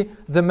 Simply,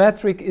 the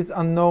metric is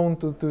unknown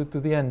to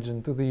the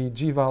engine, to the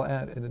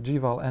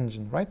gval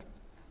engine, right?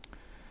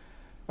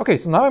 Okay,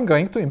 so now I'm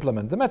going to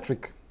implement the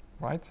metric,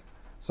 right?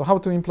 So how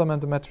to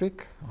implement the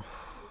metric?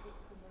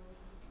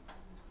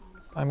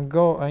 I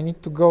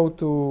need to go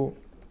to.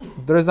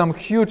 There is some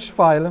huge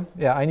file.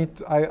 Yeah, I need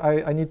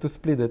to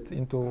split it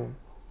into.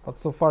 But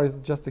so far it's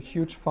just a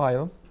huge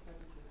file.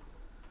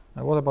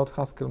 Now what about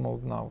Haskell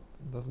mode now?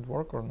 Does it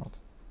work or not?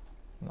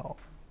 No.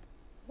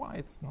 Why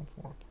it's not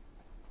working?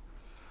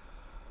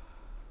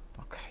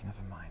 Okay,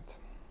 never mind.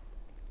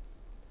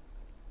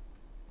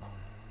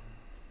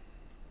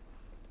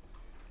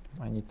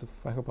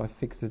 I hope I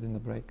fix it in the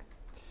break.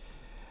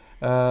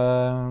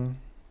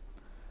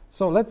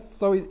 So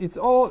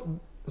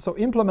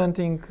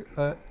implementing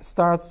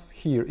starts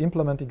here,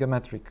 implementing a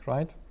metric,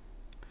 right?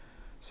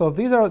 So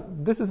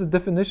this is a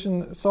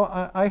definition. So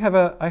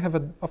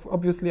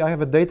obviously I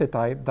have a data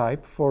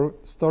type for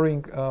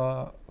storing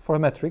for a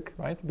metric,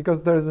 right?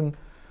 Because there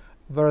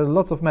are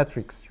lots of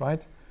metrics,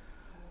 right?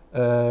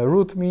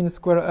 root mean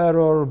square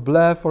error,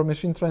 BLE for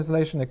machine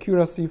translation,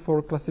 accuracy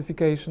for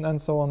classification,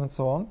 and so on and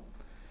so on.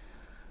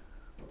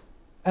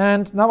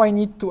 And now I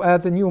need to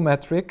add a new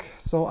metric,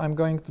 so I'm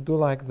going to do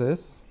like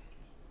this.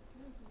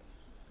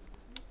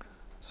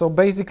 So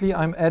basically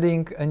I'm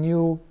adding a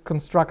new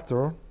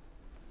constructor,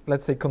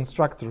 let's say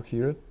constructor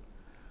here.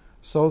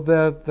 So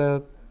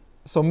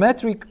so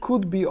metric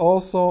could be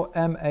also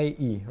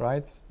MAE,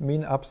 right?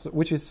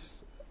 Which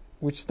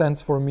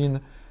stands for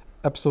mean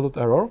absolute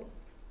error.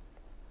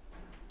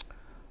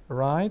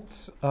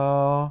 Right.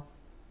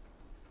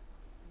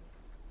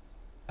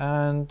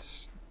 And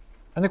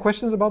any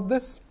questions about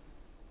this?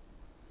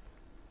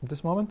 At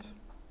this moment?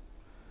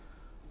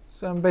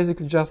 So I'm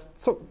basically just,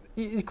 so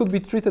it could be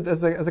treated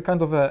as a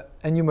kind of a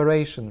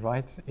enumeration,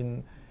 right?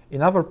 In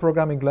other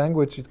programming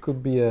language, it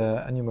could be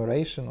a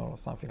enumeration or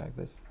something like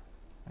this,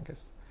 I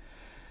guess.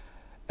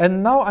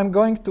 And now I'm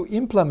going to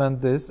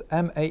implement this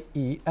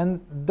MAE,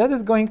 and that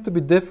is going to be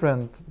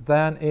different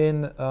than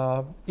in,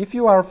 if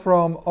you are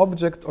from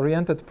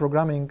object-oriented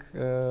programming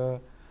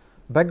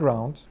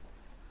background,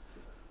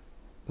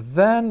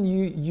 then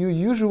you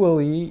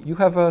usually, you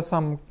have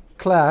some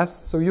class,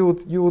 so you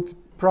would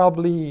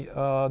probably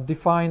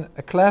define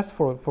a class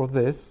for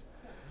this,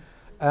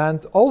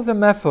 and all the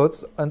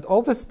methods and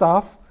all the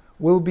stuff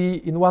will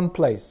be in one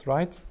place,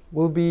 right?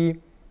 Will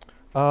be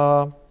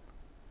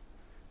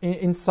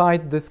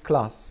inside this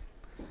class.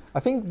 I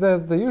think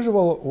the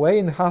usual way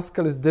in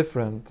Haskell is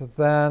different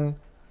than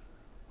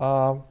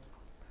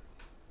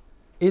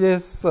it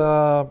is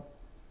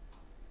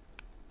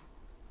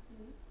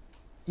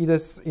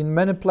in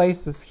many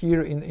places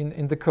here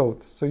in the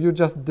code. So you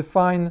just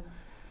define,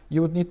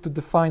 you would need to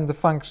define the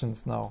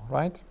functions now,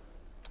 right?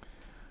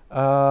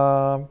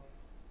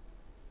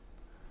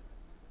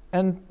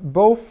 And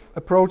both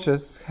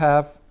approaches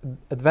have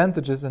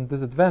advantages and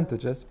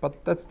disadvantages,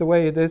 but that's the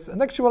way it is.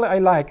 And actually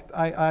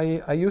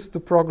I used to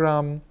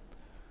program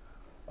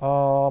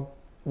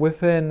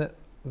within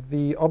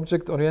the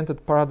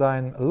object-oriented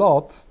paradigm a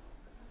lot,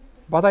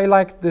 but I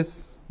like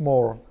this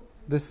more,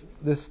 this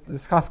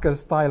Haskell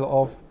style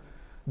of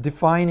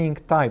defining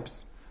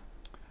types.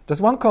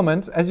 Just one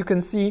comment, as you can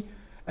see,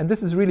 and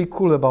this is really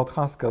cool about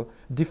Haskell,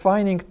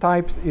 defining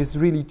types is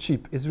really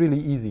cheap, is really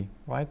easy,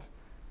 right?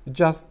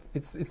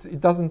 It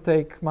doesn't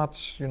take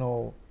much, you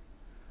know.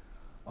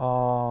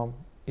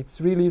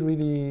 It's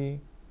really,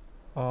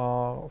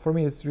 for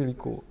me, it's really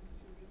cool.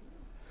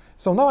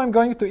 So now I'm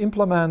going to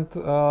implement,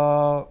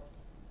 so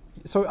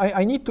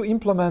I need to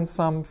implement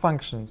some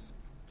functions.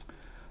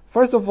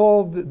 First of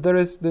all, there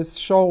is this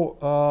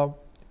show,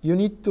 you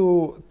need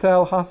to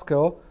tell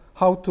Haskell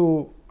how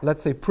to,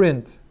 let's say,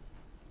 print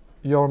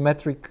your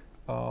metric,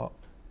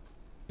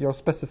 your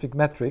specific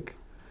metric.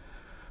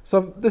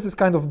 So this is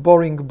kind of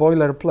boring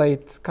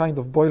boilerplate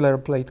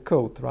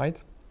code,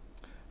 right?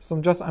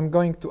 So I'm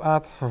going to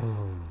add,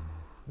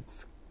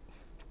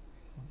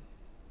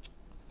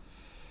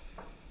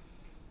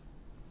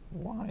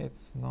 why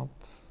it's not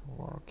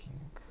working?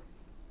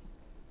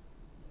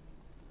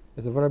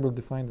 Is a variable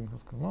defined in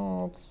Haskell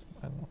mode?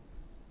 I don't know.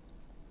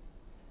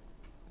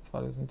 Its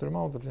value is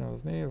intermode, original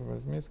is nil,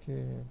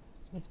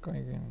 what's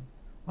going in?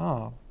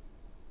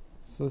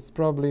 So it's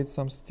probably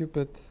some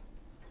stupid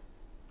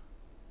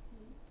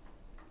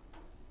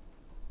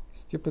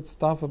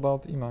stuff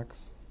about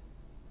Emacs.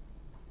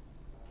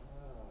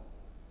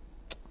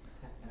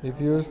 If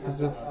used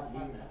as if,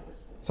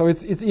 so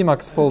it's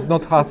Emacs' fault,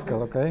 not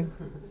Haskell, okay?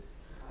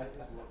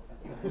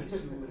 You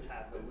should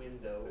have a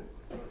window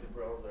in the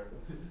browser.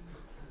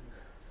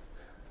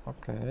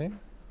 Okay.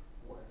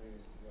 Where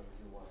is your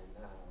UI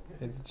now?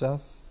 It's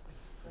just.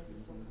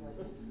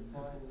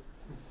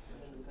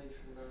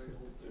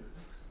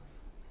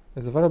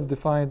 Is a variable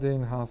defined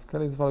in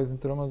Haskell, its value is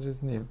intermode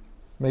is nil.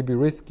 Maybe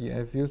risky.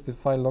 I've used the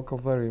file local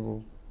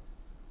variable.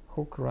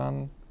 Hook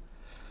run.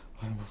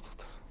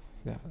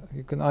 Yeah,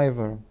 you can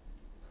either.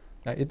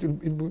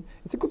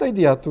 It's a good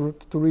idea to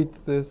read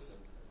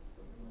this.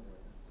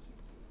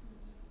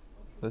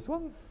 This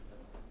one.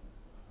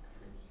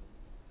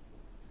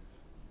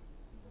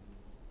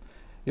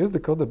 Use the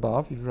code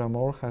above if you are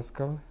more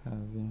Haskell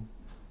heavy.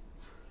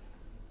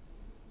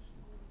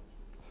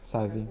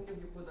 Savvy. I think if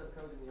you put that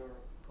code in your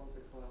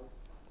config file.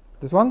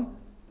 This one?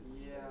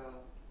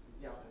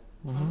 Yeah.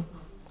 Mm-hmm.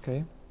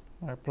 Okay,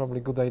 probably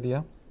good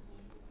idea.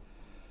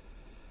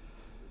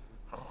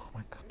 Oh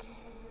my god.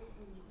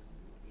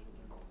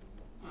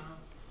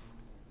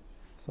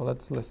 So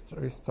let's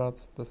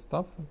restart the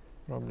stuff.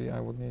 Probably I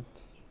would need,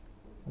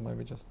 or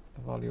maybe just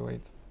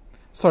evaluate.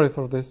 Sorry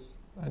for this.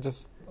 I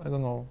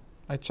don't know.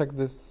 I checked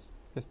this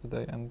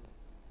yesterday and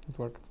it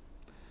worked.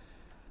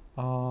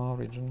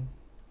 Region.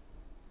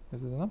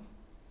 Is it enough?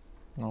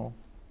 No.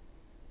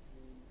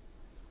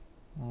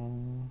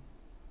 Oh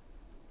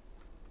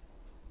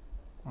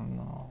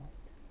no.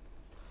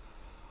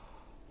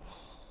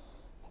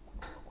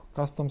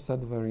 Custom set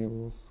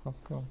variables.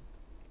 Haskell.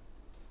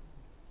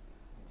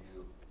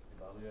 You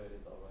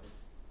evaluated already?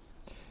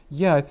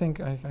 Yeah, I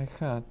think I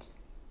had.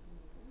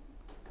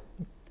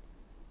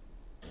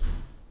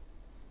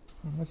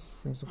 this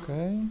seems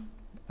okay.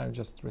 I'll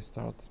just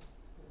restart.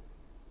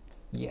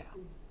 Yeah.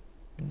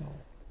 No.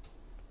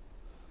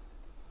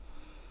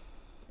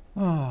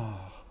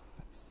 Oh,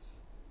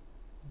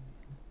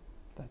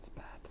 that's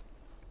bad.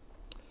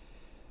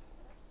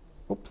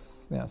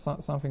 Oops. Yeah,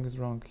 something is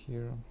wrong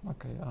here.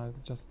 Okay, I'll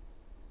just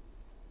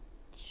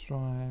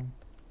try.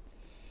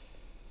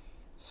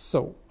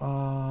 So,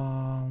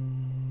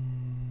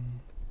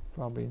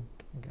 probably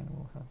again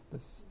we'll have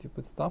this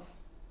stupid stuff.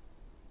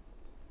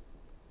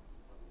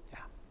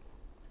 Yeah.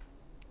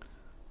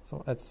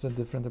 So that's a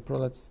different approach.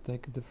 Let's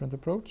take a different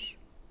approach.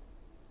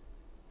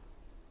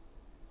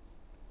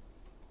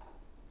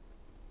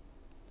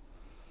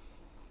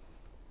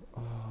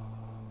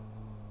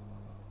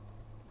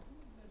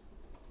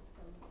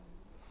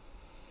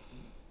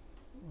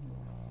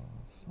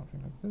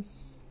 Something like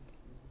this.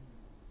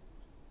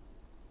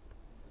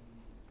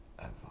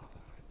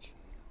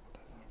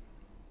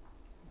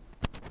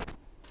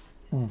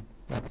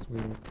 That's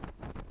weird.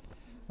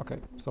 Okay,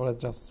 so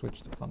let's just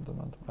switch to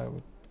fundamental. I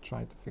will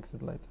try to fix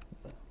it later.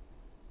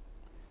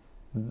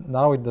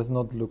 Now it does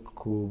not look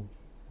cool.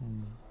 Are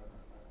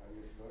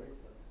you sure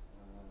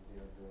they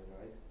are the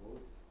right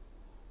codes?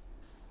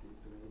 Seems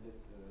to me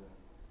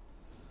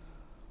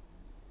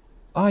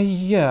that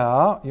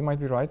Yeah, you might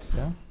be right,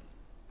 yeah.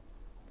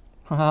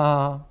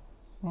 Haha.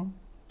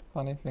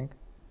 Funny thing.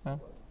 Yeah.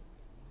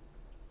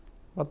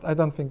 But I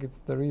don't think it's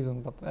the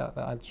reason, but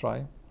I'll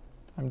try.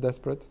 I'm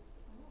desperate.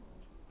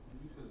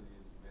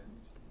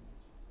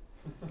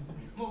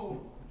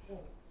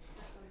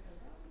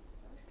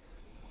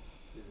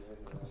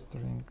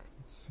 Clustering,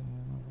 let's see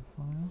another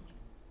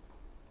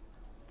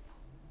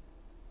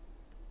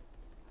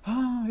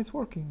file. It's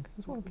working,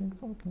 it's working,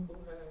 it's working.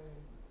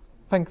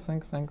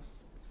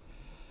 Thanks.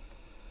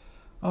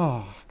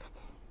 Oh,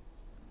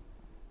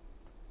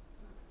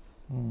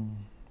 God.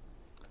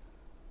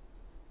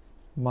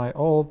 My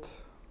old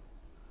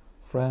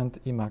friend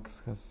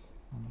Emacs has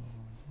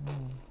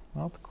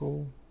not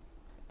cool.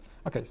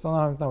 Okay, so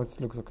now it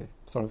looks okay.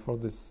 Sorry for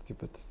this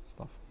stupid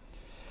stuff.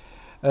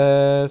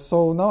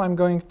 So now I'm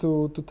going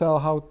to tell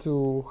how.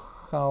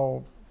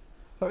 So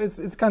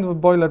it's kind of a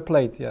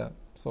boilerplate, yeah.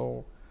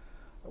 So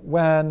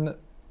when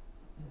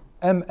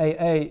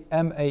MAE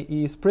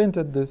is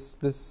printed, this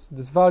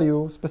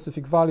value,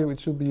 specific value, it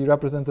should be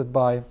represented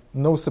by,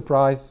 no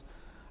surprise,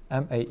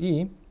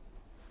 MAE,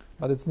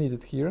 but it's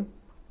needed here.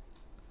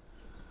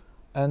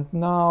 And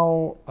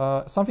now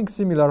something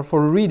similar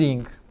for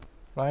reading,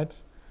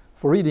 right?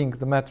 For reading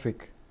the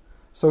metric.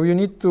 So you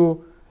need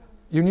to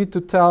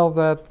tell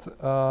that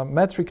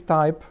metric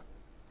type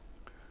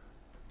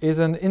is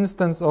an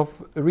instance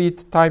of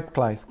read type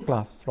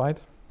class,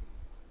 right?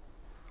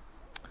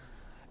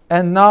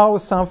 And now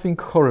something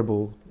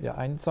horrible.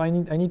 Yeah, so I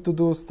need to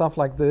do stuff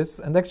like this.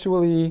 And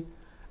actually,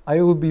 I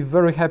will be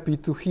very happy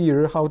to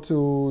hear how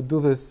to do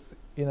this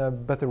in a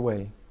better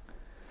way.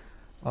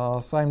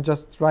 So I'm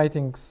just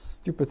writing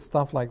stupid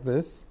stuff like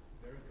this.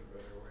 There is a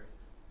better way.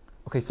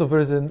 Okay, so there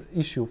is an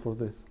issue for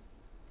this.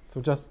 So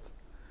just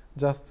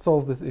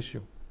solve this issue.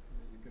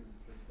 You can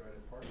just write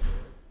a parser,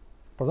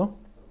 right? Pardon?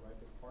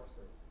 Write a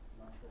parser,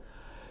 natural.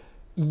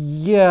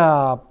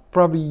 Yeah,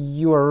 probably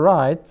you are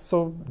right.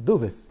 So do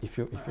this if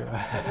you.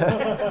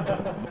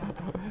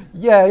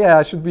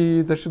 yeah, there should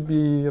be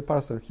a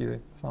parser here.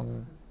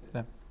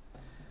 Yeah.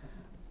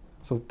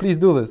 So please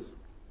do this.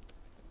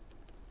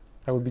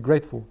 I would be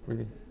grateful,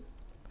 really.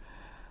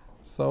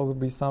 So it would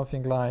be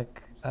something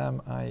like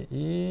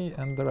MIE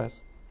and the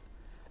rest.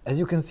 As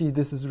you can see,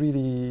 this is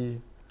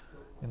really,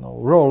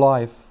 raw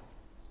life.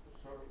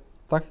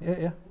 Sorry. Yeah.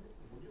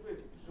 Would you be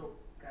so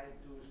kind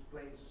to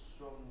explain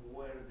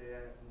somewhere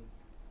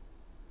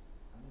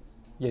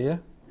Yeah.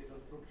 the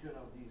construction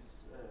of this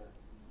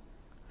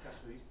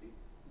casuistic?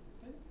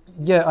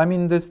 Yeah, I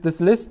mean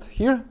this list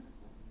here.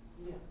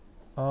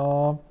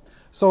 Yeah.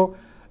 So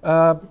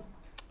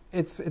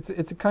it's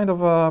a kind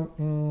of a.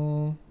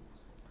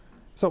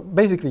 So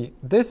basically,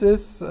 this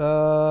is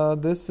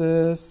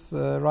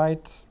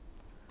right.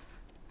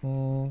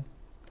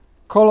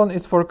 Colon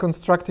is for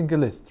constructing a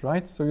list,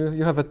 right? So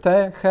you have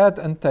a head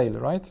and tail,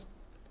 right?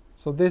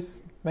 So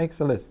this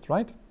makes a list,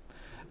 right?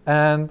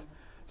 And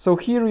so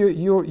here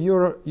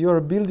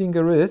you're building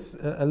a list,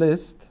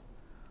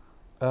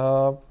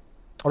 or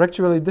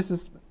actually this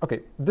is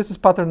okay. This is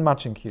pattern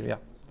matching here, yeah.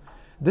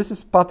 This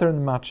is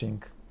pattern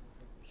matching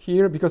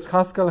here because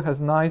Haskell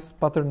has nice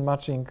pattern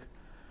matching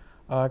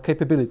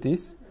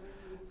capabilities.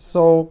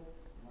 So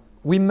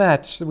we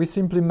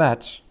simply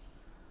match.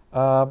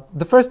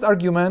 The first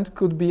argument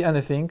could be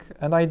anything,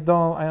 and I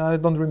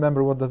don't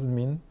remember what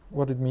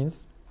it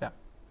means. Yeah,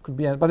 could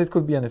be, but it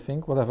could be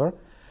anything, whatever.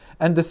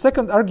 And the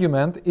second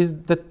argument is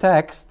the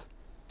text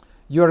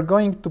you are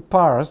going to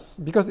parse,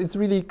 because it's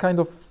really kind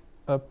of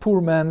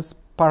poor man's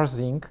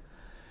parsing.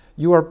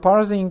 You are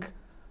parsing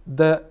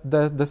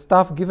the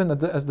stuff given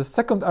as the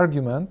second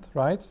argument,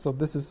 right? So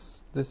this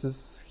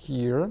is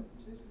here.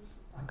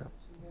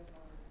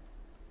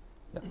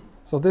 Yeah.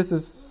 So this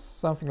is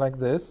something like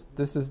this.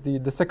 This is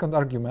the second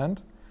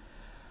argument.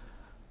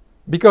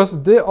 because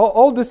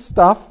all this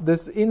stuff,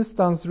 this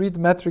instance read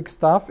metric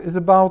stuff, is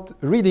about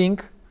reading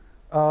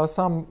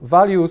some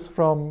values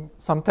from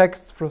some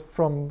text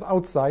from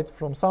outside,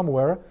 from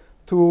somewhere,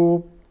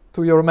 to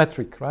your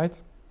metric,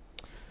 right?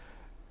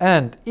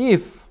 And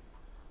if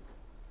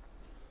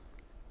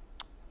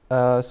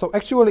so,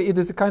 actually, it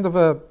is a kind of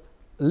a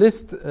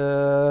list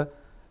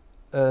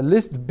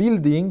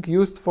building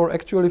used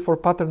for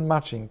pattern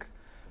matching.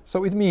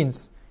 So it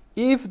means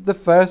if the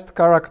first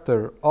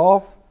character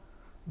of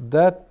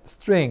that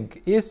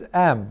string is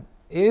M,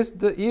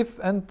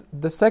 and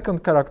the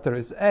second character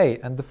is A,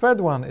 and the third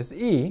one is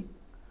E,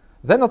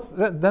 then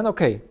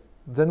okay,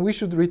 then we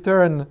should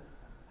return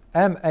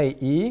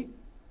MAE,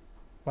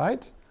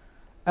 right?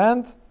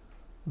 And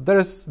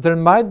there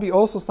might be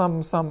also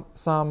some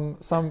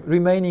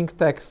remaining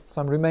text,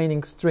 some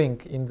remaining string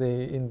in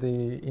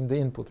the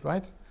input,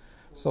 right?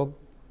 So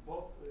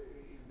both,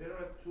 if there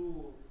are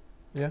two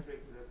yeah.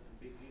 metrics that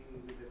begin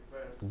with the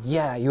first.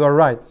 Yeah, you are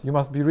right. You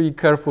must be really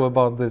careful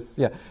about this.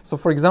 Yeah. So,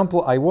 for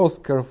example, I was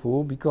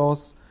careful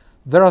because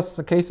there are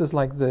cases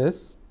like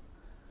this.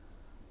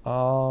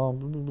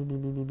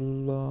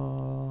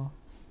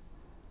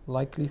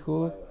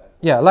 Likelihood.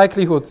 Yeah,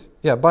 likelihood.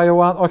 Yeah, bio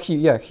one or here.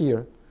 Yeah,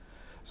 here.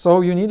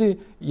 So you need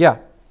yeah,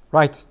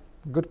 right.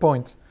 Good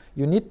point.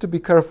 You need to be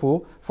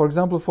careful. For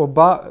example, for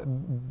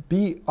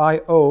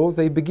BIO,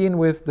 they begin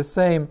with the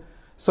same.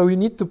 So you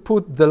need to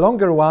put the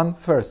longer one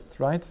first,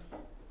 right?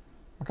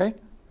 Okay.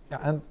 Yeah,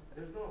 and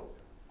There's no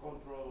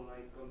control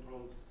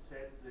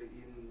set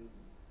in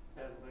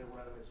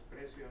regular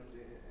expressions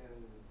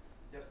and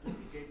just to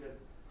indicate that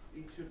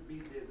it should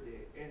be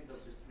the end of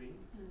the string.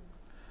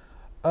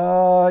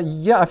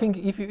 yeah, I think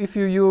if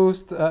you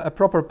used a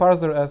proper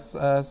parser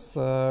as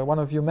one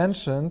of you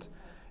mentioned,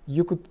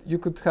 you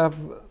could have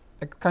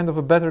a kind of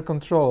a better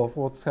control of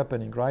what's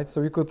happening, right?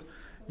 So you could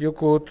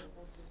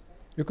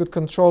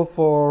control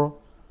for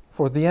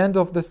the end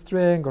of the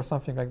string or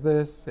something like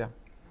this. Yeah,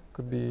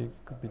 could be done.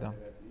 Are there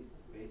at least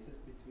spaces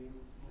between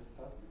the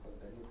stuff? Because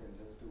then you can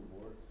just do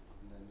words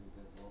and then you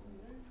get all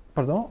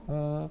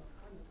Pardon?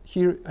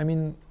 Here, I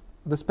mean,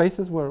 the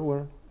spaces were.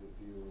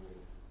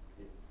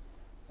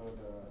 So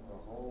the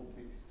whole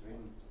big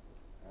string,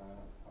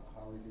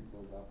 how is it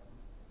built up?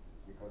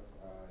 Because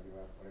you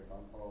have, for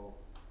example,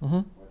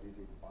 Mm-hmm. what is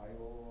it,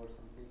 bio or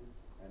something,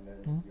 and then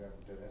you have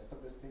the rest of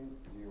the string.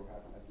 Do you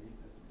have at least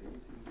a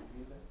space in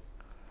between them?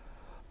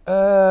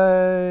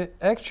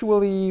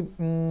 Actually,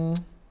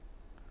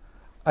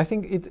 I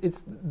think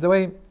it's the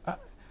way.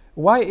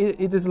 Why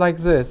it is like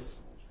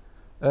this?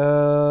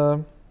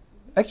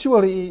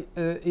 Actually,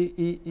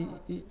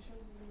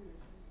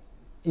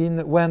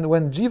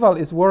 when Gval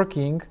is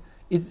working,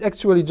 it's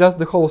actually just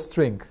the whole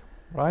string,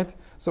 right?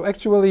 So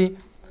actually,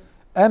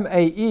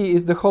 MAE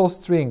is the whole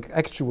string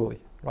actually,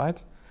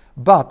 right?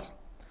 But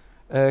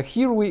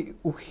here we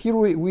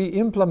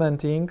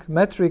implementing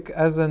metric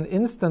as an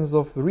instance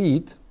of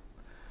read,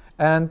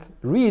 and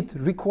read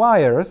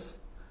requires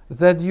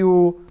that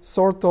you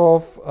sort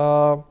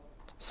of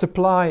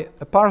supply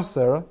a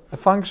parser, a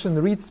function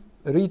reads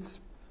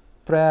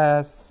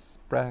prec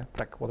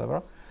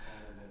whatever,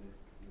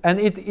 and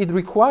it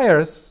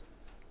requires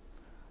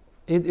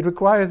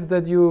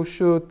that you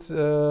should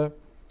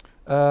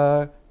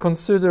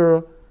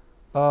consider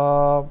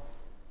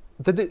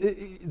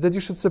that you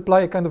should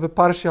supply a kind of a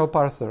partial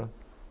parser.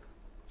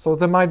 So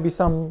there might be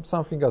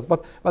something else,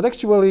 but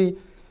actually,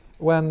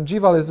 when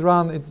Gval is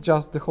run, it's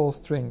just the whole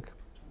string.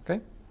 Okay.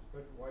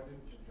 But why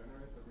didn't you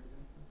generate the read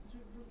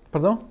instance?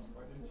 Pardon?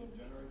 Why didn't you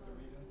generate the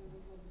read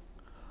instance?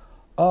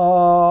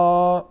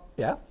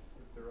 Yeah.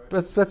 With the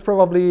right That's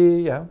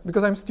probably, yeah,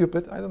 because I'm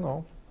stupid. I don't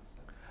know.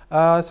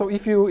 So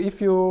if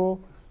you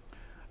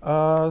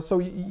so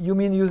you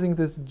mean using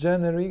this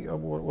generic?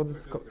 What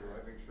is it called?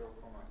 deriving show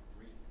comma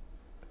read.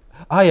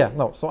 Ah, yeah.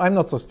 No. So I'm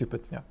not so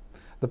stupid. Yeah.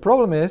 The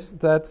problem is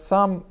that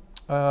some.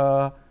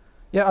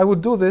 Yeah, I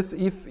would do this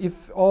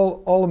if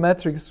all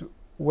metrics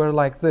were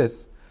like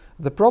this.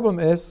 The problem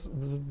is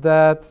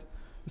that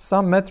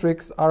some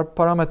metrics are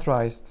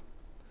parameterized.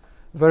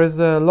 There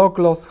is a log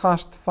loss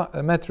hashed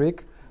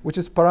metric which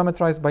is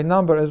parameterized by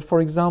number. As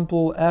for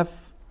example,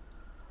 f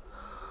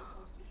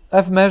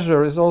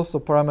measure is also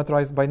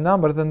parameterized by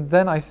number.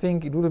 Then I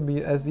think it wouldn't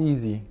be as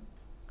easy.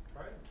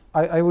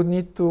 I would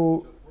need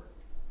to.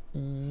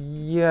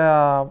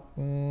 Yeah,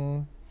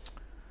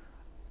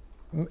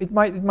 it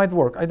might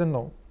work. I don't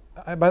know.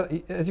 But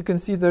as you can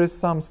see, there is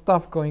some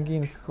stuff going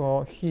in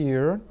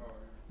here.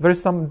 There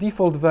is some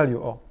default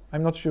value. Oh,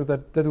 I'm not sure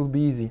that will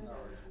be easy.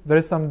 There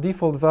is some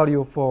default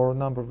value for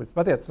number bits.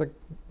 But yeah, it's a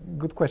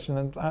good question,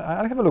 and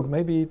I'll have a look.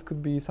 Maybe it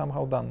could be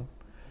somehow done.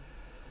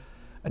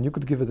 And you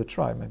could give it a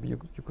try. Maybe you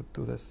could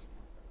do this.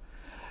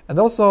 And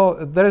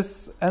also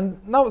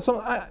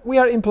we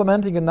are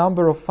implementing a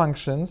number of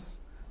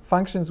functions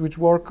which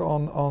work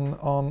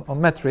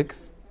on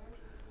metrics.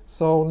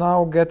 So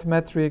now get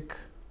metric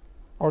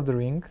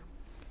ordering.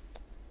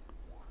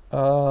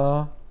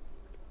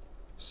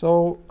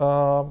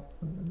 So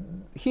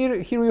here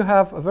you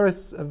have a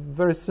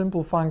very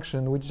simple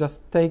function which just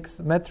takes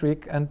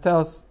metric and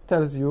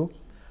tells you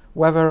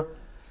whether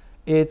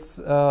it's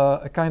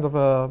a kind of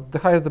the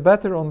higher the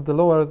better, or the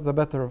lower the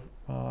better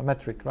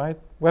metric, right?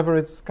 Whether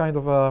it's kind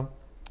of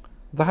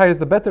the higher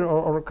the better,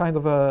 or kind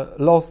of a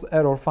loss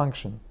error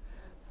function.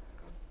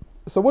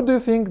 So what do you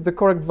think the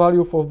correct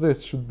value for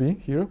this should be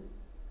here?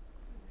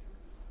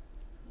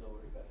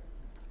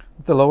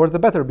 The lower the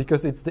better,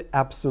 because it's the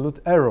absolute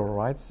error,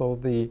 right? So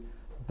the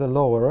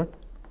lower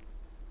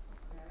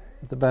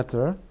the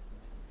better,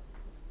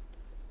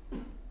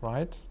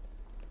 right?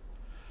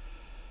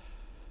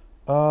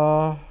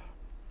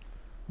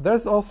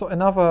 There's also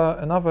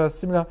another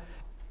similar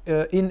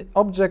in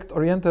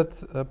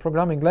object-oriented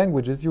programming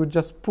languages. You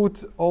just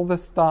put all the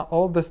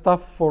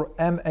stuff for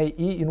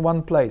MAE in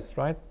one place,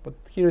 right? But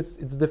here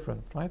it's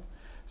different, right?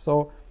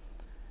 So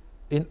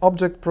in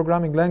object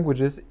programming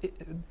languages,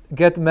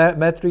 get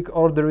metric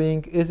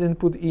ordering, is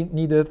input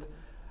needed.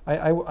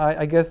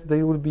 I guess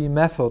there will be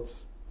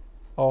methods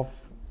of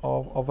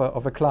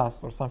a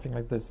class or something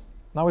like this.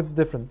 Now it's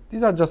different.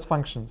 These are just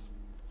functions.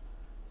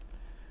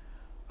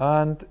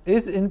 And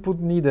is input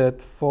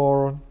needed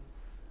for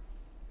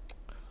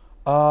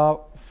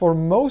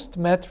most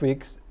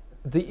metrics,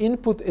 the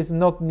input is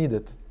not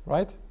needed,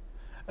 right?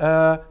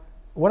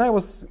 When I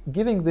was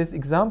giving this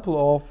example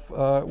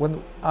of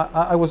when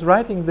I was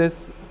writing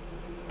this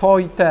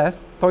toy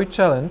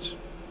challenge,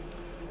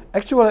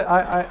 actually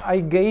I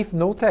gave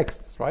no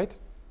texts, right?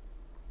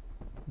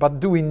 But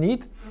do we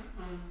need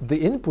the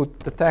input,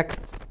 the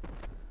texts?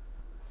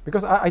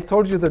 Because I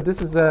told you that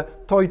this is a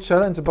toy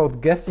challenge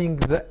about guessing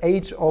the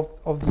age of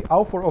the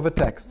author of a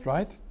text,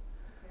 right?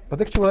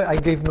 But actually I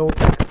gave no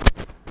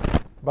texts.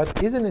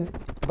 But isn't it?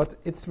 But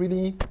it's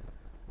really.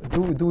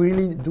 Do we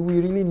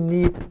really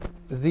need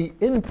the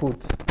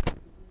input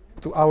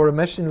to our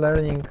machine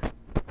learning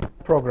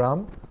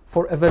program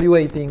for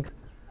evaluating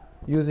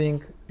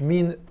using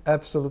mean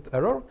absolute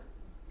error?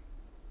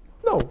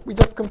 No, we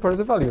just compare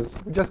the values.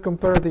 We just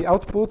compare the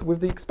output with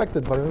the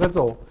expected value. That's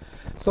all.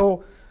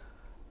 So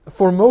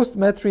for most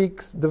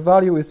metrics, the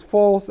value is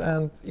false,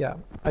 and yeah,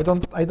 I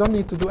don't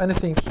need to do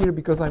anything here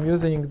because I'm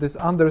using this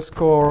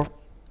underscore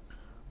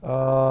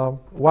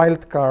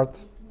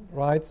wildcard,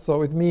 right?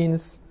 So it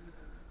means.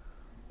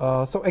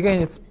 So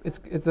again,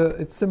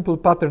 it's simple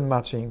pattern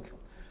matching.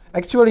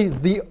 Actually,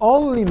 the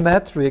only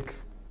metric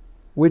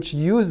which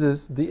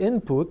uses the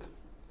input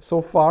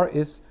so far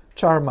is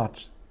char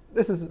match.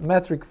 This is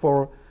metric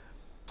for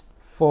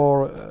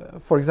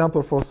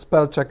example, for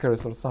spell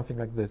checkers or something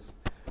like this.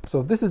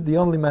 So this is the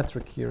only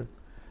metric here,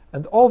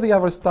 and all the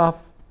other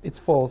stuff, it's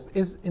false.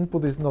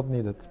 Input is not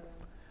needed.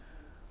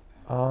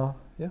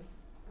 Yeah.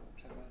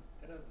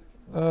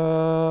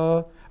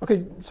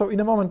 Okay, so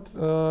in a moment,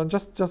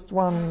 just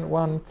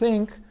one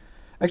thing.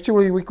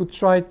 Actually, we could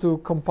try to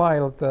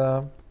compile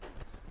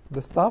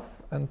the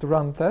stuff and to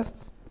run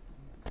tests.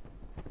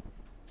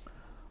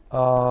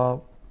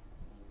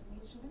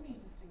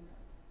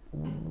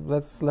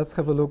 Let's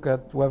have a look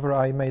at whether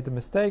I made a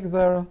mistake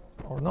there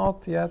or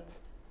not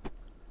yet.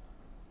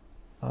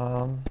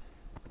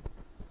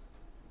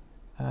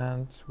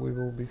 And we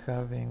will be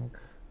having.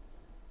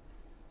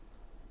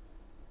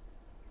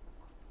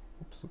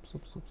 Oops.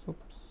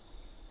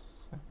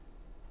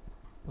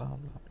 Blah, blah,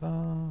 blah,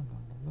 blah,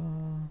 blah,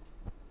 blah.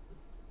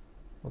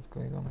 What's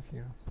going on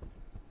here?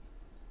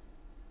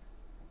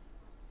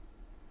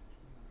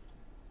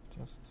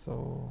 Just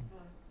so.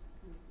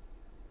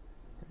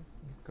 Okay,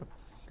 it got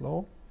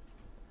slow.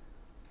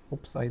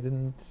 Oops, I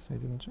didn't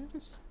change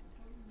this.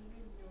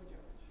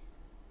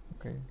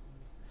 Okay.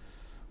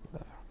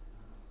 Whatever.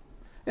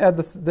 Yeah,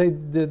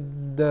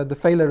 the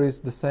failure is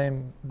the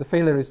same. The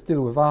failure is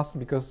still with us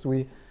because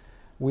we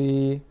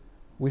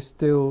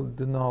still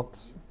do not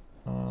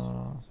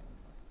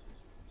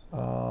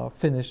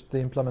finish the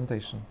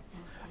implementation.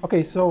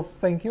 Okay, so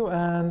thank you,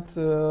 and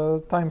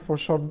time for a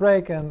short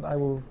break, and I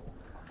will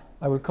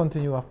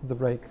continue after the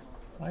break.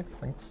 Right?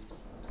 Thanks.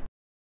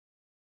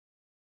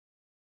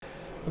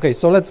 Okay,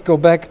 so let's go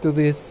back to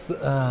this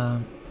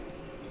to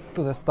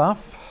the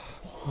stuff.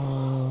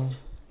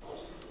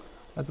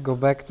 Let's go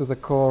back to the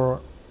core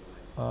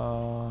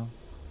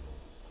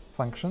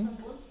function.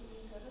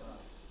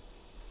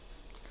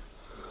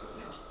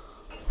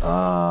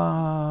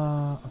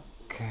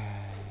 Okay.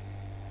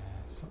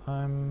 So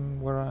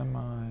where am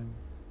I?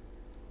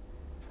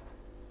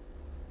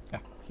 Yeah,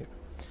 here.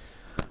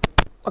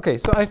 Okay,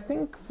 so I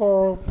think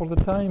for the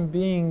time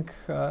being,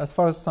 as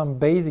far as some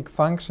basic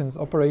functions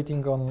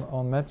operating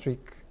on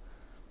metric,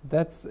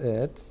 that's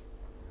it.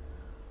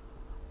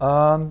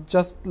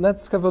 Just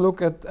let's have a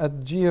look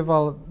at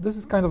geval. This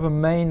is kind of a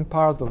main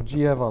part of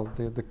geval,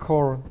 the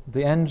core,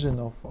 the engine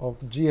of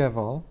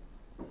geval.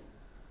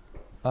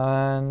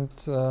 And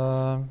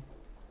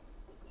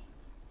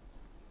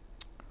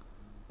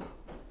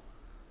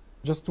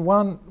just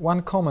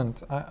one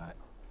comment.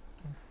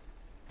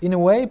 In a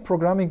way,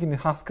 programming in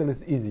Haskell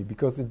is easy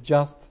because it's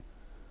just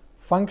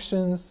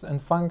functions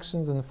and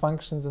functions and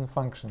functions and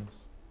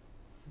functions.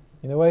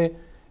 In a way,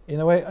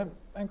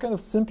 I'm kind of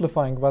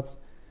simplifying, but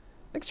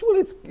actually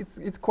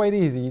it's quite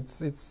easy.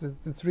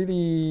 It's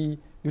really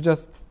you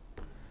just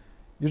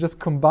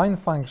combine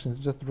functions,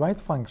 you just write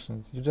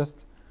functions, you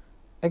just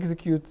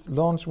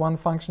launch one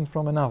function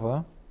from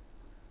another,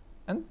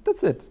 and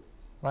that's it,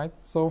 right?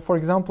 So for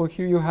example,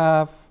 here you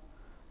have,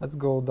 let's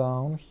go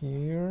down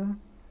here.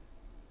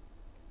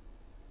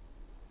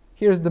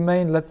 Here's the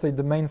main, let's say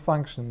the main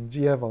function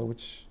geval,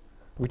 which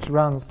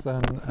runs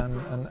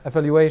an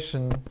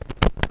evaluation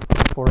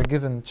for a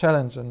given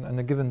challenge and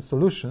a given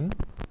solution.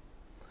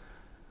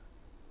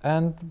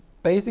 And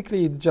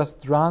basically it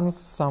just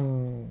runs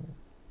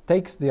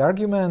takes the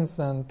arguments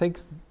and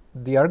takes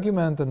the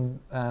argument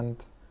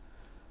and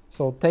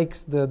so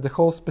takes the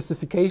whole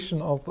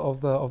specification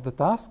of the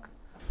task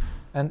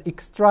and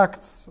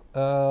extracts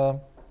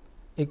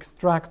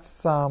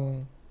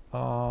some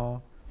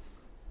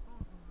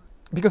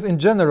because in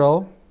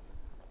general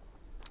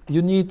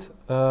you need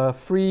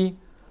free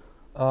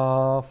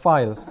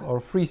files or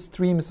free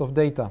streams of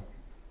data.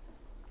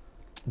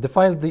 The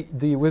file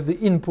with the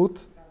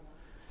input,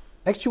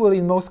 actually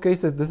in most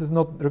cases this is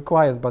not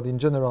required, but in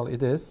general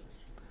it is,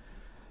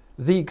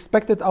 the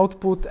expected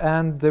output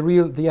and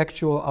the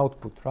actual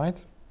output,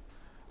 right?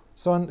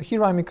 So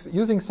here I'm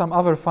using some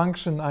other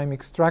function, I'm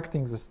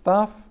extracting the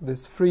stuff,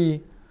 these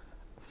free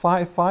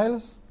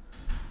files,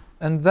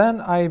 and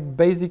then I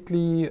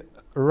basically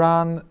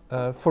run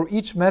for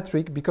each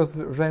metric, because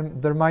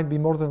there might be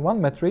more than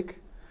one metric,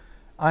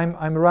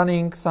 I'm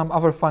running some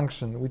other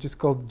function which is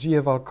called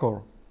geval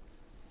core.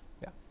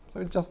 Yeah, so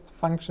it's just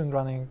function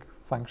running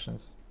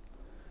functions.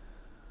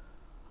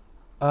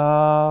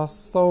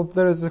 So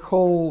there is a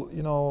whole,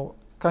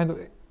 kind of,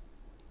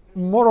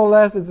 more or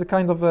less it's a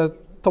kind of a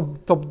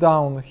top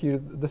down here.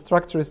 The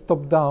structure is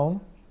top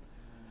down.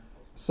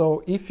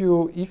 So if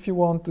you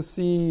want to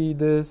see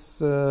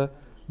this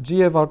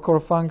geval core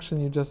function,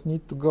 you just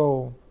need to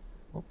go.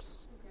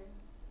 Oops. Okay.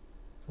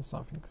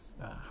 Something.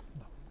 No,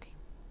 okay.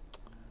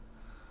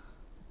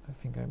 I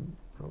think I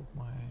broke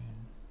my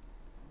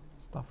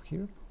stuff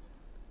here.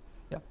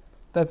 Yeah,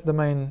 that's the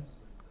main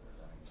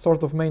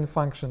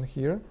function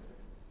here.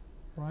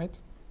 Right,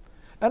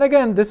 and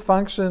again, this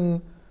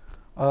function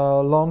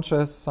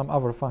launches some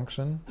other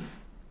function,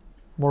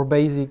 more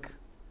basic,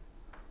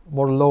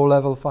 more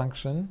low-level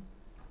function,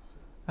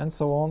 and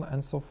so on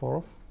and so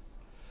forth.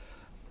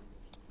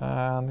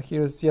 And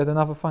here's yet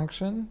another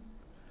function,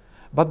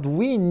 but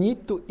we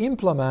need to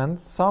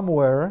implement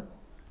somewhere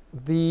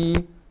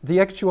the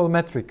actual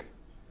metric.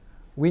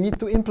 We need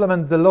to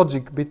implement the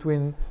logic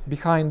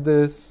behind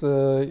this,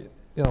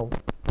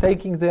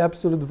 taking the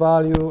absolute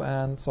value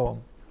and so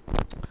on.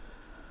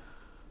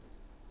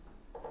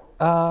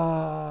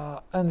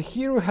 And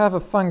here we have a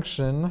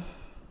function.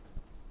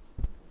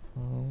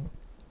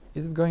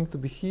 Is it going to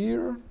be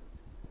here?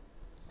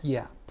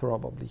 Yeah,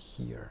 probably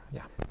here.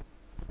 Yeah.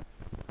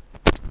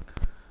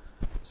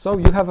 So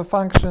you have a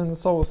function.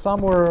 So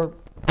somewhere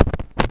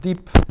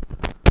deep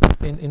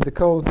in the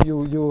code,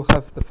 you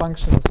have the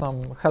function,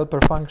 some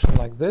helper function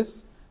like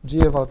this,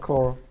 geval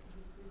core.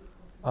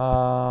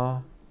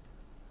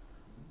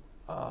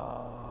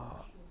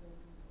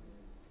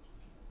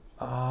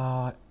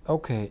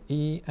 Okay,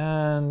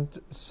 and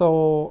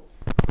so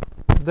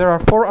there are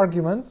 4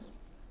 arguments.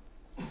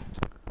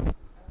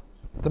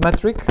 The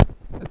metric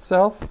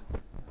itself,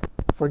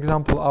 for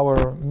example,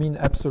 our mean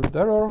absolute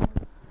error,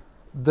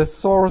 the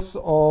source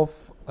of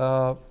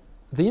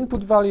the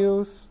input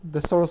values, the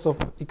source of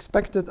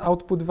expected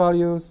output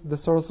values, the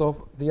source of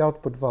the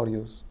output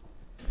values.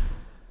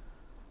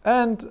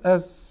 And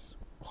as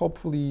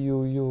hopefully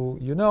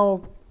you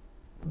know,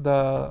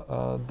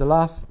 the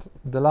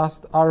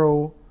last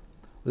arrow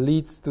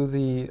leads to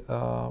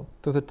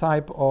the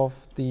type of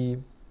the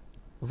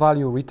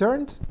value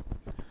returned.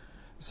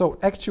 So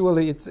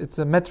actually it's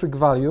a metric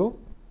value.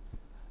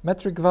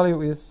 Metric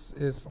value is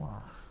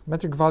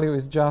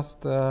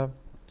just a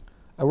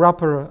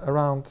wrapper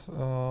around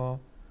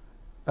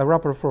a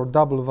wrapper for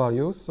double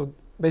values. So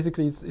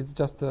basically it's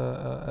just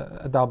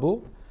a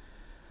double,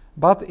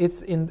 but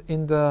it's in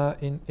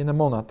a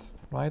monad,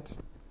 right?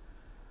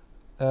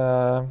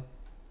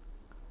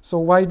 So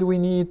why do we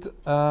need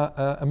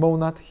a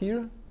monad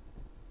here?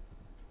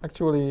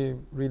 Actually,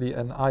 really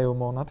an IO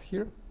monad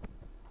here.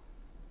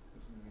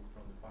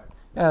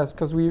 Yes,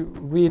 because we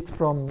read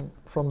from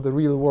the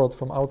real world,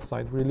 from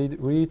outside. We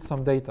read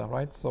some data,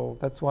 right? So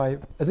that's why,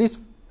 at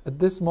least at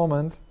this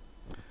moment,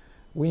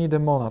 we need a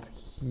monad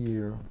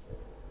here.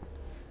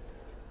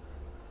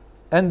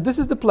 And this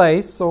is the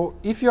place. So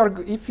if you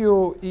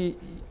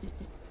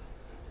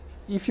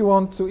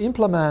want to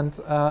implement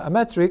a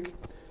metric,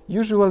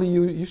 usually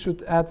you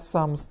should add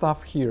some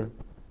stuff here.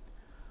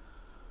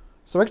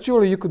 So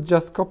actually you could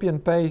just copy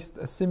and paste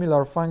a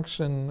similar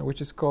function which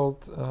is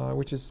called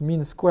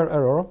mean square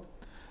error.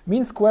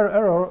 Mean square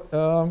error,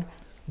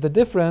 the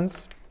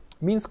difference,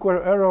 in mean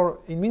square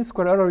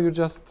error you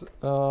just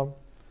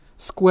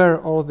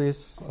square all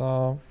these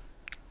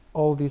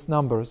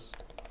numbers.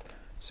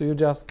 So you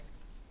just,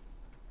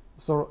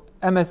 so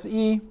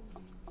MSE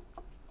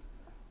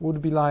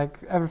would be like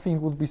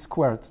everything would be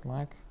squared,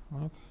 like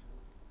right?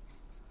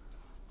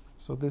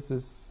 So this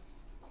is,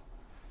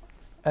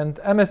 and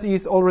MSE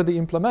is already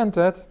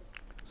implemented.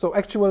 So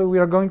actually, we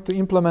are going to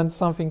implement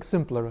something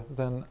simpler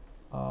than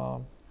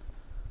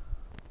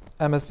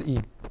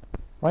MSE,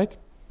 right?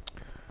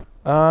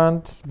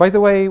 And by the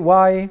way,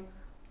 why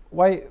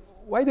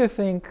do you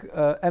think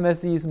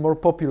MSE is more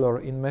popular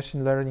in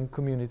machine learning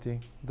community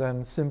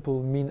than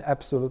simple mean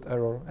absolute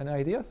error? Any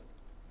ideas?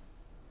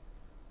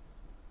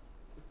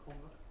 It's a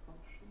convex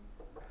function.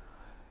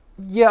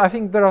 Yeah, I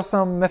think there are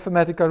some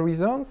mathematical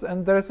reasons,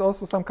 and there is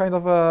also some kind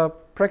of a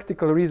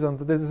practical reason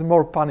that this is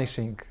more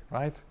punishing,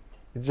 right?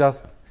 It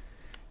just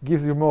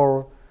gives you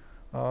more.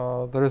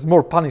 There is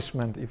more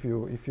punishment if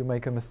you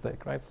make a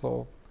mistake, right?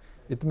 So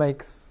it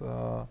makes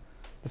the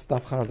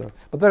stuff harder.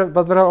 But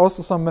there are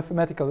also some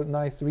mathematical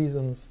nice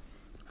reasons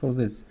for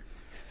this.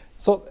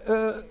 So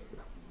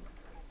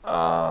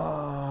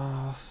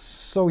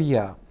so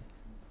yeah,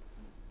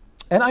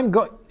 and I'm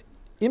going.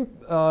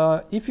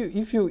 If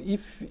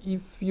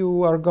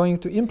you are going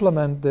to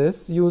implement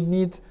this, you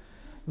need.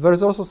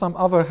 There's also some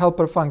other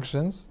helper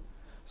functions.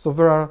 So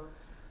there are.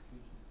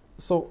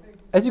 So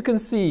as you can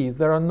see,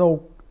 there are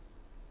no,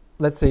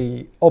 let's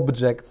say,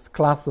 objects,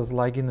 classes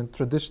like in a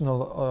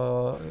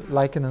traditional,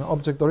 like in an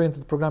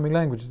object-oriented programming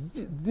language.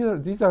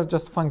 These are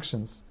just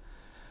functions.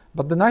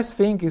 But the nice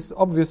thing is,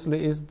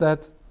 obviously, is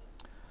that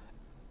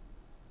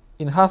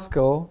in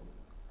Haskell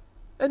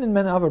and in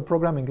many other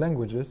programming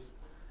languages,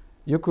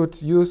 you could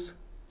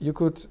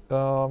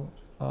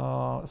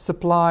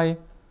supply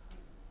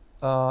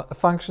a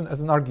function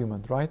as an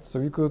argument, right? So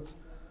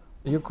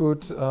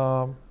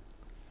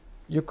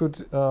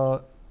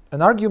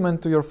an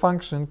argument to your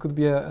function could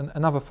be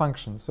another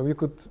function. So you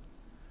could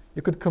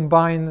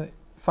combine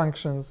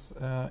functions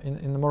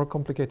in more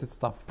complicated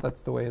stuff.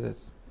 That's the way it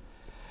is.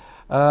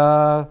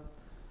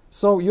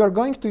 So you are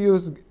going to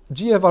use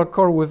geval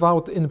core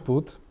without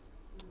input.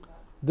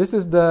 This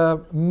is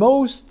the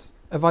most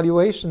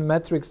evaluation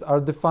metrics are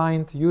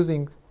defined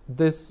using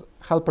this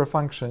helper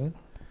function,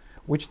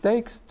 which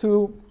takes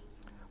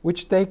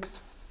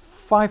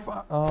five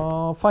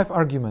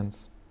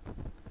arguments.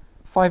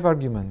 5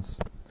 arguments.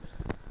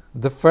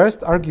 The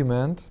first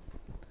argument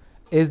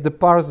is the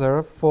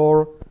parser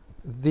for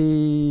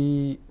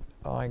the,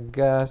 I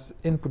guess,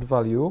 input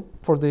value,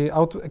 for the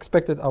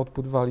expected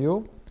output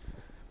value.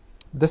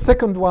 The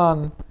second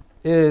one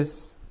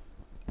is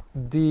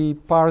the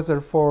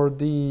parser for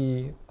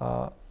the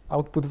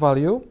output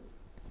value.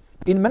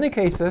 In many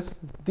cases,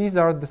 these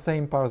are the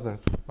same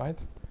parsers,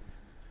 right?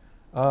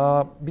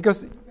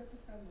 Because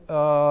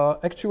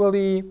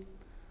actually,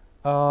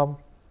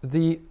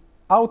 the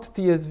out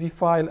TSV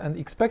file and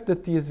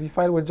expected TSV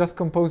file were just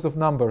composed of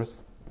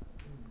numbers.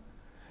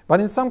 But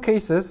in some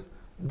cases,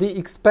 the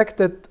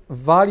expected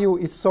value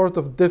is sort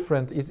of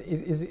different,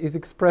 is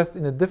expressed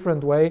in a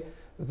different way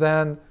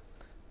than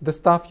the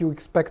stuff you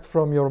expect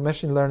from your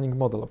machine learning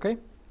model, okay?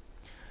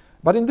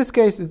 But in this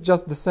case, it's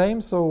just the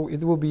same, so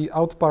it will be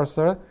out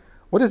parser.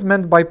 What is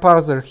meant by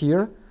parser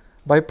here?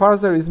 By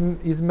parser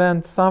is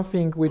meant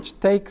something which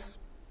takes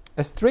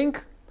a string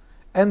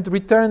and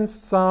returns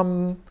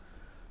some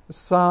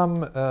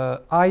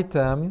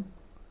item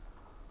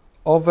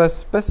of a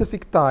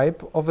specific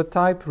type, of a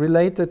type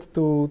related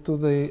to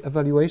the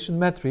evaluation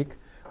metric.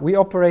 We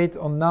operate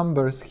on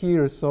numbers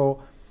here, so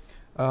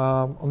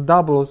on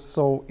doubles,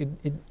 so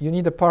you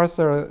need a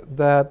parser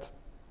that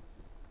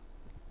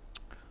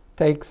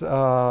takes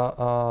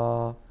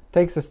a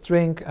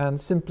string and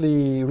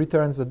simply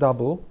returns a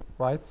double,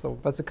 right? So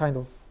that's a kind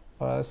of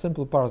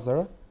simple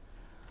parser.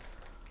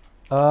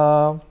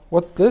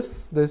 What's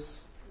this?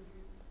 This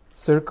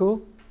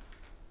circle?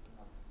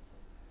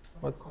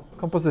 What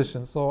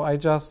composition? So I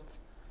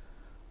just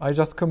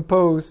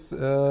compose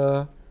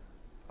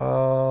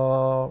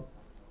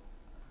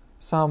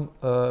some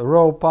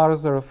row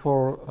parser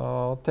for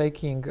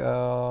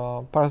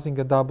parsing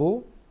a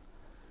double.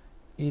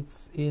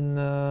 It's in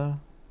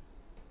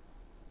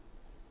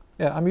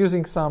yeah, I'm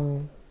using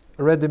some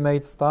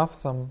ready-made stuff,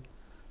 some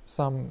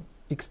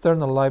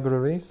external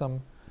library,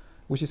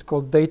 which is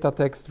called data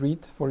text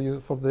read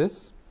for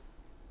this.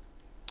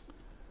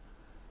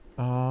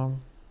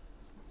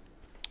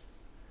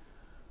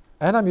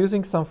 And I'm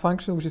using some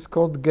function which is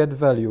called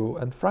getValue.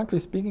 And frankly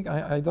speaking,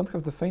 I don't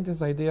have the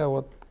faintest idea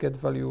what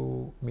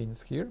getValue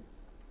means here.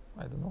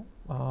 I don't know.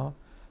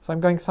 So I'm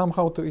going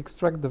somehow to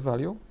extract the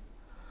value.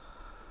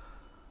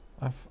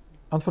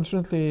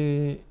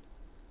 Unfortunately,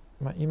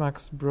 my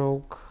Emacs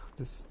broke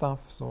this stuff,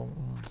 so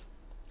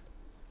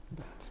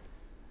bad.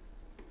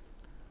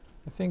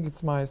 I think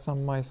it's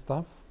some my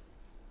stuff.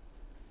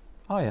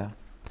 Oh yeah,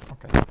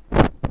 okay.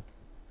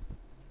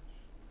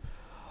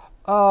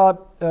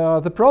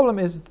 The problem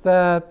is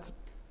that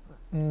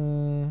I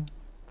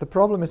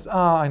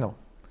know.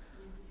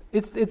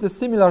 It's a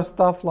similar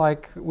stuff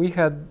like we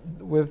had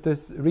with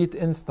this read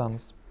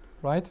instance,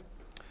 right?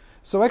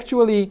 So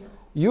actually,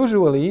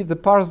 usually the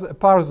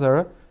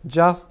parser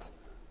just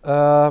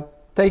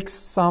takes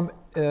some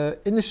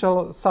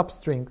initial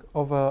substring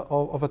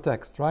of a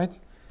text, right?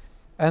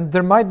 And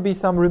there might be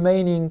some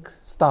remaining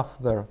stuff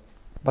there.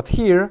 But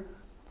here,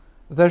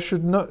 there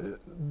should not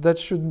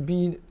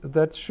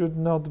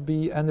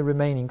be any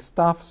remaining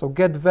stuff. So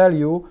get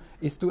value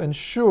is to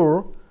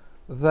ensure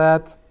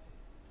that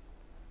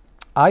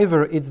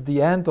either it's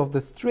the end of the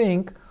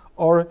string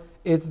or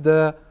it's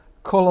the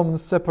column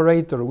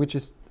separator, which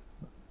is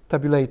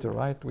tabulator,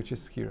 right? Which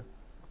is here.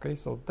 Okay,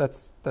 so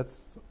that's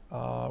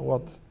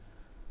what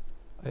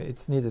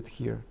it's needed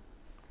here.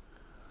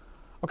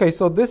 Okay,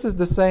 so this is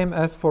the same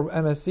as for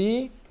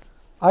MSE.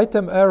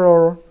 Item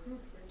error.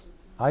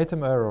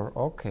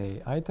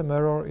 Okay, item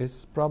error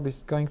is probably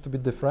going to be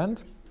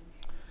different.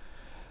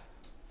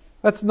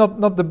 That's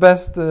not the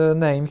best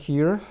name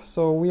here.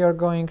 So we are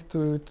going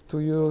to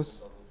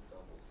use.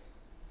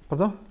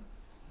 Pardon?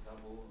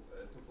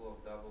 Tuple of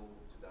double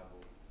to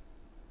double.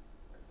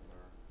 Item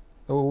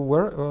error.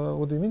 Where?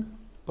 What do you mean?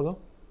 Pardon?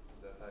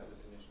 The type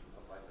definition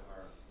of item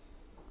error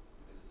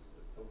is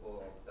a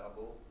tuple of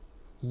double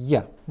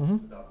Yeah. to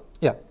double.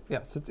 Yeah.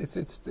 Yes. It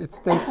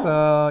takes.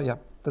 Yeah,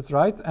 that's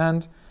right.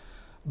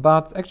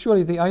 But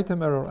actually, the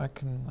item error I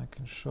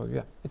can show you.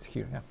 Yeah, it's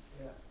here. Yeah.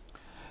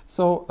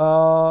 So,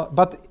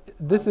 but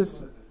this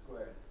is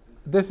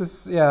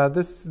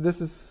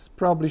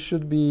probably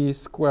should be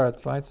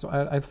squared, right? So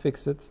I'll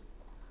fix it.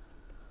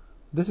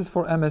 This is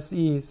for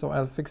MSE, so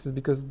I'll fix it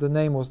because the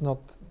name was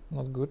not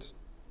good.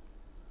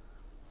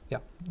 Yeah,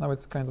 now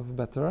it's kind of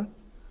better.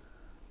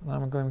 Now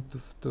I'm going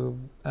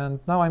and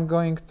now I'm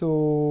going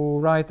to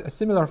write a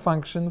similar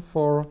function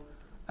for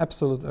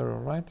absolute error,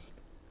 right?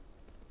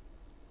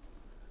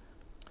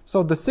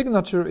 So the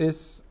signature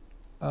is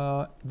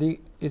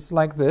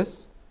like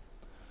this.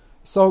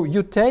 So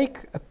you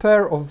take a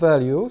pair of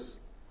values,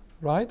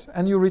 right,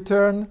 and you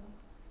return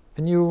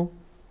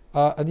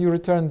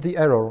the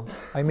error.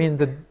 I mean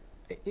the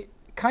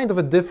kind of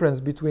a difference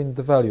between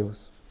the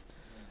values.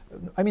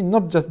 I mean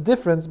not just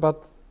difference,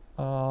 but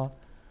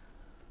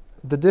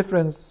the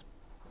difference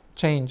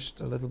changed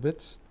a little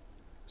bit.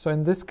 So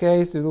in this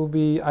case, it will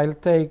be I'll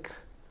take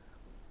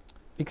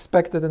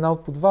expected and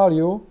output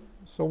value.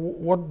 So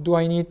what do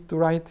I need to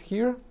write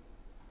here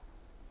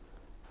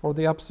for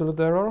the absolute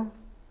error?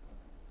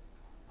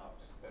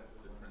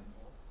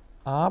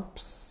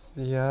 Ups,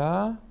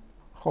 yeah.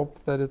 Hope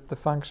that the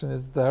function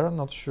is there,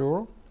 not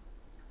sure.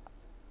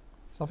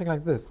 Something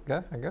like this,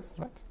 okay? I guess,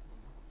 right?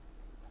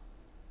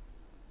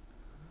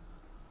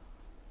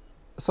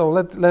 So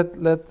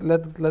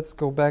let's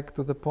go back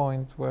to the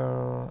point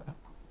where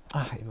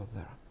it was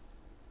there.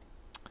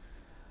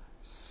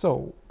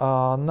 So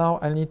now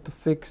I need to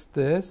fix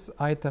this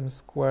item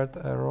squared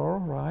error,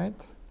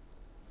 right?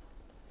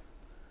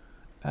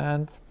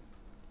 And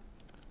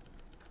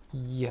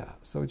yeah,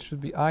 so it should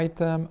be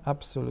item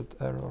absolute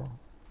error.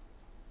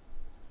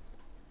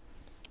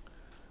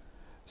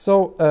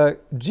 So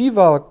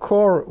gval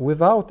core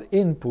without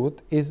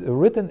input is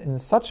written in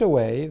such a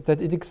way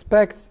that it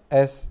expects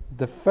as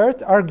the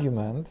third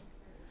argument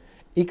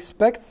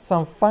expects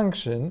some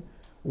function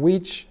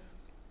which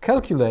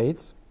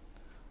calculates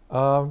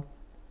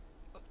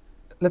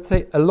let's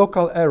say a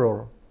local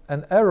error,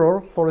 an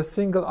error for a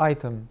single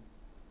item,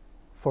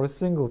 for a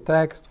single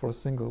text, for a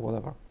single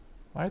whatever,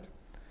 right?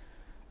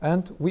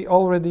 And we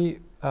already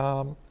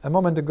a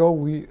moment ago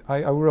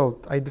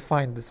I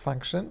defined this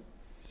function.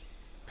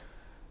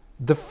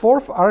 The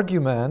fourth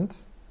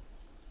argument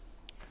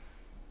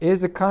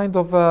is a kind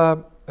of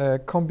a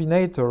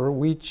combinator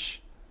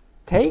which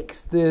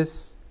takes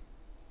these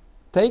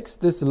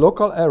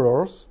local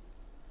errors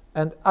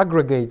and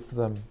aggregates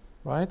them,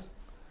 right?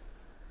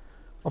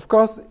 Of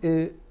course,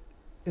 in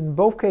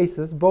both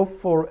cases, both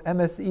for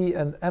MSE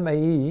and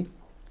MAE,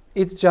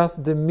 it's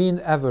just the mean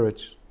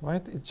average,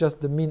 right? It's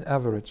just the mean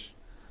average.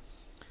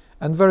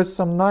 And there is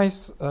some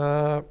nice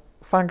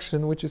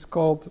function which is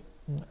called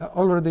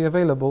already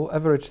available,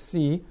 average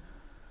C.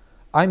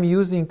 I'm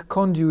using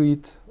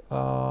conduit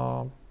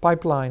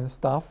pipeline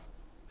stuff,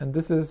 and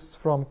this is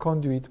from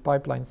conduit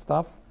pipeline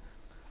stuff.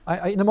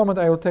 In a moment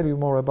I will tell you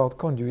more about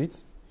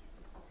conduits.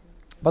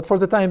 But for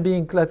the time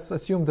being, let's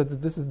assume that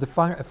this is the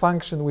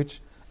function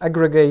which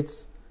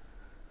aggregates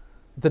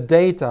the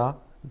data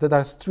that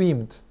are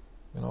streamed.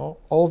 You know,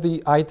 all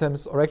the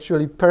items are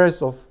actually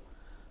pairs of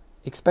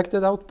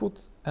expected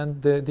output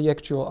and the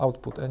actual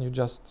output, and you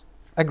just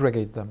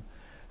aggregate them.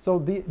 So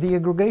the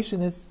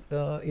aggregation is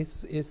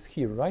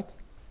here, right?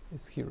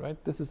 Is here,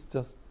 right? This is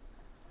just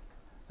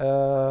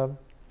the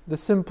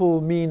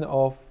simple mean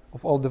of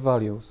all the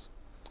values.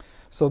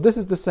 So this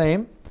is the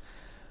same,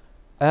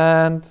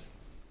 and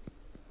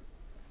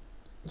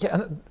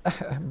yeah.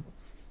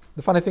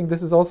 The funny thing,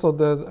 this is also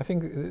I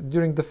think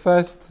during the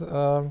first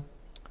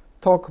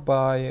talk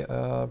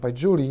by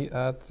Julie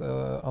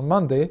on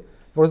Monday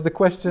was the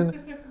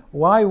question,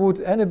 why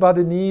would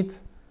anybody need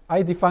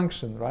ID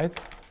function, right?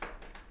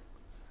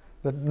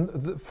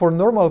 That for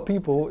normal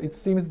people, it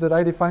seems that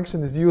ID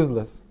function is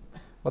useless.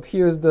 But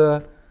here's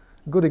the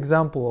good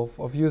example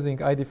of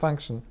using ID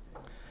function.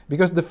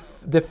 Because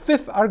the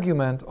fifth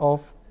argument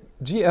of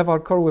geval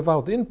core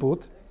without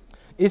input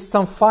is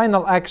some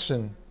final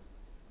action.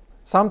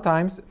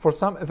 Sometimes, for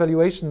some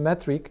evaluation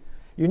metric,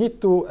 you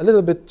need to a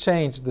little bit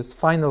change this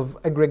final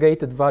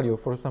aggregated value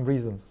for some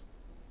reasons.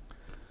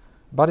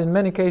 But in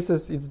many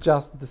cases, it's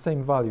just the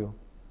same value.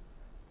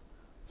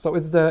 So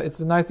it's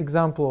a nice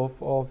example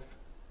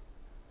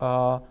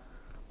to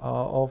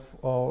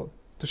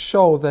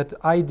show that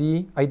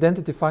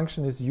identity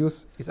function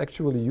is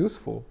actually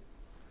useful.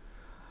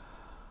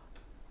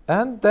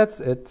 And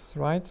that's it,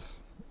 right?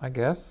 I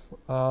guess.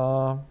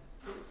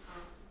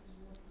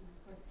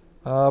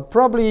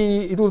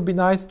 Probably it would be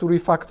nice to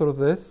refactor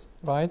this,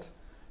 right?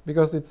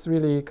 Because it's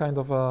really kind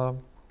of a...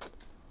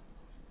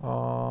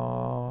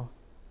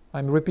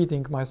 I'm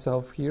repeating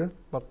myself here,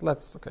 but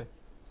let's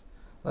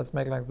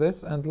make like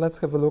this, and let's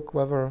have a look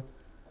whether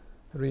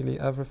really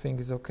everything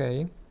is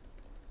okay.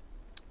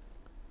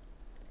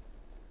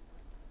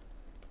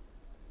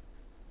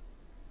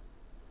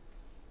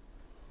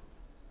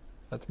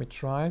 Let me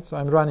try. So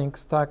I'm running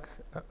stack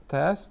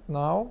test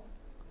now,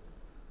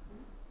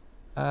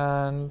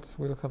 and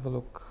we'll have a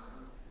look.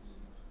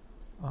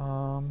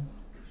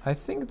 I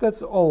think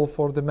that's all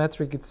for the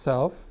metric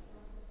itself.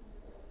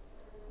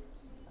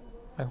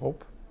 I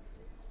hope.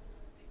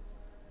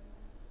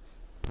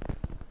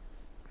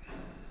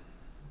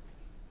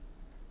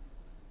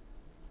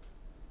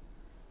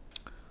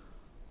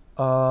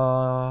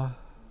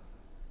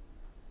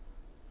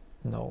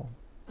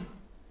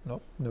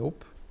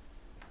 Nope.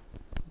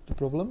 The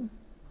problem.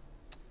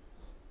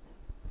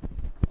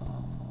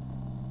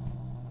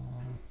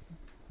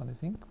 Funny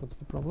thing. What's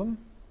the problem?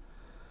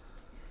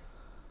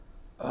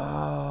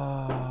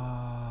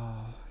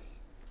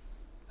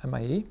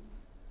 MIE.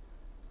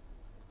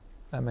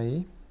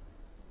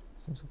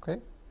 Seems okay.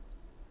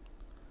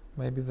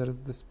 Maybe there is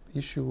this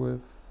issue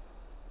with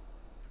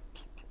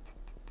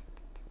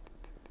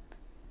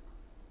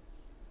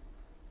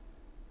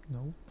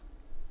nope.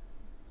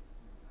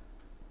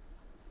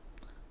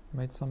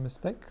 Made some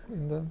mistake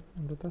in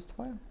the test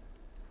file.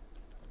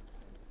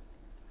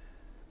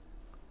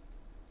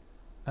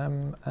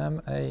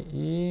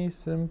 MAE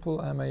simple,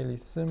 MAE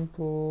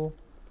simple,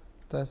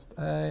 test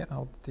A,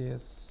 out D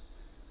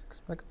is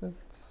expected.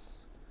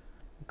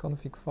 The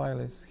config file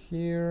is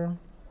here.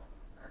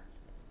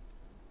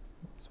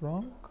 What's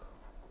wrong?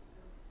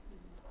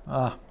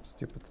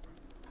 Stupid.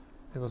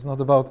 It was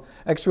not about,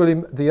 actually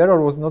the error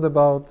was not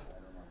about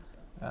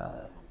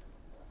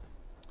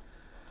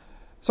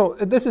so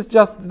this is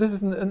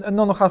a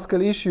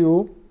non-Haskell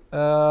issue.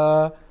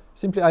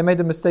 Simply I made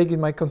a mistake in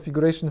my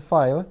configuration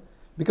file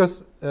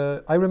because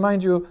I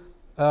remind you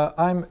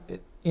I'm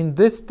in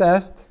this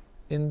test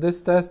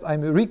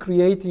I'm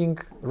recreating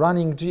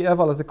running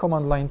geval as a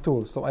command line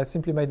tool. So I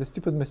simply made a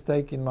stupid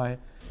mistake in my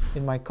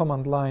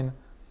command line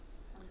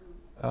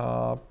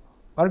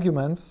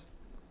arguments.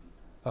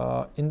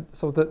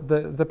 So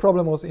the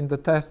problem was in the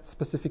test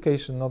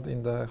specification, not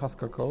in the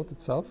Haskell code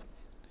itself.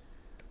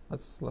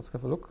 Let's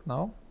have a look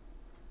now.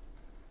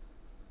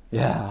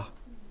 Yeah,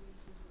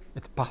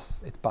 it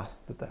passed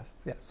the test.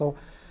 Yeah, so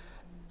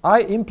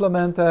I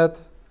implemented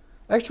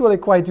actually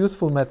quite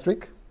useful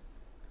metric,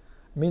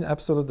 mean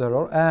absolute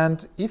error.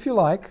 And if you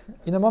like,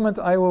 in a moment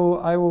I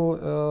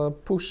will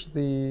push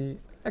the.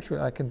 Actually,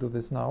 I can do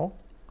this now.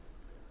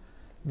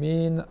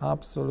 Mean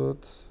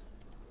absolute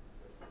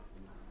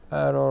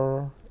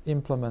error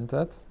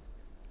implemented.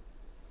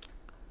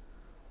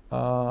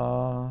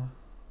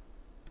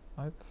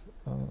 Right.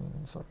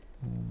 Sorry.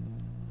 Let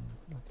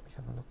me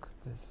have a look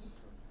at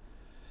this.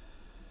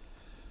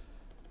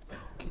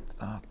 Git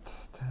add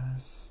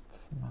test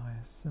my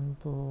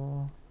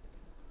simple.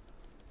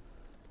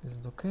 Is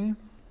it okay?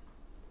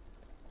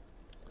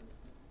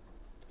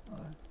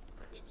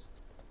 Just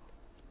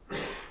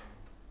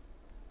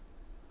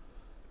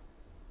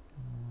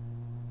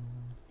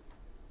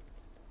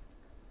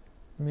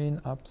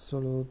mean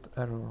absolute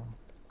error.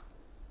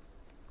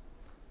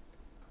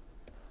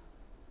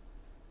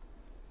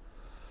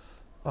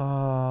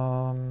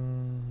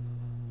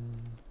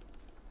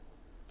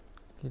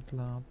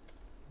 GitLab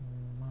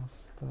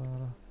master.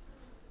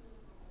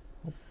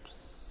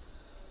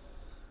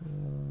 Oops.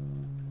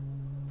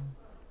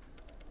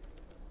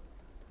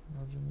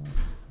 Master.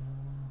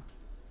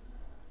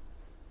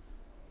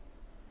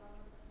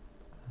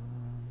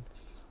 And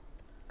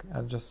okay,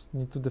 I just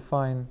need to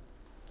define.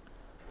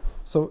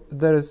 So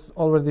there is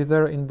already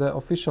there in the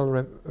official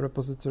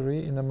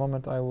repository. In a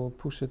moment, I will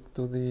push it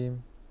to the.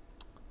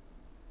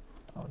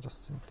 I'll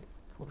just simply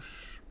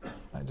push.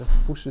 I just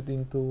push it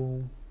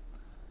into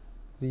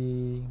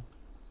the.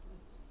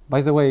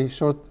 By the way,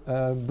 short,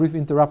 brief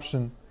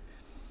interruption.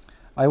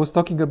 I was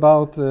talking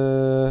about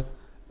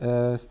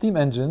steam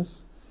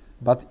engines,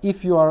 but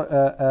if you are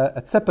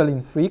a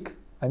Zeppelin freak,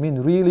 I mean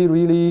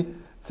really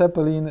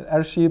Zeppelin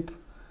airship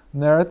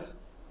nerd,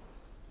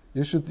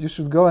 you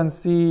should go and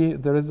see.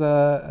 There is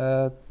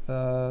a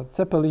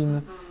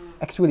Zeppelin,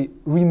 actually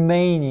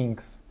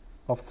remainings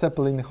of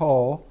Zeppelin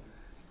Hall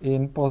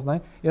in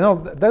Poznań. You know,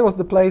 that was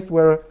the place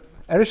where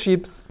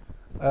airships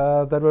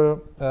that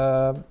were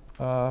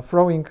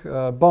throwing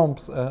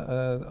bombs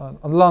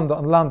on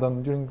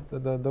London during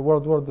the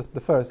World War the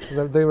First.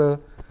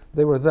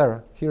 They were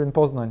there here in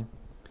Poznań,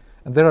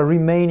 And there are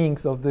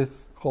remainings of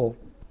this whole,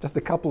 just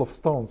a couple of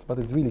stones, but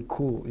it's really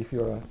cool if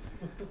you're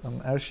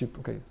an airship.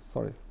 Okay,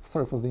 sorry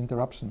for the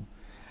interruption.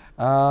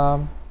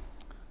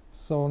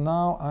 So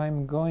now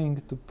I'm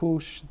going to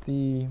push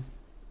the,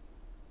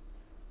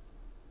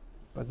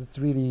 but it's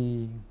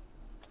really,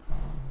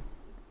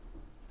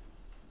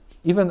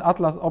 even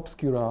Atlas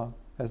Obscura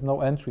has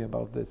no entry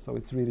about this, so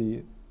it's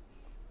really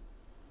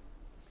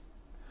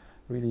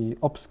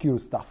obscure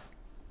stuff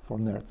for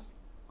nerds.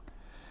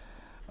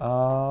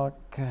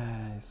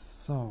 Okay,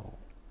 so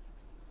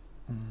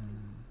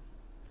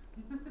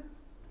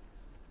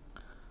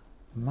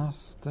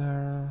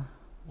master,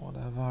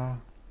 whatever.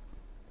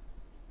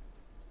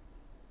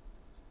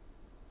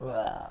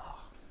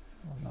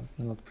 I'm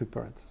not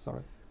prepared,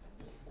 sorry.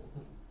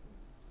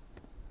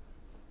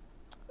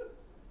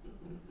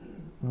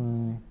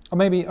 Or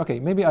maybe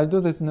I'll do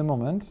this in a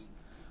moment.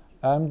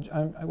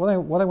 What I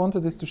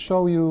wanted is to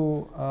show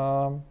you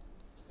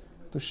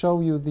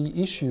the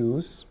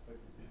issues.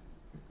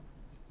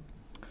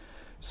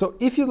 So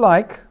if you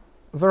like,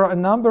 there are a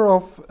number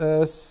of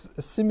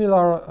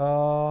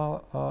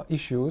similar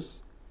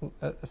issues,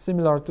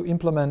 similar to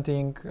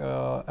implementing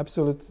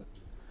absolute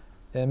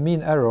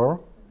mean error.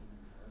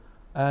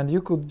 And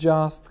you could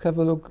just have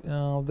a look.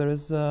 There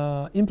is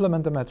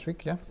implement a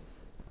metric, yeah.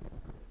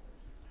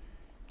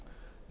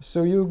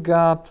 So you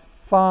got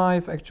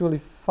five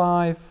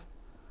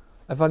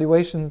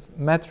evaluations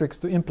metrics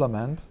to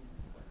implement.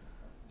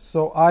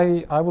 So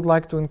I would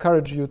like to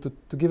encourage you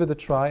to give it a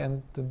try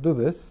and to do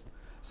this.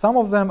 Some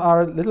of them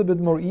are a little bit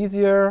more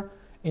easier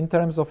in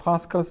terms of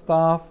Haskell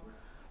stuff.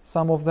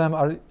 Some of them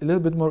are a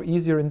little bit more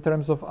easier in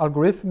terms of of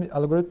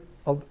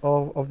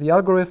the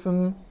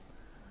algorithm.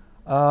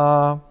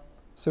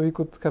 So you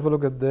could have a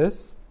look at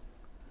this.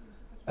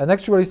 And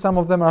actually, some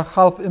of them are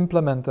half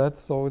implemented,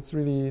 so it's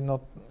really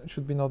not,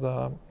 should be not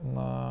a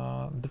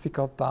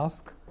difficult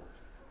task.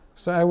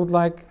 So I would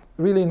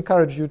really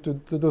encourage you to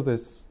do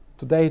this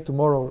today,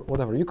 tomorrow,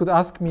 whatever. You could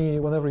ask me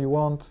whenever you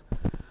want.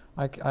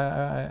 I'm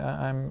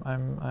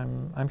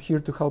here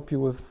to help you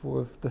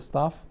with the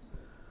stuff.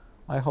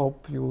 I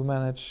hope you will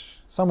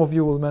manage. Some of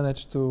you will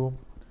manage to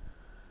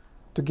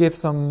give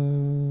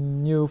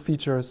some new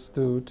features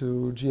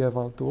to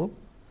geval tool.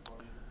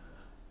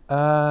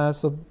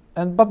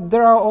 But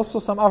there are also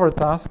some other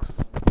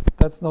tasks.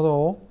 That's not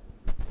all.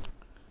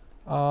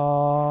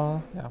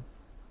 Yeah,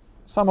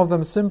 some of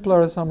them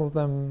simpler, some of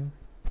them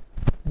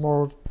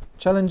more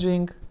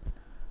challenging,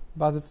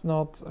 but it's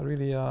not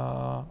really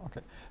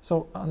okay.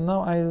 So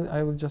now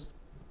I will just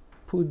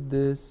put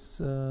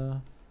this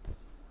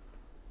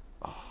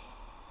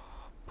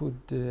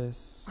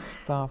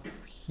stuff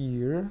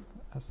here.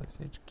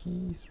 SSH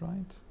keys,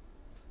 right?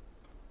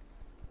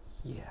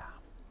 Yeah.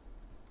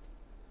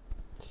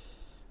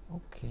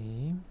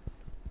 Okay.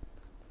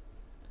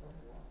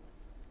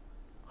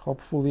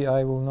 Hopefully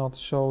I will not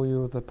show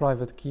you the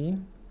private key.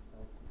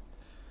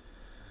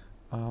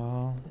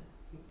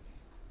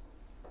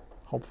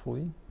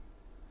 Hopefully.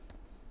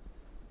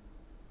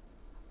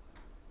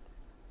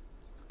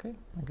 Okay,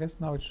 I guess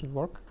now it should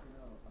work.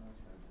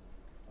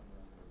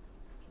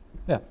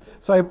 Yeah,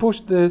 so I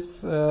pushed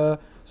this, so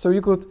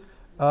you could,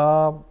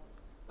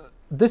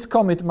 this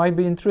commit might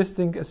be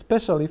interesting,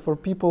 especially for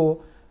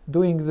people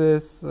doing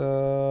this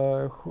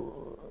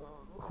who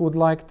would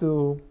like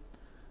to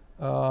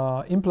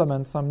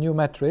implement some new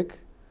metric.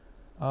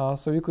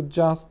 So you could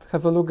just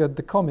have a look at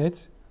the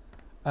commit,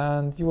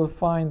 and you will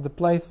find the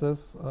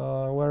places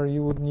where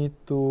you would need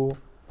to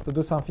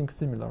do something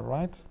similar,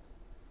 right?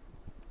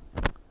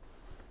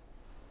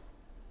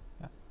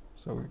 Yeah.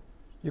 So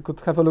you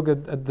could have a look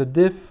at the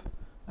diff,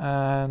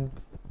 and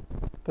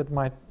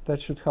that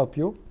should help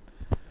you.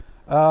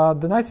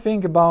 The nice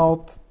thing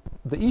about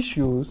the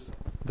issues,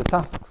 the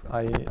tasks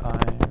I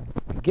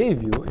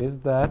gave you, is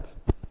that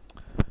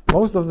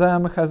most of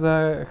them have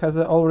a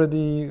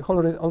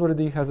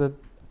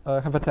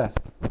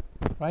test,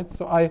 right?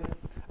 So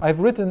I've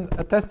written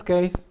a test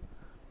case.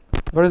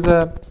 There is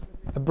a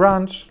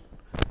branch.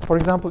 For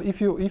example,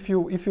 if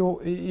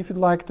you'd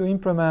like to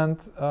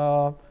implement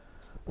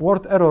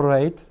word error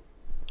rate,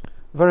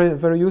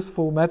 very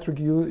useful metric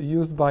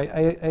used by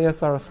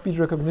ASR speech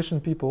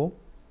recognition people.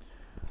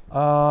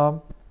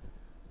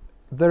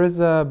 There is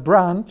a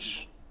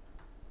branch.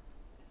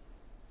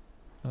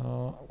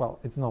 Well,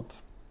 it's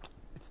not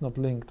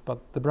linked, but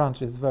the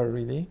branch is there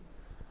really.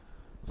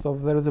 So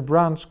there is a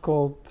branch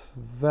called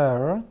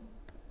ver,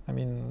 I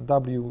mean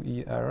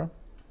WER.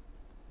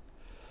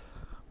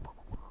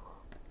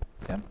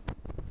 Okay.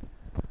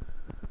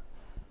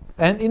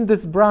 And in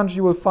this branch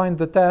you will find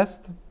the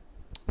test.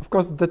 Of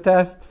course, the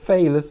test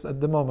fails at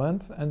the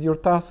moment, and your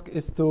task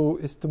is to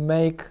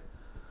make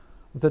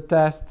the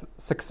test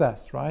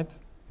success, right?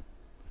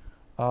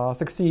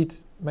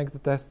 Make the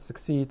test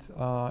succeed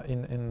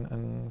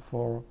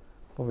for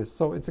this.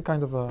 So it's a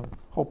kind of a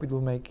hope it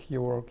will make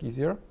your work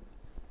easier.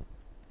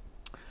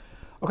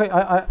 Okay,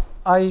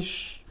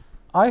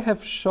 I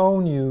have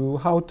shown you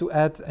how to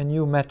add a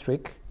new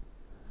metric,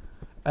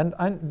 and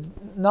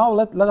now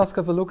let us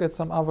have a look at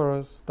some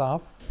other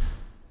stuff.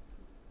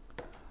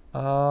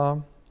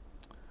 some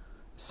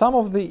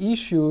of the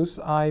issues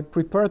I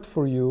prepared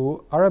for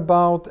you are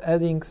about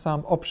adding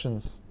some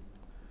options.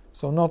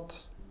 So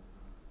not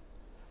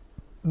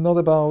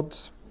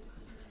about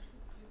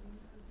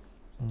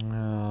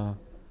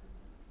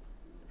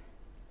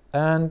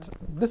and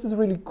this is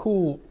really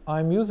cool.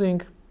 I'm using,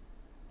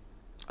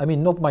 I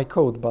mean, not my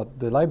code, but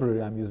the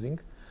library I'm using.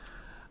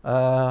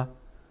 There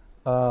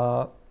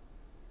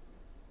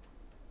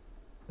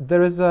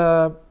is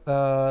a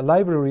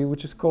library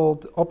which is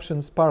called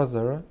Options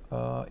Parser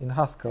in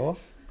Haskell.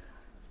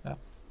 Yeah,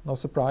 no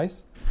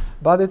surprise,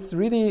 but it's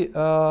really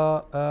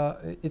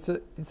it's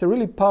a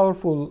really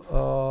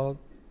powerful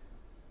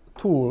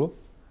tool.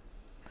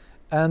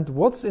 And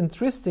what's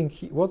interesting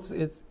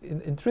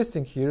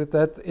interesting here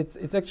that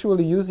it's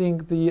actually using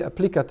the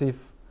applicative.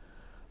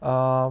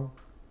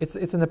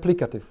 It's an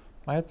applicative,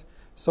 right?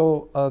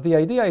 So the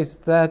idea is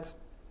that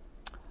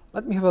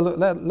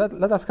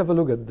let us have a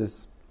look at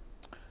this.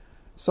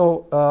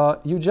 So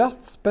you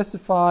just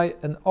specify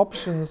an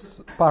options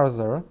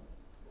parser.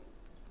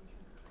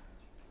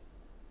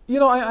 You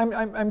know,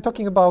 I'm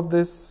talking about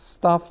this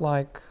stuff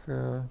like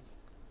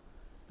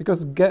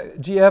because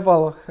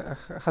geval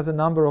has a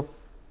number of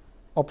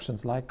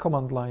options like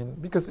command line,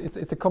 because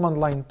it's a command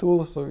line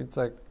tool, so it's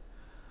like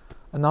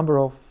a number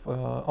of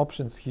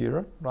options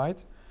here,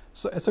 right?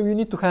 So you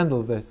need to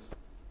handle this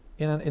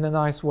in a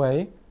nice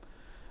way.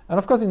 And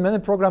of course, in many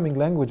programming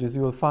languages,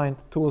 you will find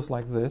tools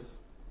like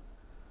this.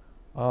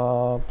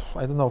 I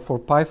don't know, for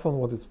Python,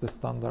 what is the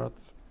standard?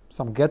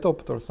 Some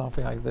getopt or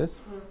something like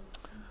this.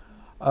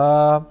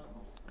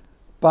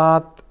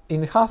 But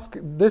in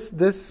Haskell, this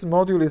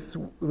module is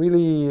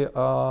really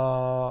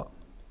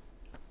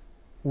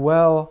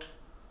well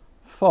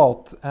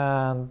thought,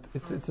 and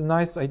it's a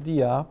nice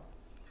idea.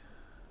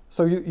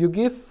 So you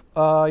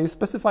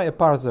specify a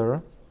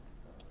parser.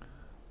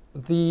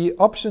 The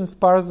options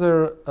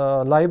parser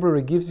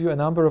library gives you a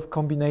number of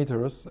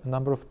combinators, a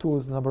number of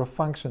tools, a number of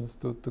functions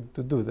to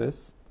do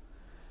this.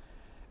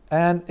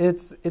 And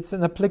it's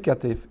an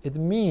applicative. It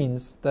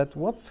means that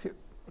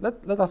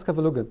let us have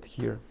a look at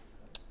here.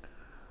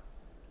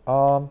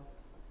 What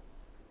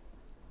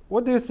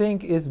do you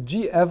think is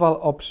geval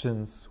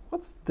options?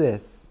 What's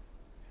this?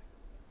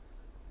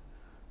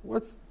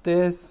 What's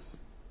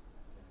this?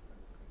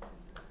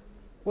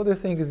 What do you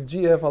think is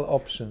geval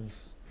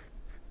options?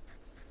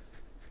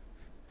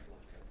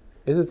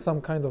 Is it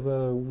some kind of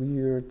a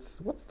weird?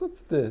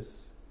 What's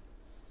this?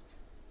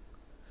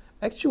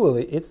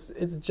 Actually, it's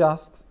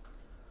just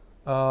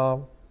a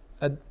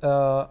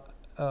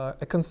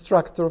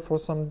constructor for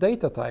some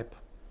data type.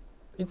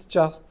 It's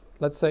just,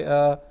 let's say,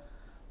 a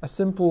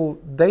simple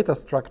data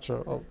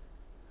structure.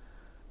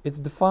 It's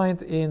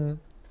defined in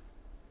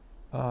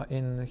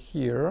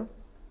here.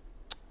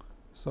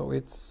 So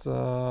it's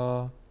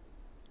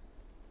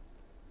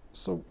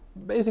so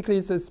basically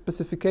it's a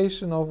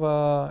specification of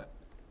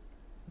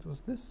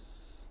was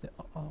this? Yeah,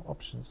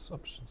 options.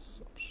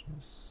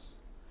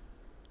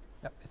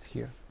 Yeah, it's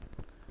here.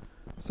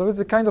 So it's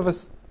a kind of a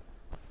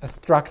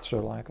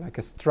structure, like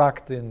a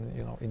struct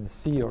in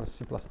C or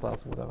C++,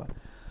 whatever.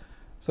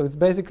 So it's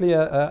basically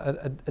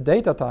a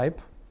data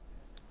type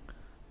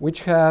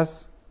which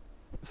has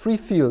 3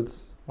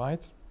 fields,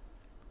 right?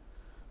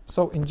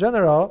 So in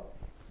general,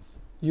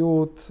 you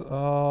would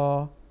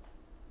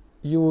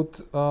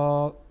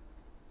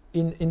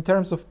in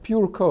terms of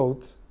pure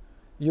code,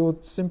 you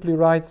would simply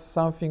write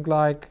something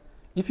like,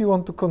 if you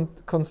want to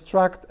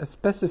construct a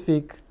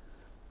specific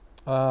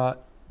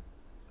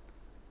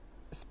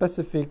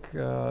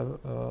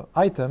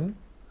item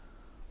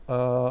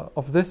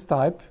of this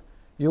type,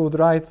 you would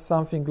write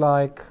something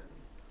like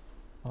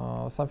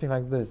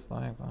this,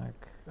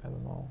 like I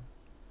don't know.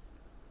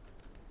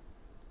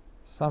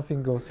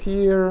 Something goes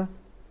here,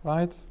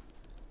 right?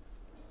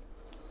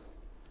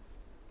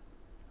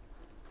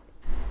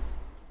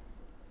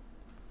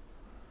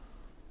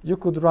 You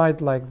could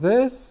write like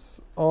this,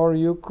 or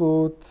you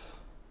could,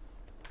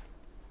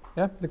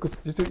 yeah,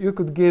 you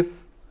could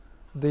give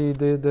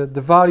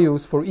the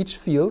values for each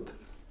field,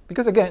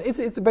 because again,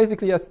 it's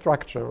basically a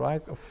structure,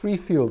 right, of 3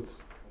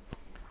 fields,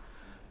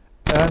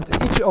 and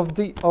each of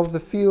the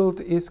field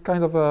is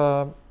kind of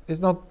a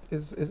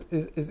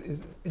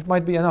it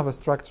might be another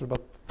structure,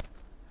 but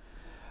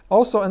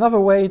also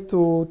another way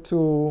to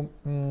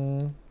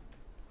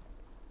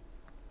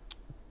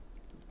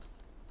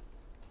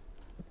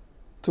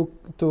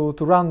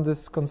run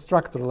this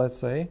constructor, let's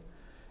say,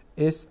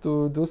 is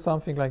to do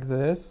something like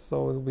this.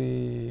 So it'll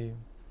be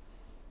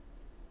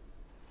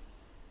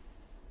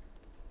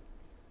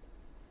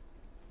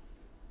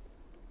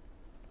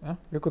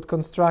you could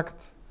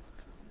construct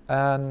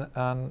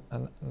a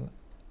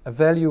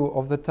value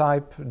of the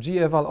type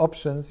geval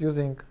options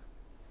using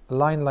a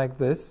line like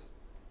this.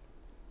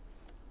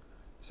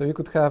 So you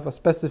could have a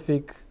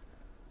specific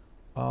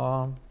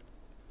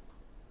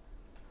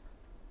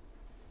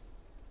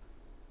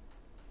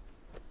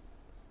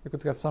you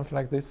could have something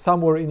like this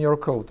somewhere in your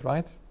code,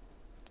 right?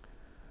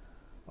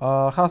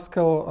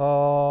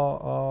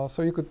 Haskell.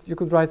 So you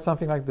could write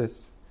something like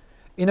this.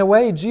 in a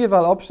way,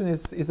 g-eval option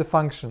is a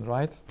function,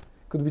 right?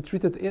 Could be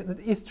treated, it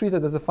is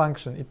treated as a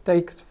function. It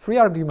takes 3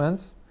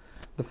 arguments.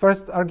 The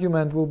first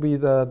argument will be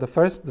the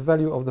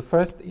value of the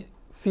first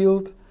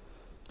field.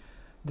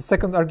 The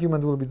second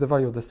argument will be the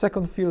value of the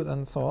second field,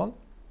 and so on.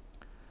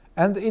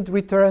 And it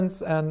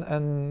returns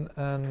an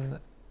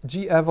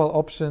g-eval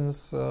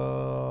options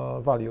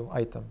value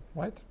item,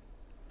 right?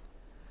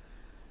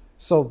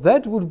 So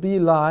that would be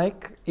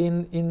like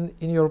in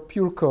your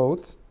pure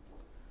code,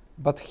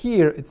 but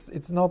here it's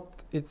an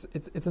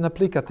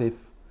applicative.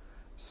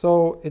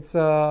 So it's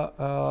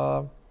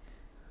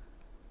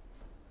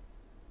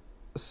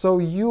so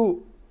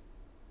you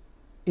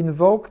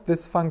invoke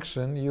this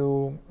function.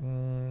 You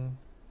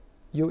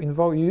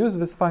use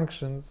this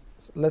function.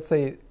 Let's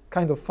say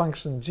kind of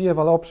function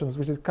g-eval options,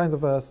 which is kind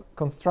of a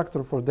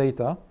constructor for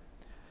data,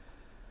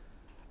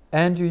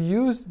 and you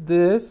use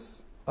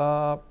this,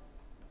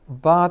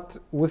 but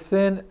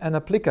within an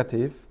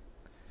applicative.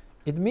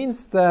 It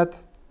means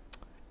that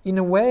in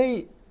a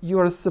way you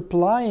are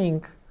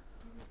supplying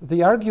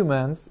the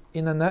arguments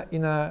in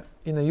a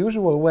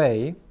usual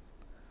way,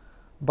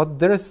 but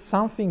there is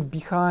something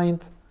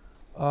behind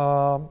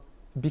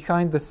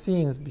the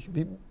scenes,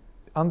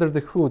 under the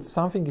hood.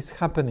 Something is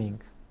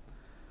happening,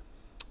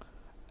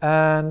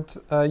 and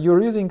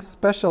you're using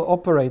special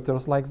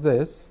operators like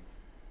this,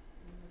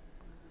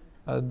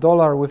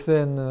 dollar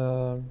within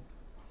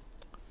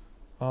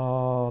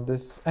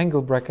this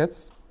angle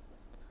brackets,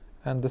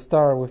 and the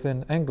star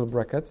within angle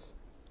brackets.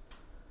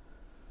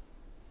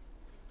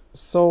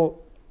 So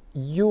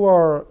you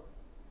are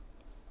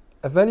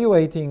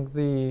evaluating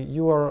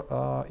you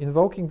are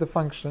invoking the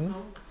function,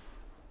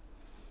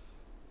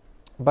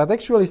 but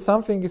actually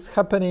something is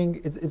happening.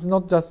 It's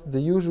not just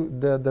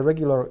the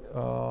regular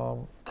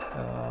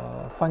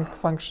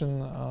function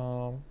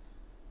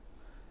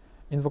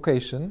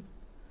invocation.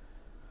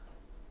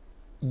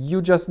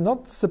 You just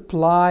not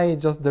supply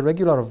just the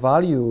regular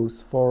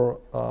values for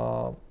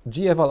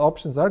g-eval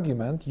options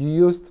argument. You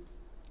used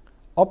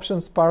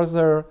options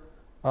parser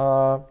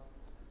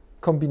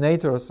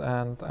combinators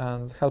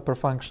and helper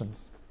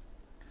functions.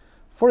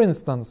 For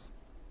instance,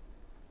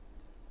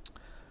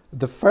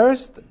 the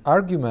first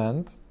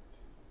argument,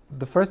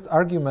 the first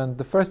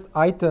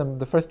item,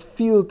 the first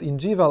field in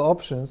g-eval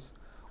options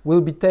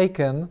will be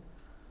taken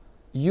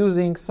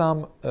using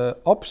some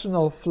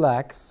optional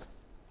flags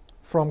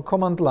from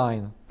command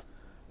line.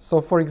 So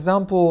for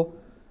example,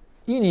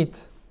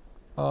 init,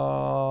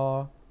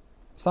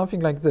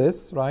 something like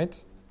this,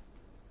 right?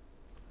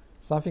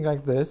 Something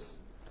like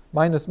this,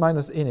 minus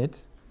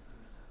init,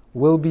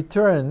 will be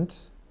turned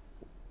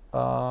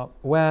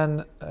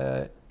when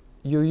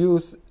you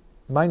use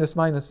minus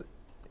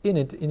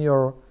init in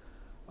your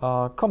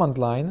command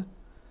line.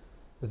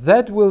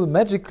 That will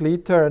magically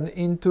turn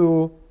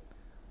into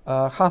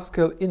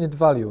Haskell init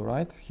value,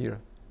 right here.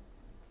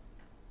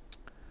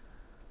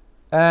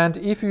 And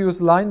if you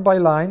use line by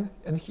line,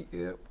 and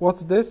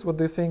what's this? What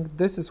do you think?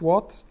 This is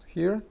what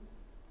here?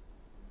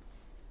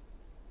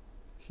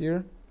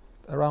 Here,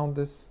 around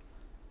this.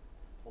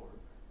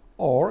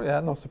 Or, yeah,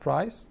 no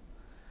surprise.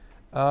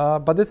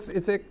 But it's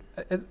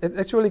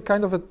actually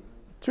kind of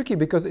tricky,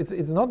 because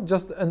it's not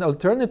just an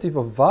alternative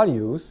of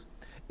values,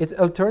 it's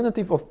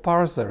alternative of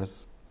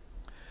parsers.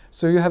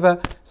 So you have a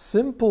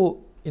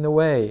simple, in a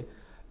way,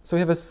 so you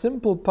have a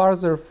simple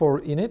parser for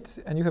init,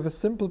 and you have a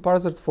simple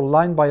parser for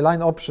line by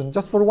line option,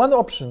 just for one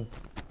option.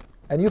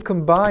 And you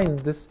combine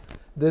this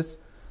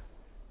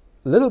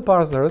little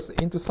parsers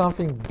into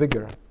something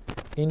bigger,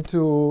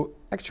 into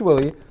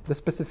actually the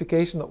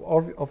specification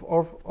of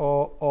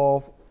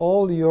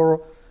all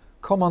your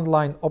command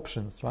line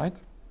options,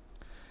 right?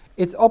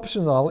 It's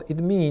optional. It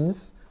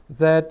means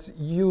that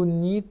you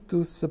need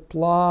to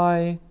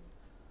supply,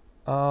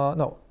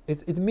 no,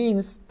 it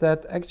means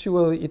that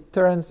actually it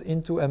turns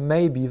into a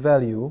maybe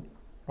value,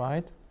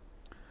 right?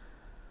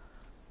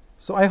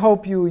 So I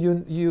hope you've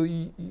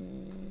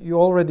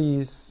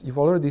already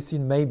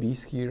seen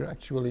maybes here.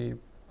 Actually,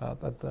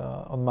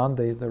 on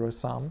Monday there were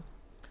some.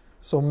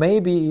 So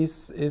maybe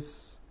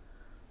is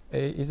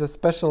a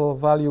special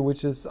value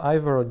which is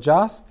either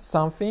just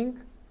something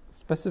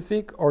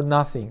specific or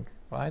nothing,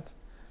 right?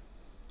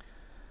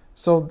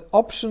 So the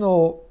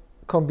optional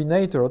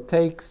combinator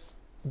takes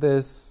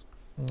this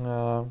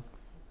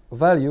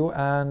value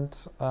and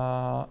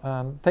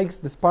takes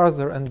this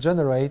parser and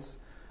generates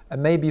a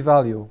maybe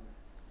value.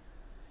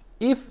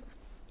 If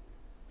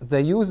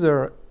the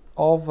user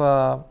of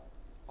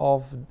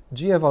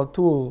g-eval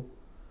tool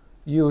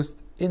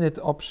used init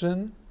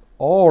option,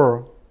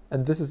 or,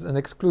 and this is an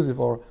exclusive,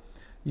 or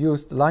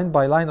used line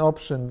by line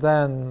option,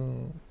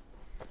 then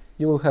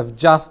you will have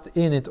just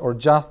init or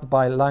just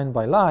by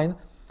line,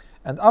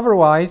 and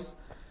otherwise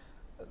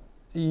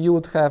you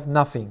would have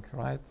nothing,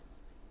 right?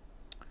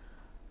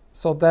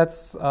 So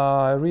that's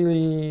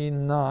really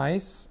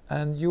nice,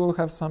 and you will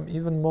have some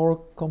even more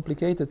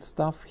complicated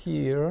stuff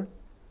here.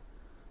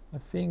 I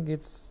think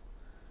it's,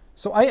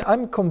 so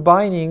I'm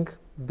combining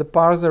the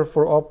parser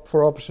for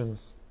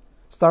options,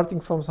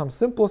 starting from some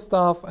simple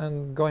stuff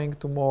and going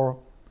to more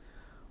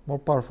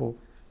powerful.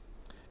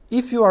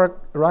 if you are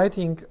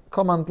writing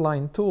command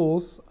line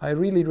tools, I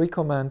really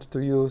recommend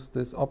to use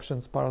this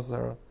options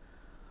parser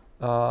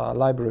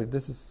library.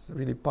 This is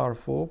really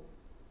powerful.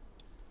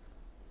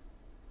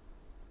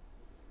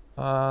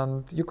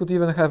 And you could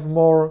even have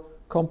more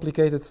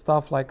complicated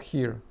stuff like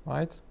here,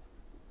 right?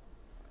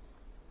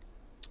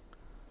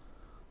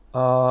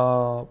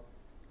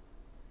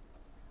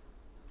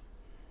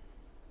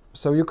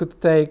 So you could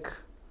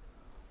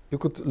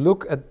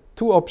look at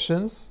two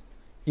options.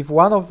 If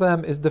one of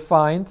them is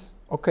defined,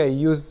 okay,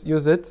 use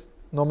it,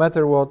 no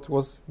matter what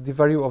was the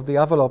value of the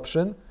other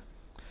option.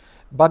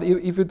 But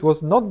if it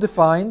was not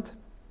defined,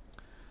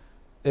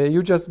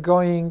 you're just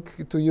going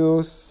to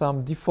use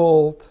some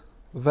default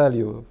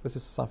value. This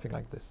is something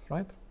like this,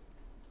 right?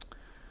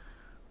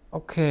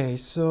 Okay,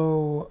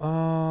 so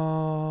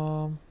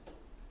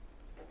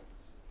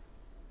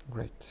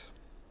great.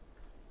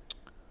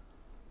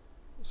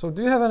 So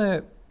do you have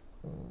any,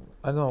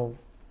 I don't know,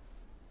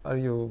 are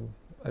you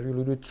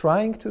really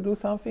trying to do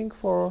something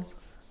for,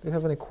 do you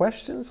have any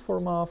questions for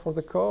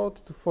the code,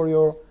 for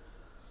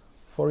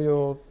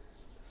your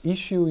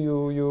issue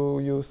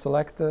you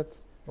selected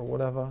or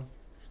whatever?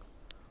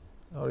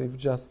 Or if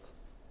just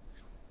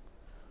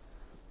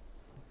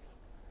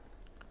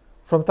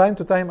from time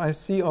to time I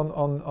see on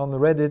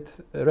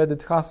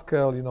Reddit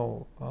Haskell, you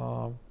know,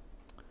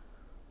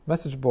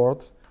 message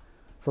board,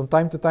 from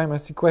time to time I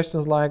see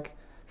questions like,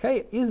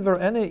 hey, is there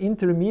any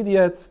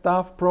intermediate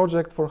staff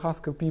project for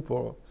Haskell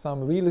people?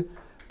 Some real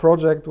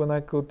project when I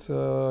could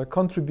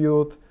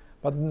contribute,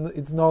 but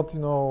it's not,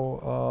 you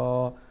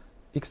know,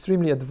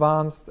 extremely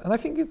advanced. And I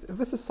think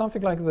this is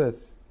something like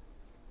this.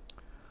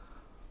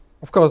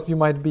 Of course, you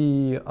might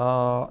be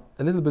a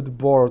little bit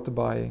bored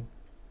by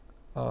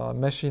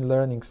machine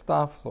learning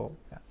stuff, so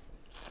yeah.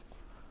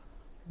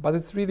 But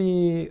it's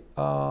really,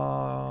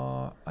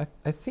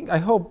 I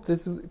hope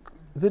this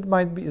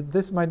might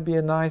be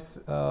a nice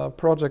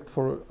project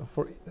for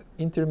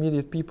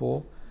intermediate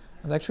people,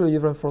 and actually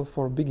even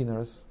for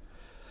beginners.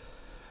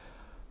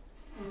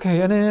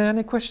 Okay,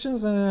 any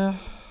questions?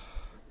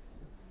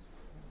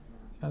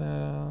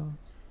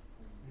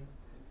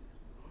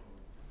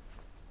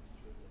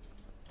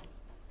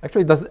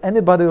 Actually, is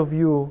anybody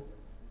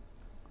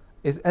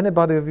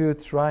of you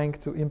trying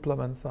to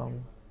implement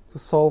to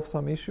solve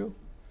some issue?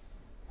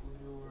 Could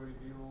you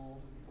review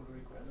pull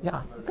requests?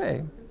 Yeah.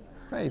 Okay.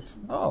 Great.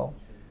 Oh,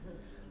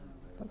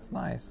 that's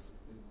nice.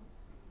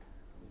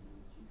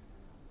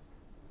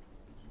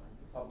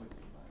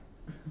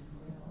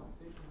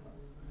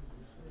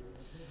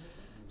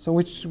 So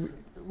which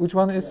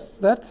one is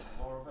that?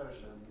 Or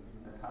version,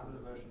 handle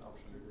version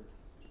option.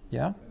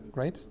 Yeah.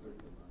 Great.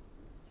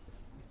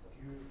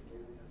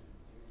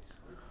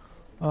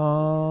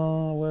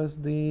 Where's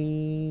the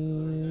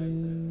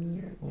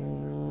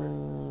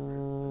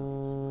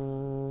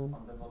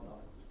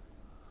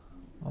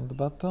on the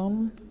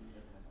bottom?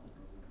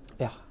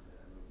 Yeah.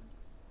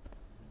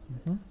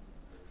 Mm-hmm.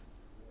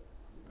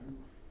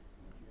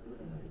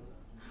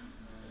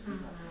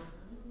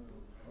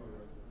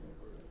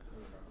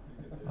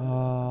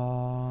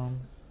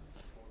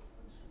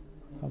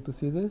 How to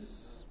see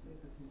this?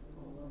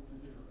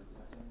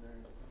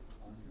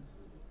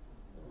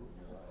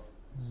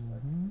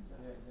 Mm-hmm.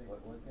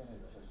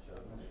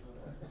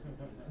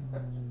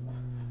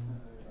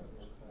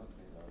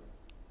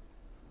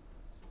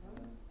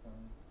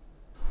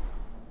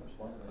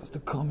 What's the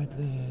commit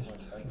list?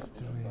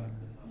 History.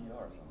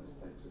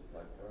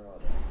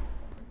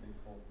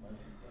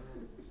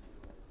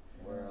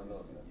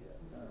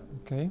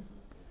 Okay.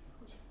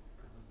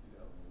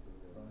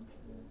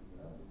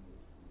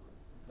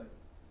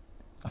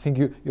 I think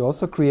you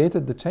also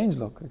created the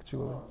changelog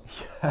actually.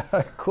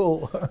 Yeah,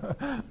 cool.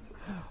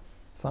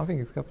 Something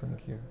is happening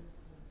here.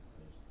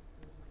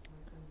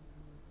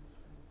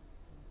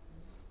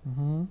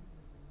 Mm-hmm.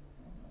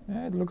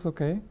 Yeah, it looks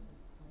okay.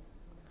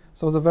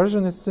 So the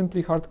version is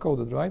simply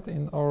hard-coded, right?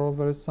 Or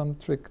there is some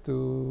trick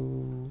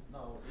to...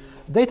 No,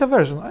 data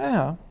version. Oh,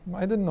 yeah,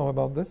 I didn't know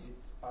about this.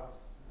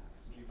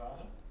 it's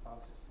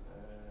pass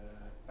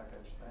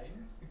package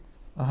name.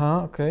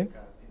 Okay. It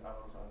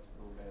allows us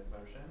to get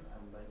version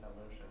and data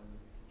version,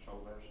 show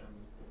version,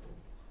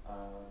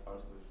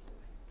 parses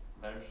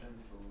version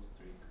to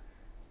string.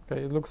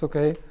 Okay, it looks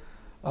okay.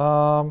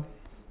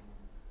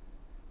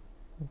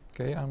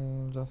 Okay,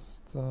 I'm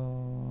just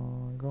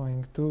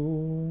going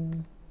to...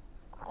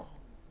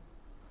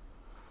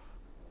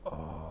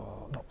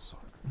 no,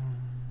 sorry.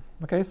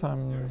 Okay, so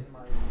I'm... Here in my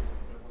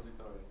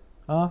repository.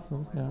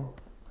 So, yeah.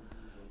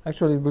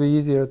 Actually, it would be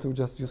easier to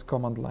just use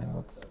command line,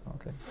 but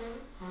okay.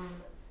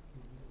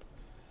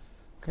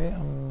 Okay,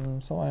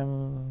 so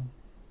I'm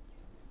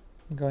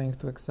going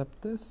to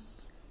accept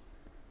this.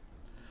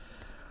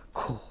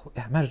 Cool.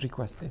 Yeah, merge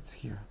request, it's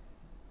here.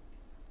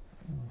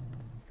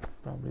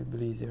 Probably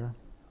be easier.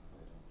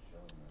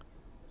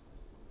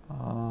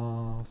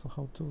 So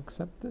how to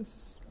accept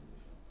this?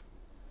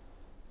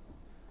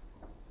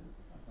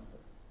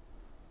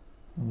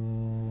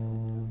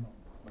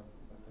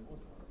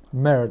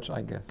 Merge,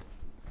 I guess.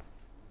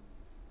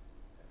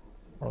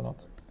 Or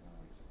not?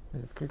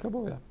 Is it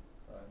clickable? Yeah.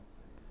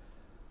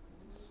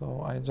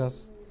 So I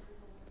just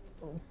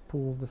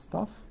pull the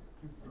stuff.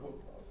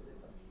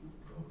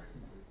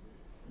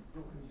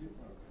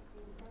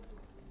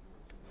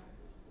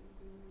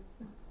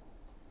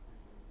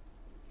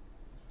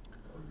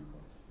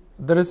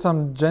 There is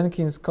some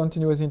Jenkins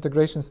continuous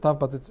integration stuff,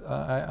 but it's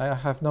I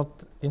have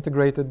not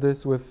integrated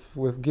this with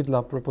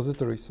GitLab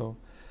repository, so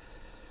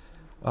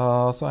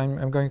so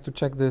I'm going to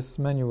check this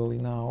manually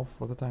now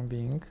for the time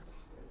being.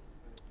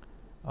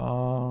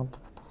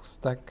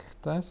 Stack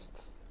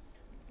test.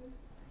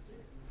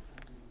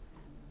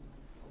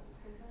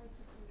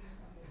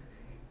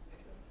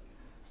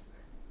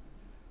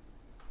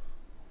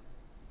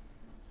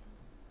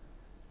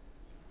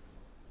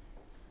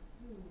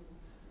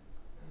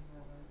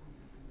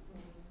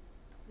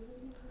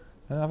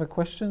 Any other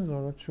questions,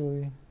 or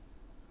actually?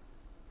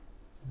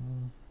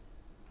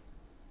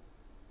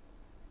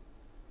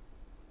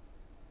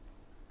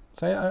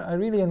 So I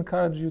really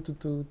encourage you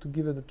to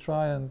give it a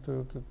try and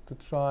to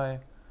try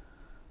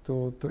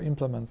to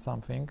implement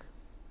something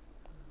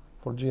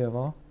for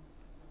GEVA.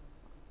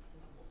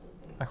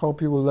 I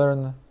hope you will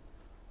learn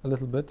a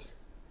little bit.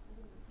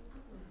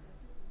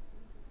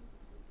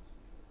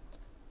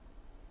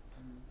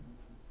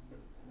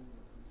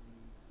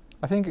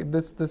 I think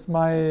this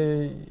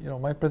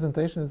my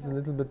presentation is a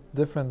little bit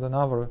different than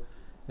other.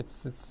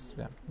 It's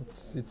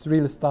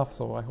real stuff,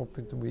 so I hope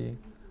it will be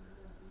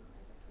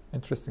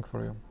interesting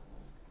for you.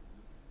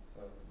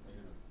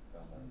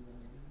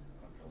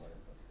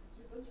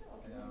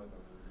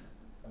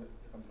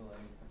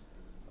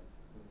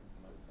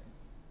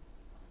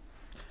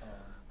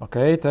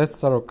 Okay,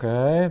 tests are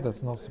okay.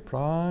 That's no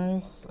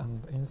surprise.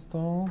 And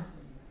install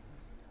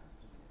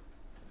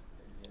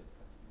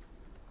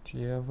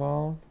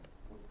GEVA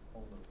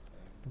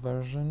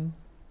version.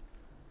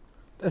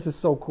 This is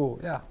so cool.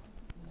 Yeah,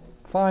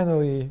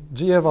 finally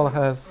GEVA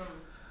has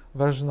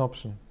version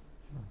option.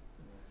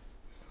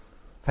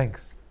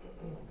 Thanks.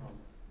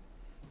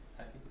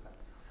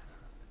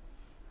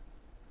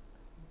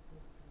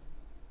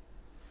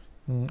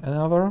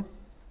 Another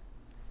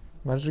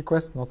merge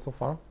request? Not so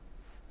far.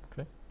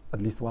 Okay,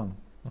 at least one.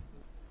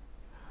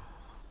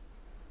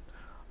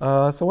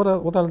 So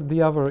what are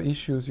the other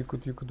issues you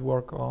could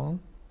work on?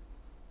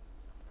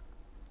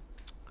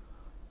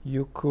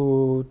 You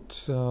could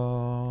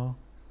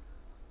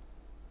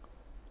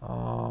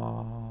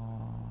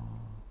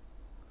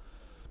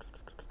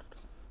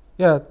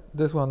yeah,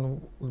 this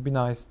one would be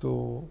nice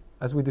to,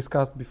 as we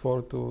discussed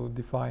before, to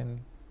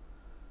define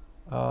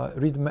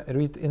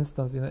read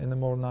instance in a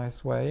more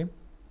nice way. I'm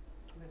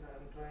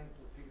trying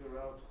to figure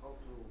out how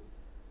to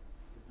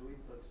do it,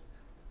 but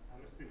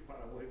I'm still far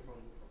away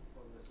from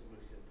the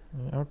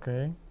solution.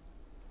 Okay.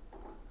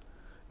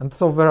 And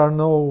so there are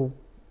no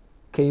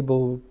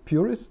cable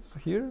purists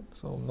here,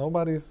 so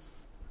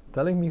nobody's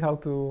telling me how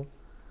to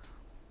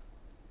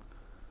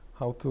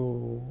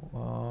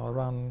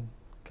run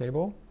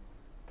cable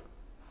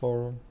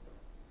for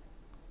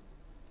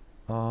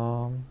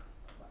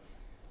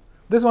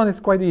this one is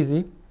quite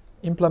easy.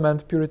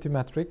 Implement purity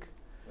metric,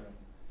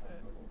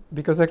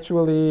 because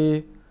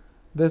actually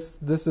this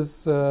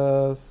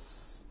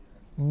is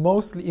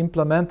mostly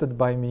implemented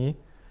by me.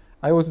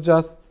 I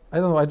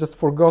just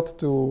forgot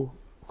to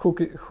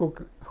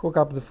hook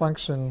up the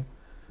function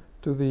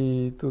to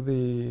the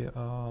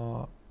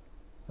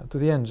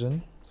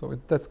engine, so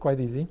that's quite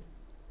easy.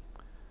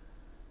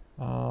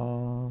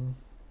 Yeah.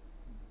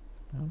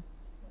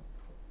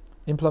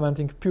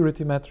 Implementing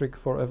purity metric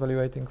for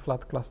evaluating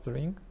flat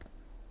clustering.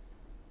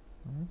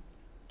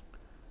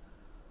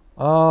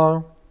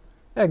 Yeah,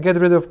 get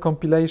rid of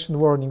compilation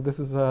warning. This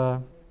is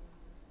a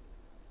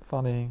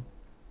funny.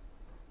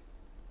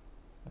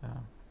 Yeah.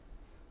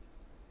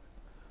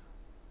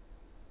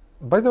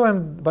 By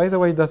the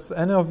way, does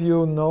any of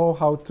you know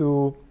how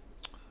to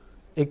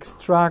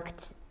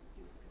extract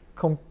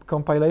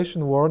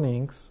compilation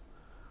warnings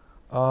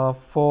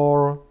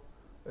for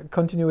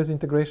continuous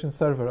integration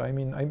server? I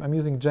mean, I'm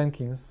using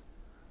Jenkins,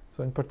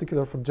 so in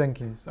particular for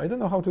Jenkins. I don't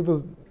know how to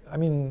do. I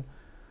mean,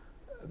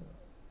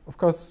 of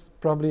course,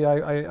 probably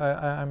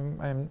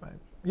I'm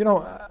you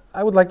know,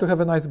 I would like to have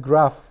a nice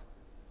graph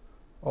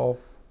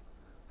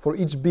for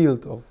each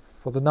build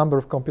for the number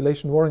of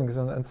compilation warnings,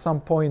 and at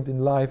some point in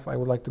life I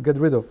would like to get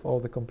rid of all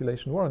the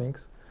compilation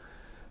warnings.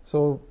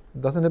 So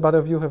does anybody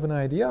of you have an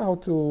idea how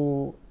to?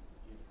 You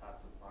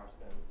have to parse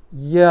them.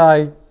 Yeah,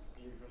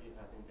 Usually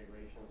has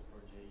integrations for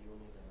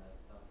JUnit and that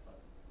stuff, but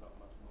not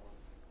much more.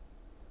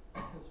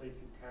 So if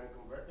you can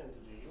convert them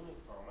to JUnit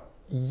format.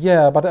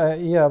 Yeah,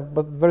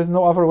 but there is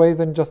no other way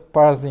than just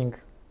parsing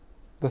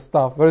the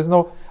stuff. There is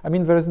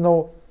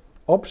no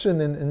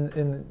option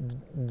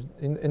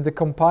in the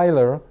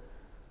compiler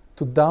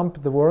to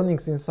dump the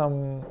warnings in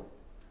some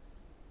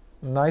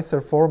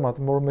nicer format,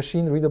 more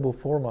machine readable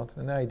format.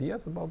 Any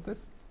ideas about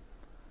this?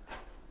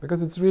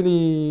 Because it's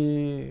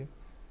really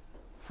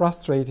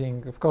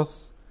frustrating. Of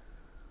course,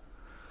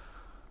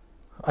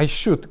 I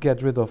should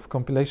get rid of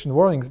compilation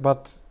warnings,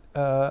 but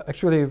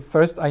actually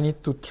first I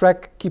need to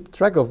keep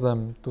track of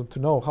them to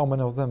know how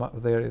many of them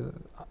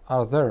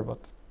are there.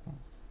 But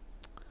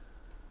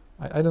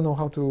I don't know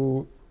how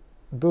to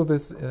do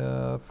this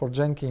for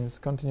Jenkins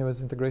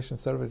continuous integration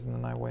service in a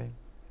nice way.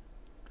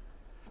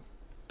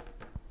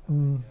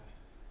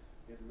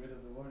 Get rid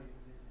of the warning.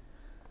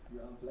 You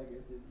unflag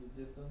it, you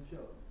just don't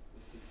show.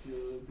 It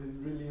still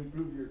didn't really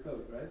improve your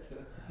code, right? So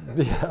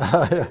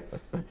Yeah.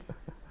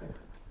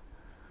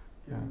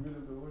 getting rid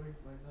of the warning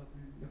might not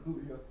be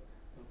your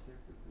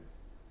objective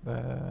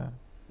there.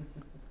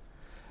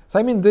 So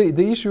I mean,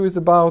 the issue is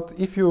about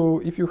if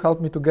you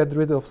help me to get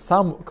rid of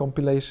some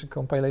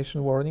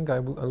compilation warning, I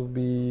will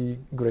be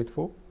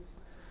grateful.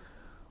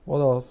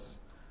 What else?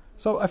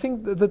 So I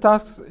think the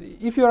tasks,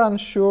 if you're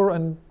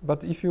unsure,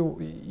 but if you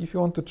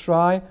want to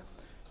try,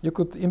 you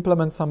could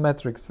implement some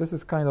metrics. This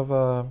is kind of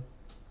a,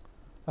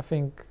 I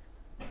think,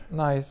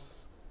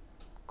 nice,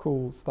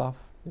 cool stuff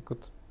you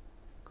could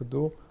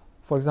do.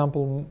 For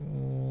example,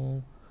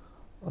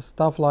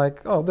 stuff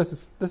like, oh,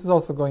 this is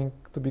also going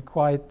to be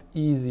quite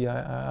easy,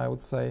 I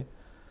would say.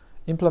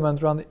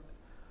 Implement run.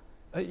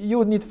 You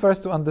would need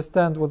first to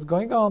understand what's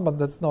going on, but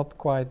that's not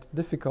quite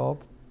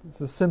difficult.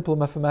 It's a simple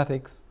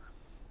mathematics,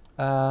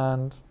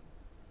 and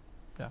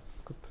yeah,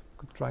 could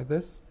try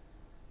this.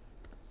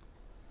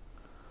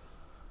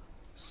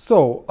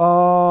 So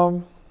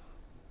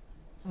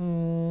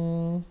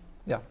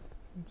yeah.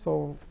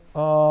 So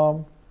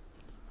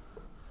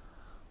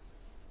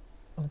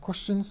any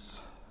questions?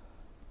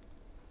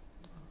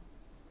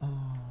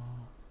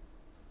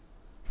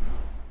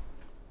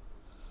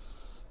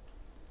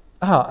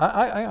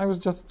 I was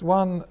just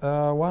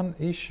one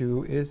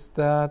issue is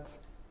that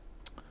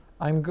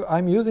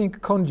I'm using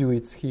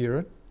conduits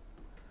here.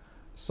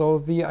 So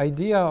the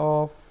idea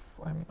of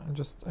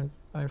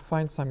I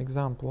find some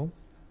example.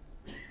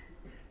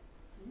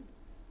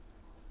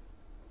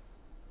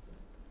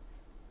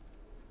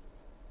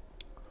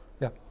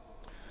 Yeah.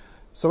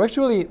 So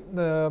actually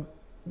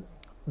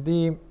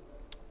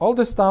all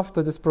the stuff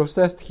that is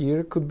processed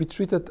here could be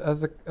treated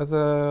as a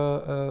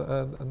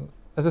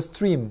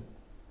stream.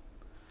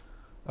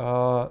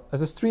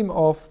 As a stream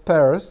of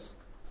pairs,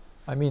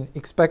 I mean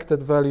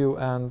expected value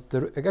and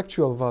the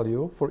actual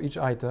value for each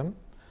item,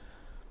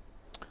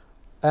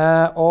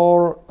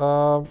 or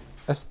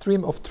a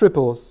stream of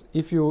triples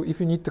if you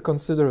need to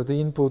consider the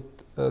input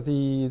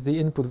the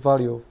input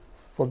value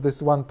for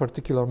this one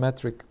particular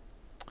metric.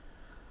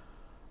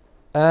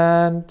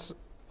 And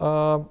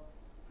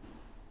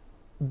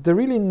the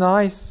really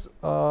nice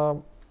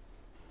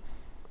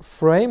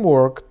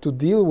framework to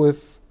deal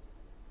with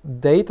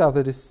data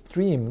that is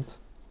streamed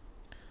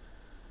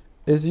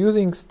is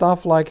using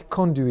stuff like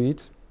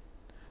conduit.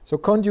 So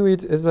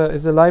conduit is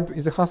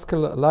a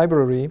Haskell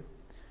library,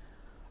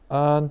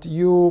 and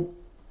you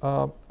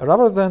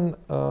rather than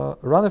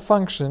run a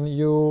function,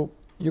 you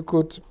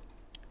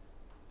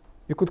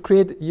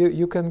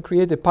can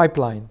create a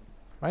pipeline,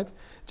 right?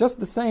 Just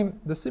the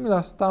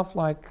similar stuff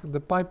like the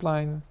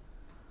pipeline.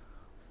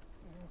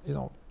 You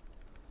know,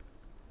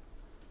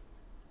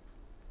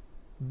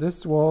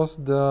 this was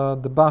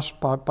the bash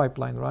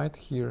pipeline right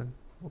here.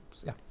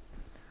 Oops, yeah.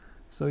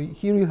 So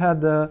here you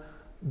had a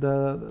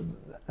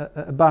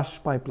bash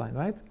pipeline,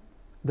 right?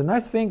 The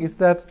nice thing is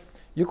that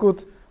you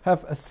could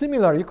have a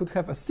similar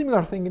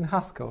thing in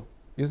Haskell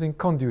using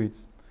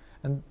conduits,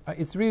 and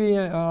it's really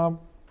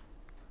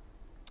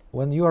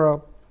when you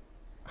are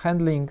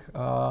handling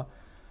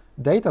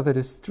data that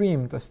is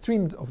streamed, a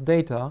stream of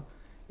data,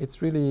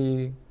 it's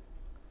really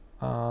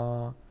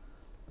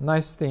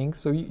nice thing.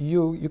 So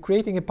you're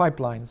creating a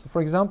pipeline. So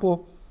for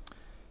example,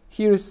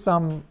 here is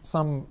some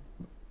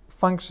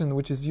function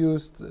which is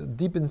used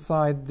deep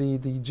inside the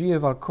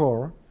geval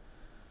core,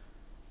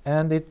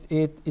 and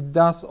it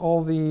does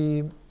all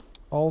the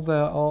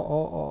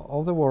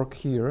work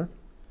here.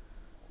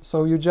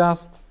 So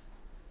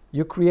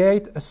you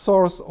create a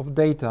source of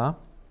data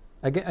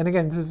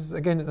again, this is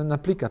again an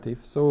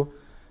applicative. So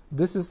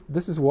this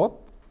is what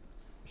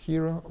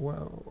here.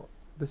 Well,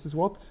 this is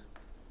what.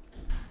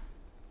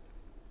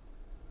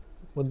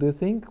 What do you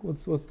think?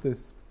 What's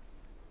this?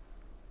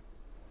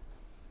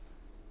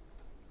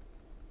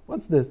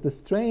 What's this? The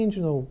strange,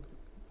 No,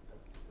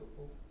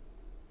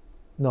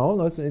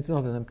 it's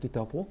not an empty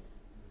tuple.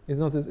 It's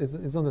not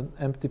an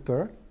empty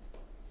pair.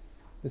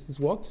 This is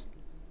what?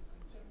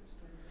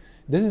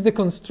 This is the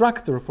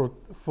constructor for.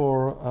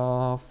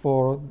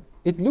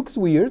 It looks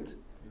weird,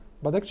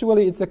 but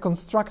actually it's a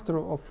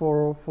constructor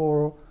for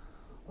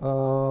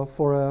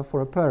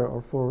a pair,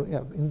 or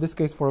in this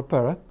case for a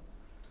pair.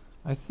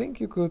 I think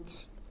you could.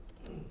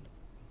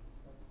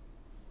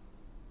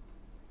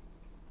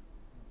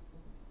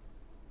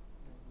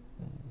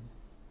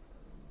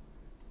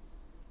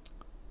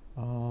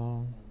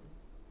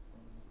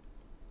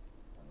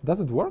 Does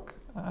it work?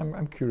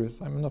 I'm curious.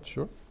 I'm not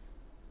sure.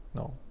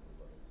 No.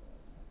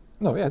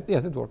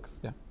 Yes, it works.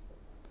 Yeah.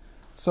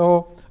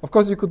 So of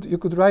course you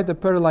could write a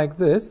pair like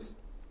this,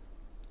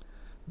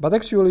 but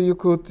actually you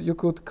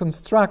could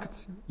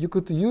construct. You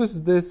could use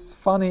this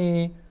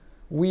funny,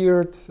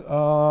 weird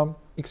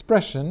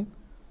expression.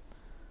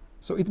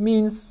 So it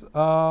means,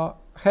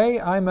 hey,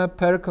 I'm a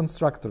pair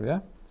constructor.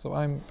 Yeah. So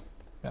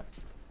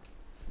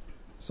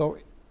So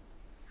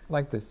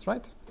like this,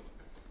 right?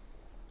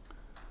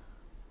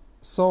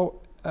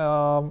 So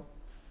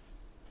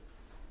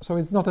so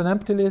it's not an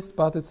empty list,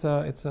 but it's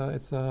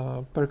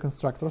a per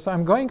constructor. So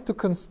I'm going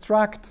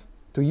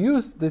to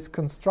use this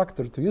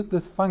constructor, to use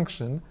this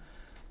function,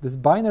 this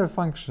binary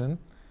function,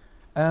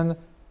 and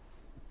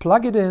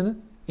plug it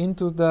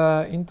into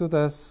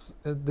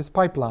this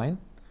pipeline.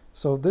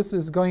 So this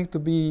is going to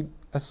be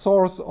a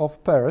source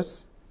of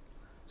pairs.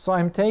 So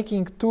I'm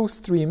taking two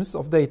streams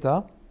of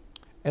data,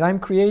 and I'm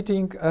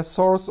creating a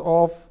source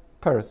of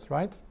pairs,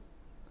 right?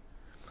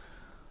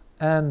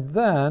 And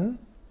then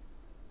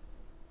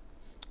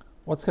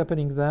what's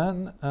happening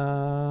then?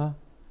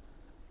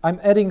 I'm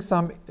adding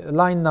some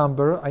line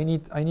number. I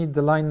need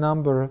the line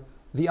number,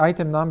 the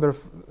item number,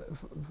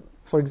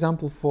 for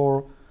example,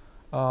 for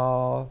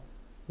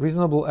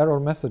reasonable error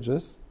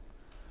messages.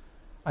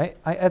 I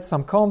add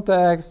some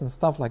context and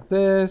stuff like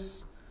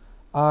this.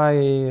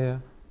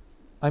 I'm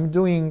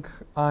doing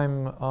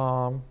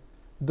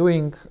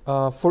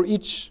for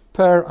each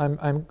pair.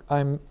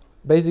 I'm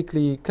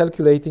basically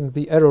calculating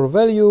the error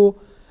value,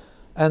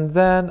 and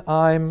then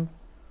I'm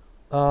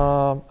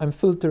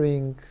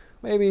filtering.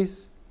 Maybe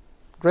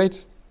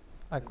great.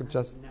 I could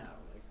just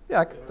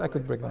I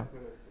could break down.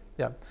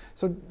 Yeah.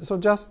 So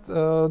just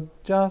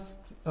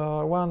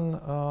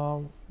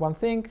one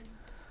thing.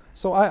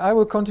 So I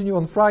will continue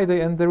on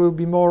Friday, and there will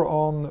be more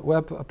on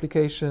web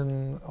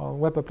applications,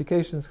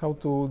 how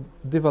to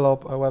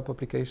develop a web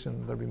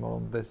application. There'll be more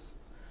on this.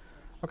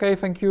 Okay,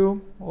 thank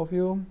you, all of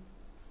you.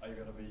 Are you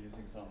going to be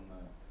using some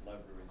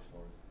libraries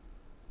for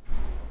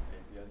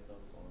API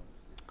stuff?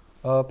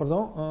 Or Pardon?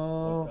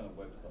 what kind of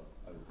web stuff?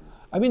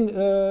 I mean,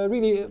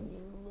 really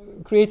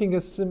creating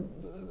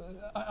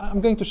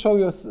I'm going to show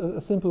you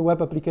a simple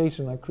web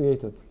application I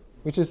created,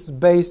 which is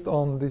based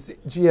on this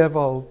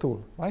geval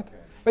tool, right? Okay.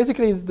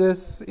 Basically,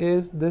 this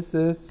is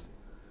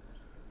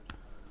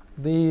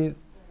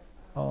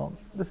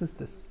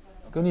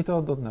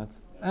Gonito.net,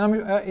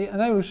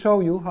 and I will show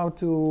you how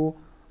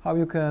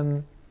you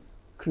can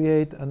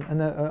create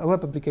a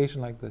web application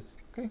like this.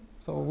 Okay,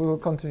 so we will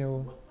continue.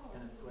 What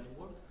kind of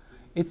framework?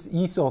 It's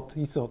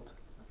ESOT.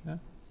 Yeah,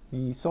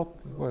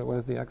 ESOT.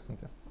 Where's the accent?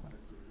 Yeah.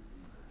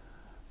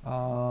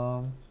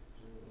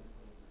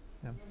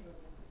 Yeah.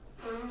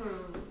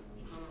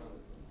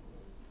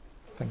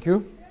 Thank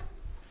you.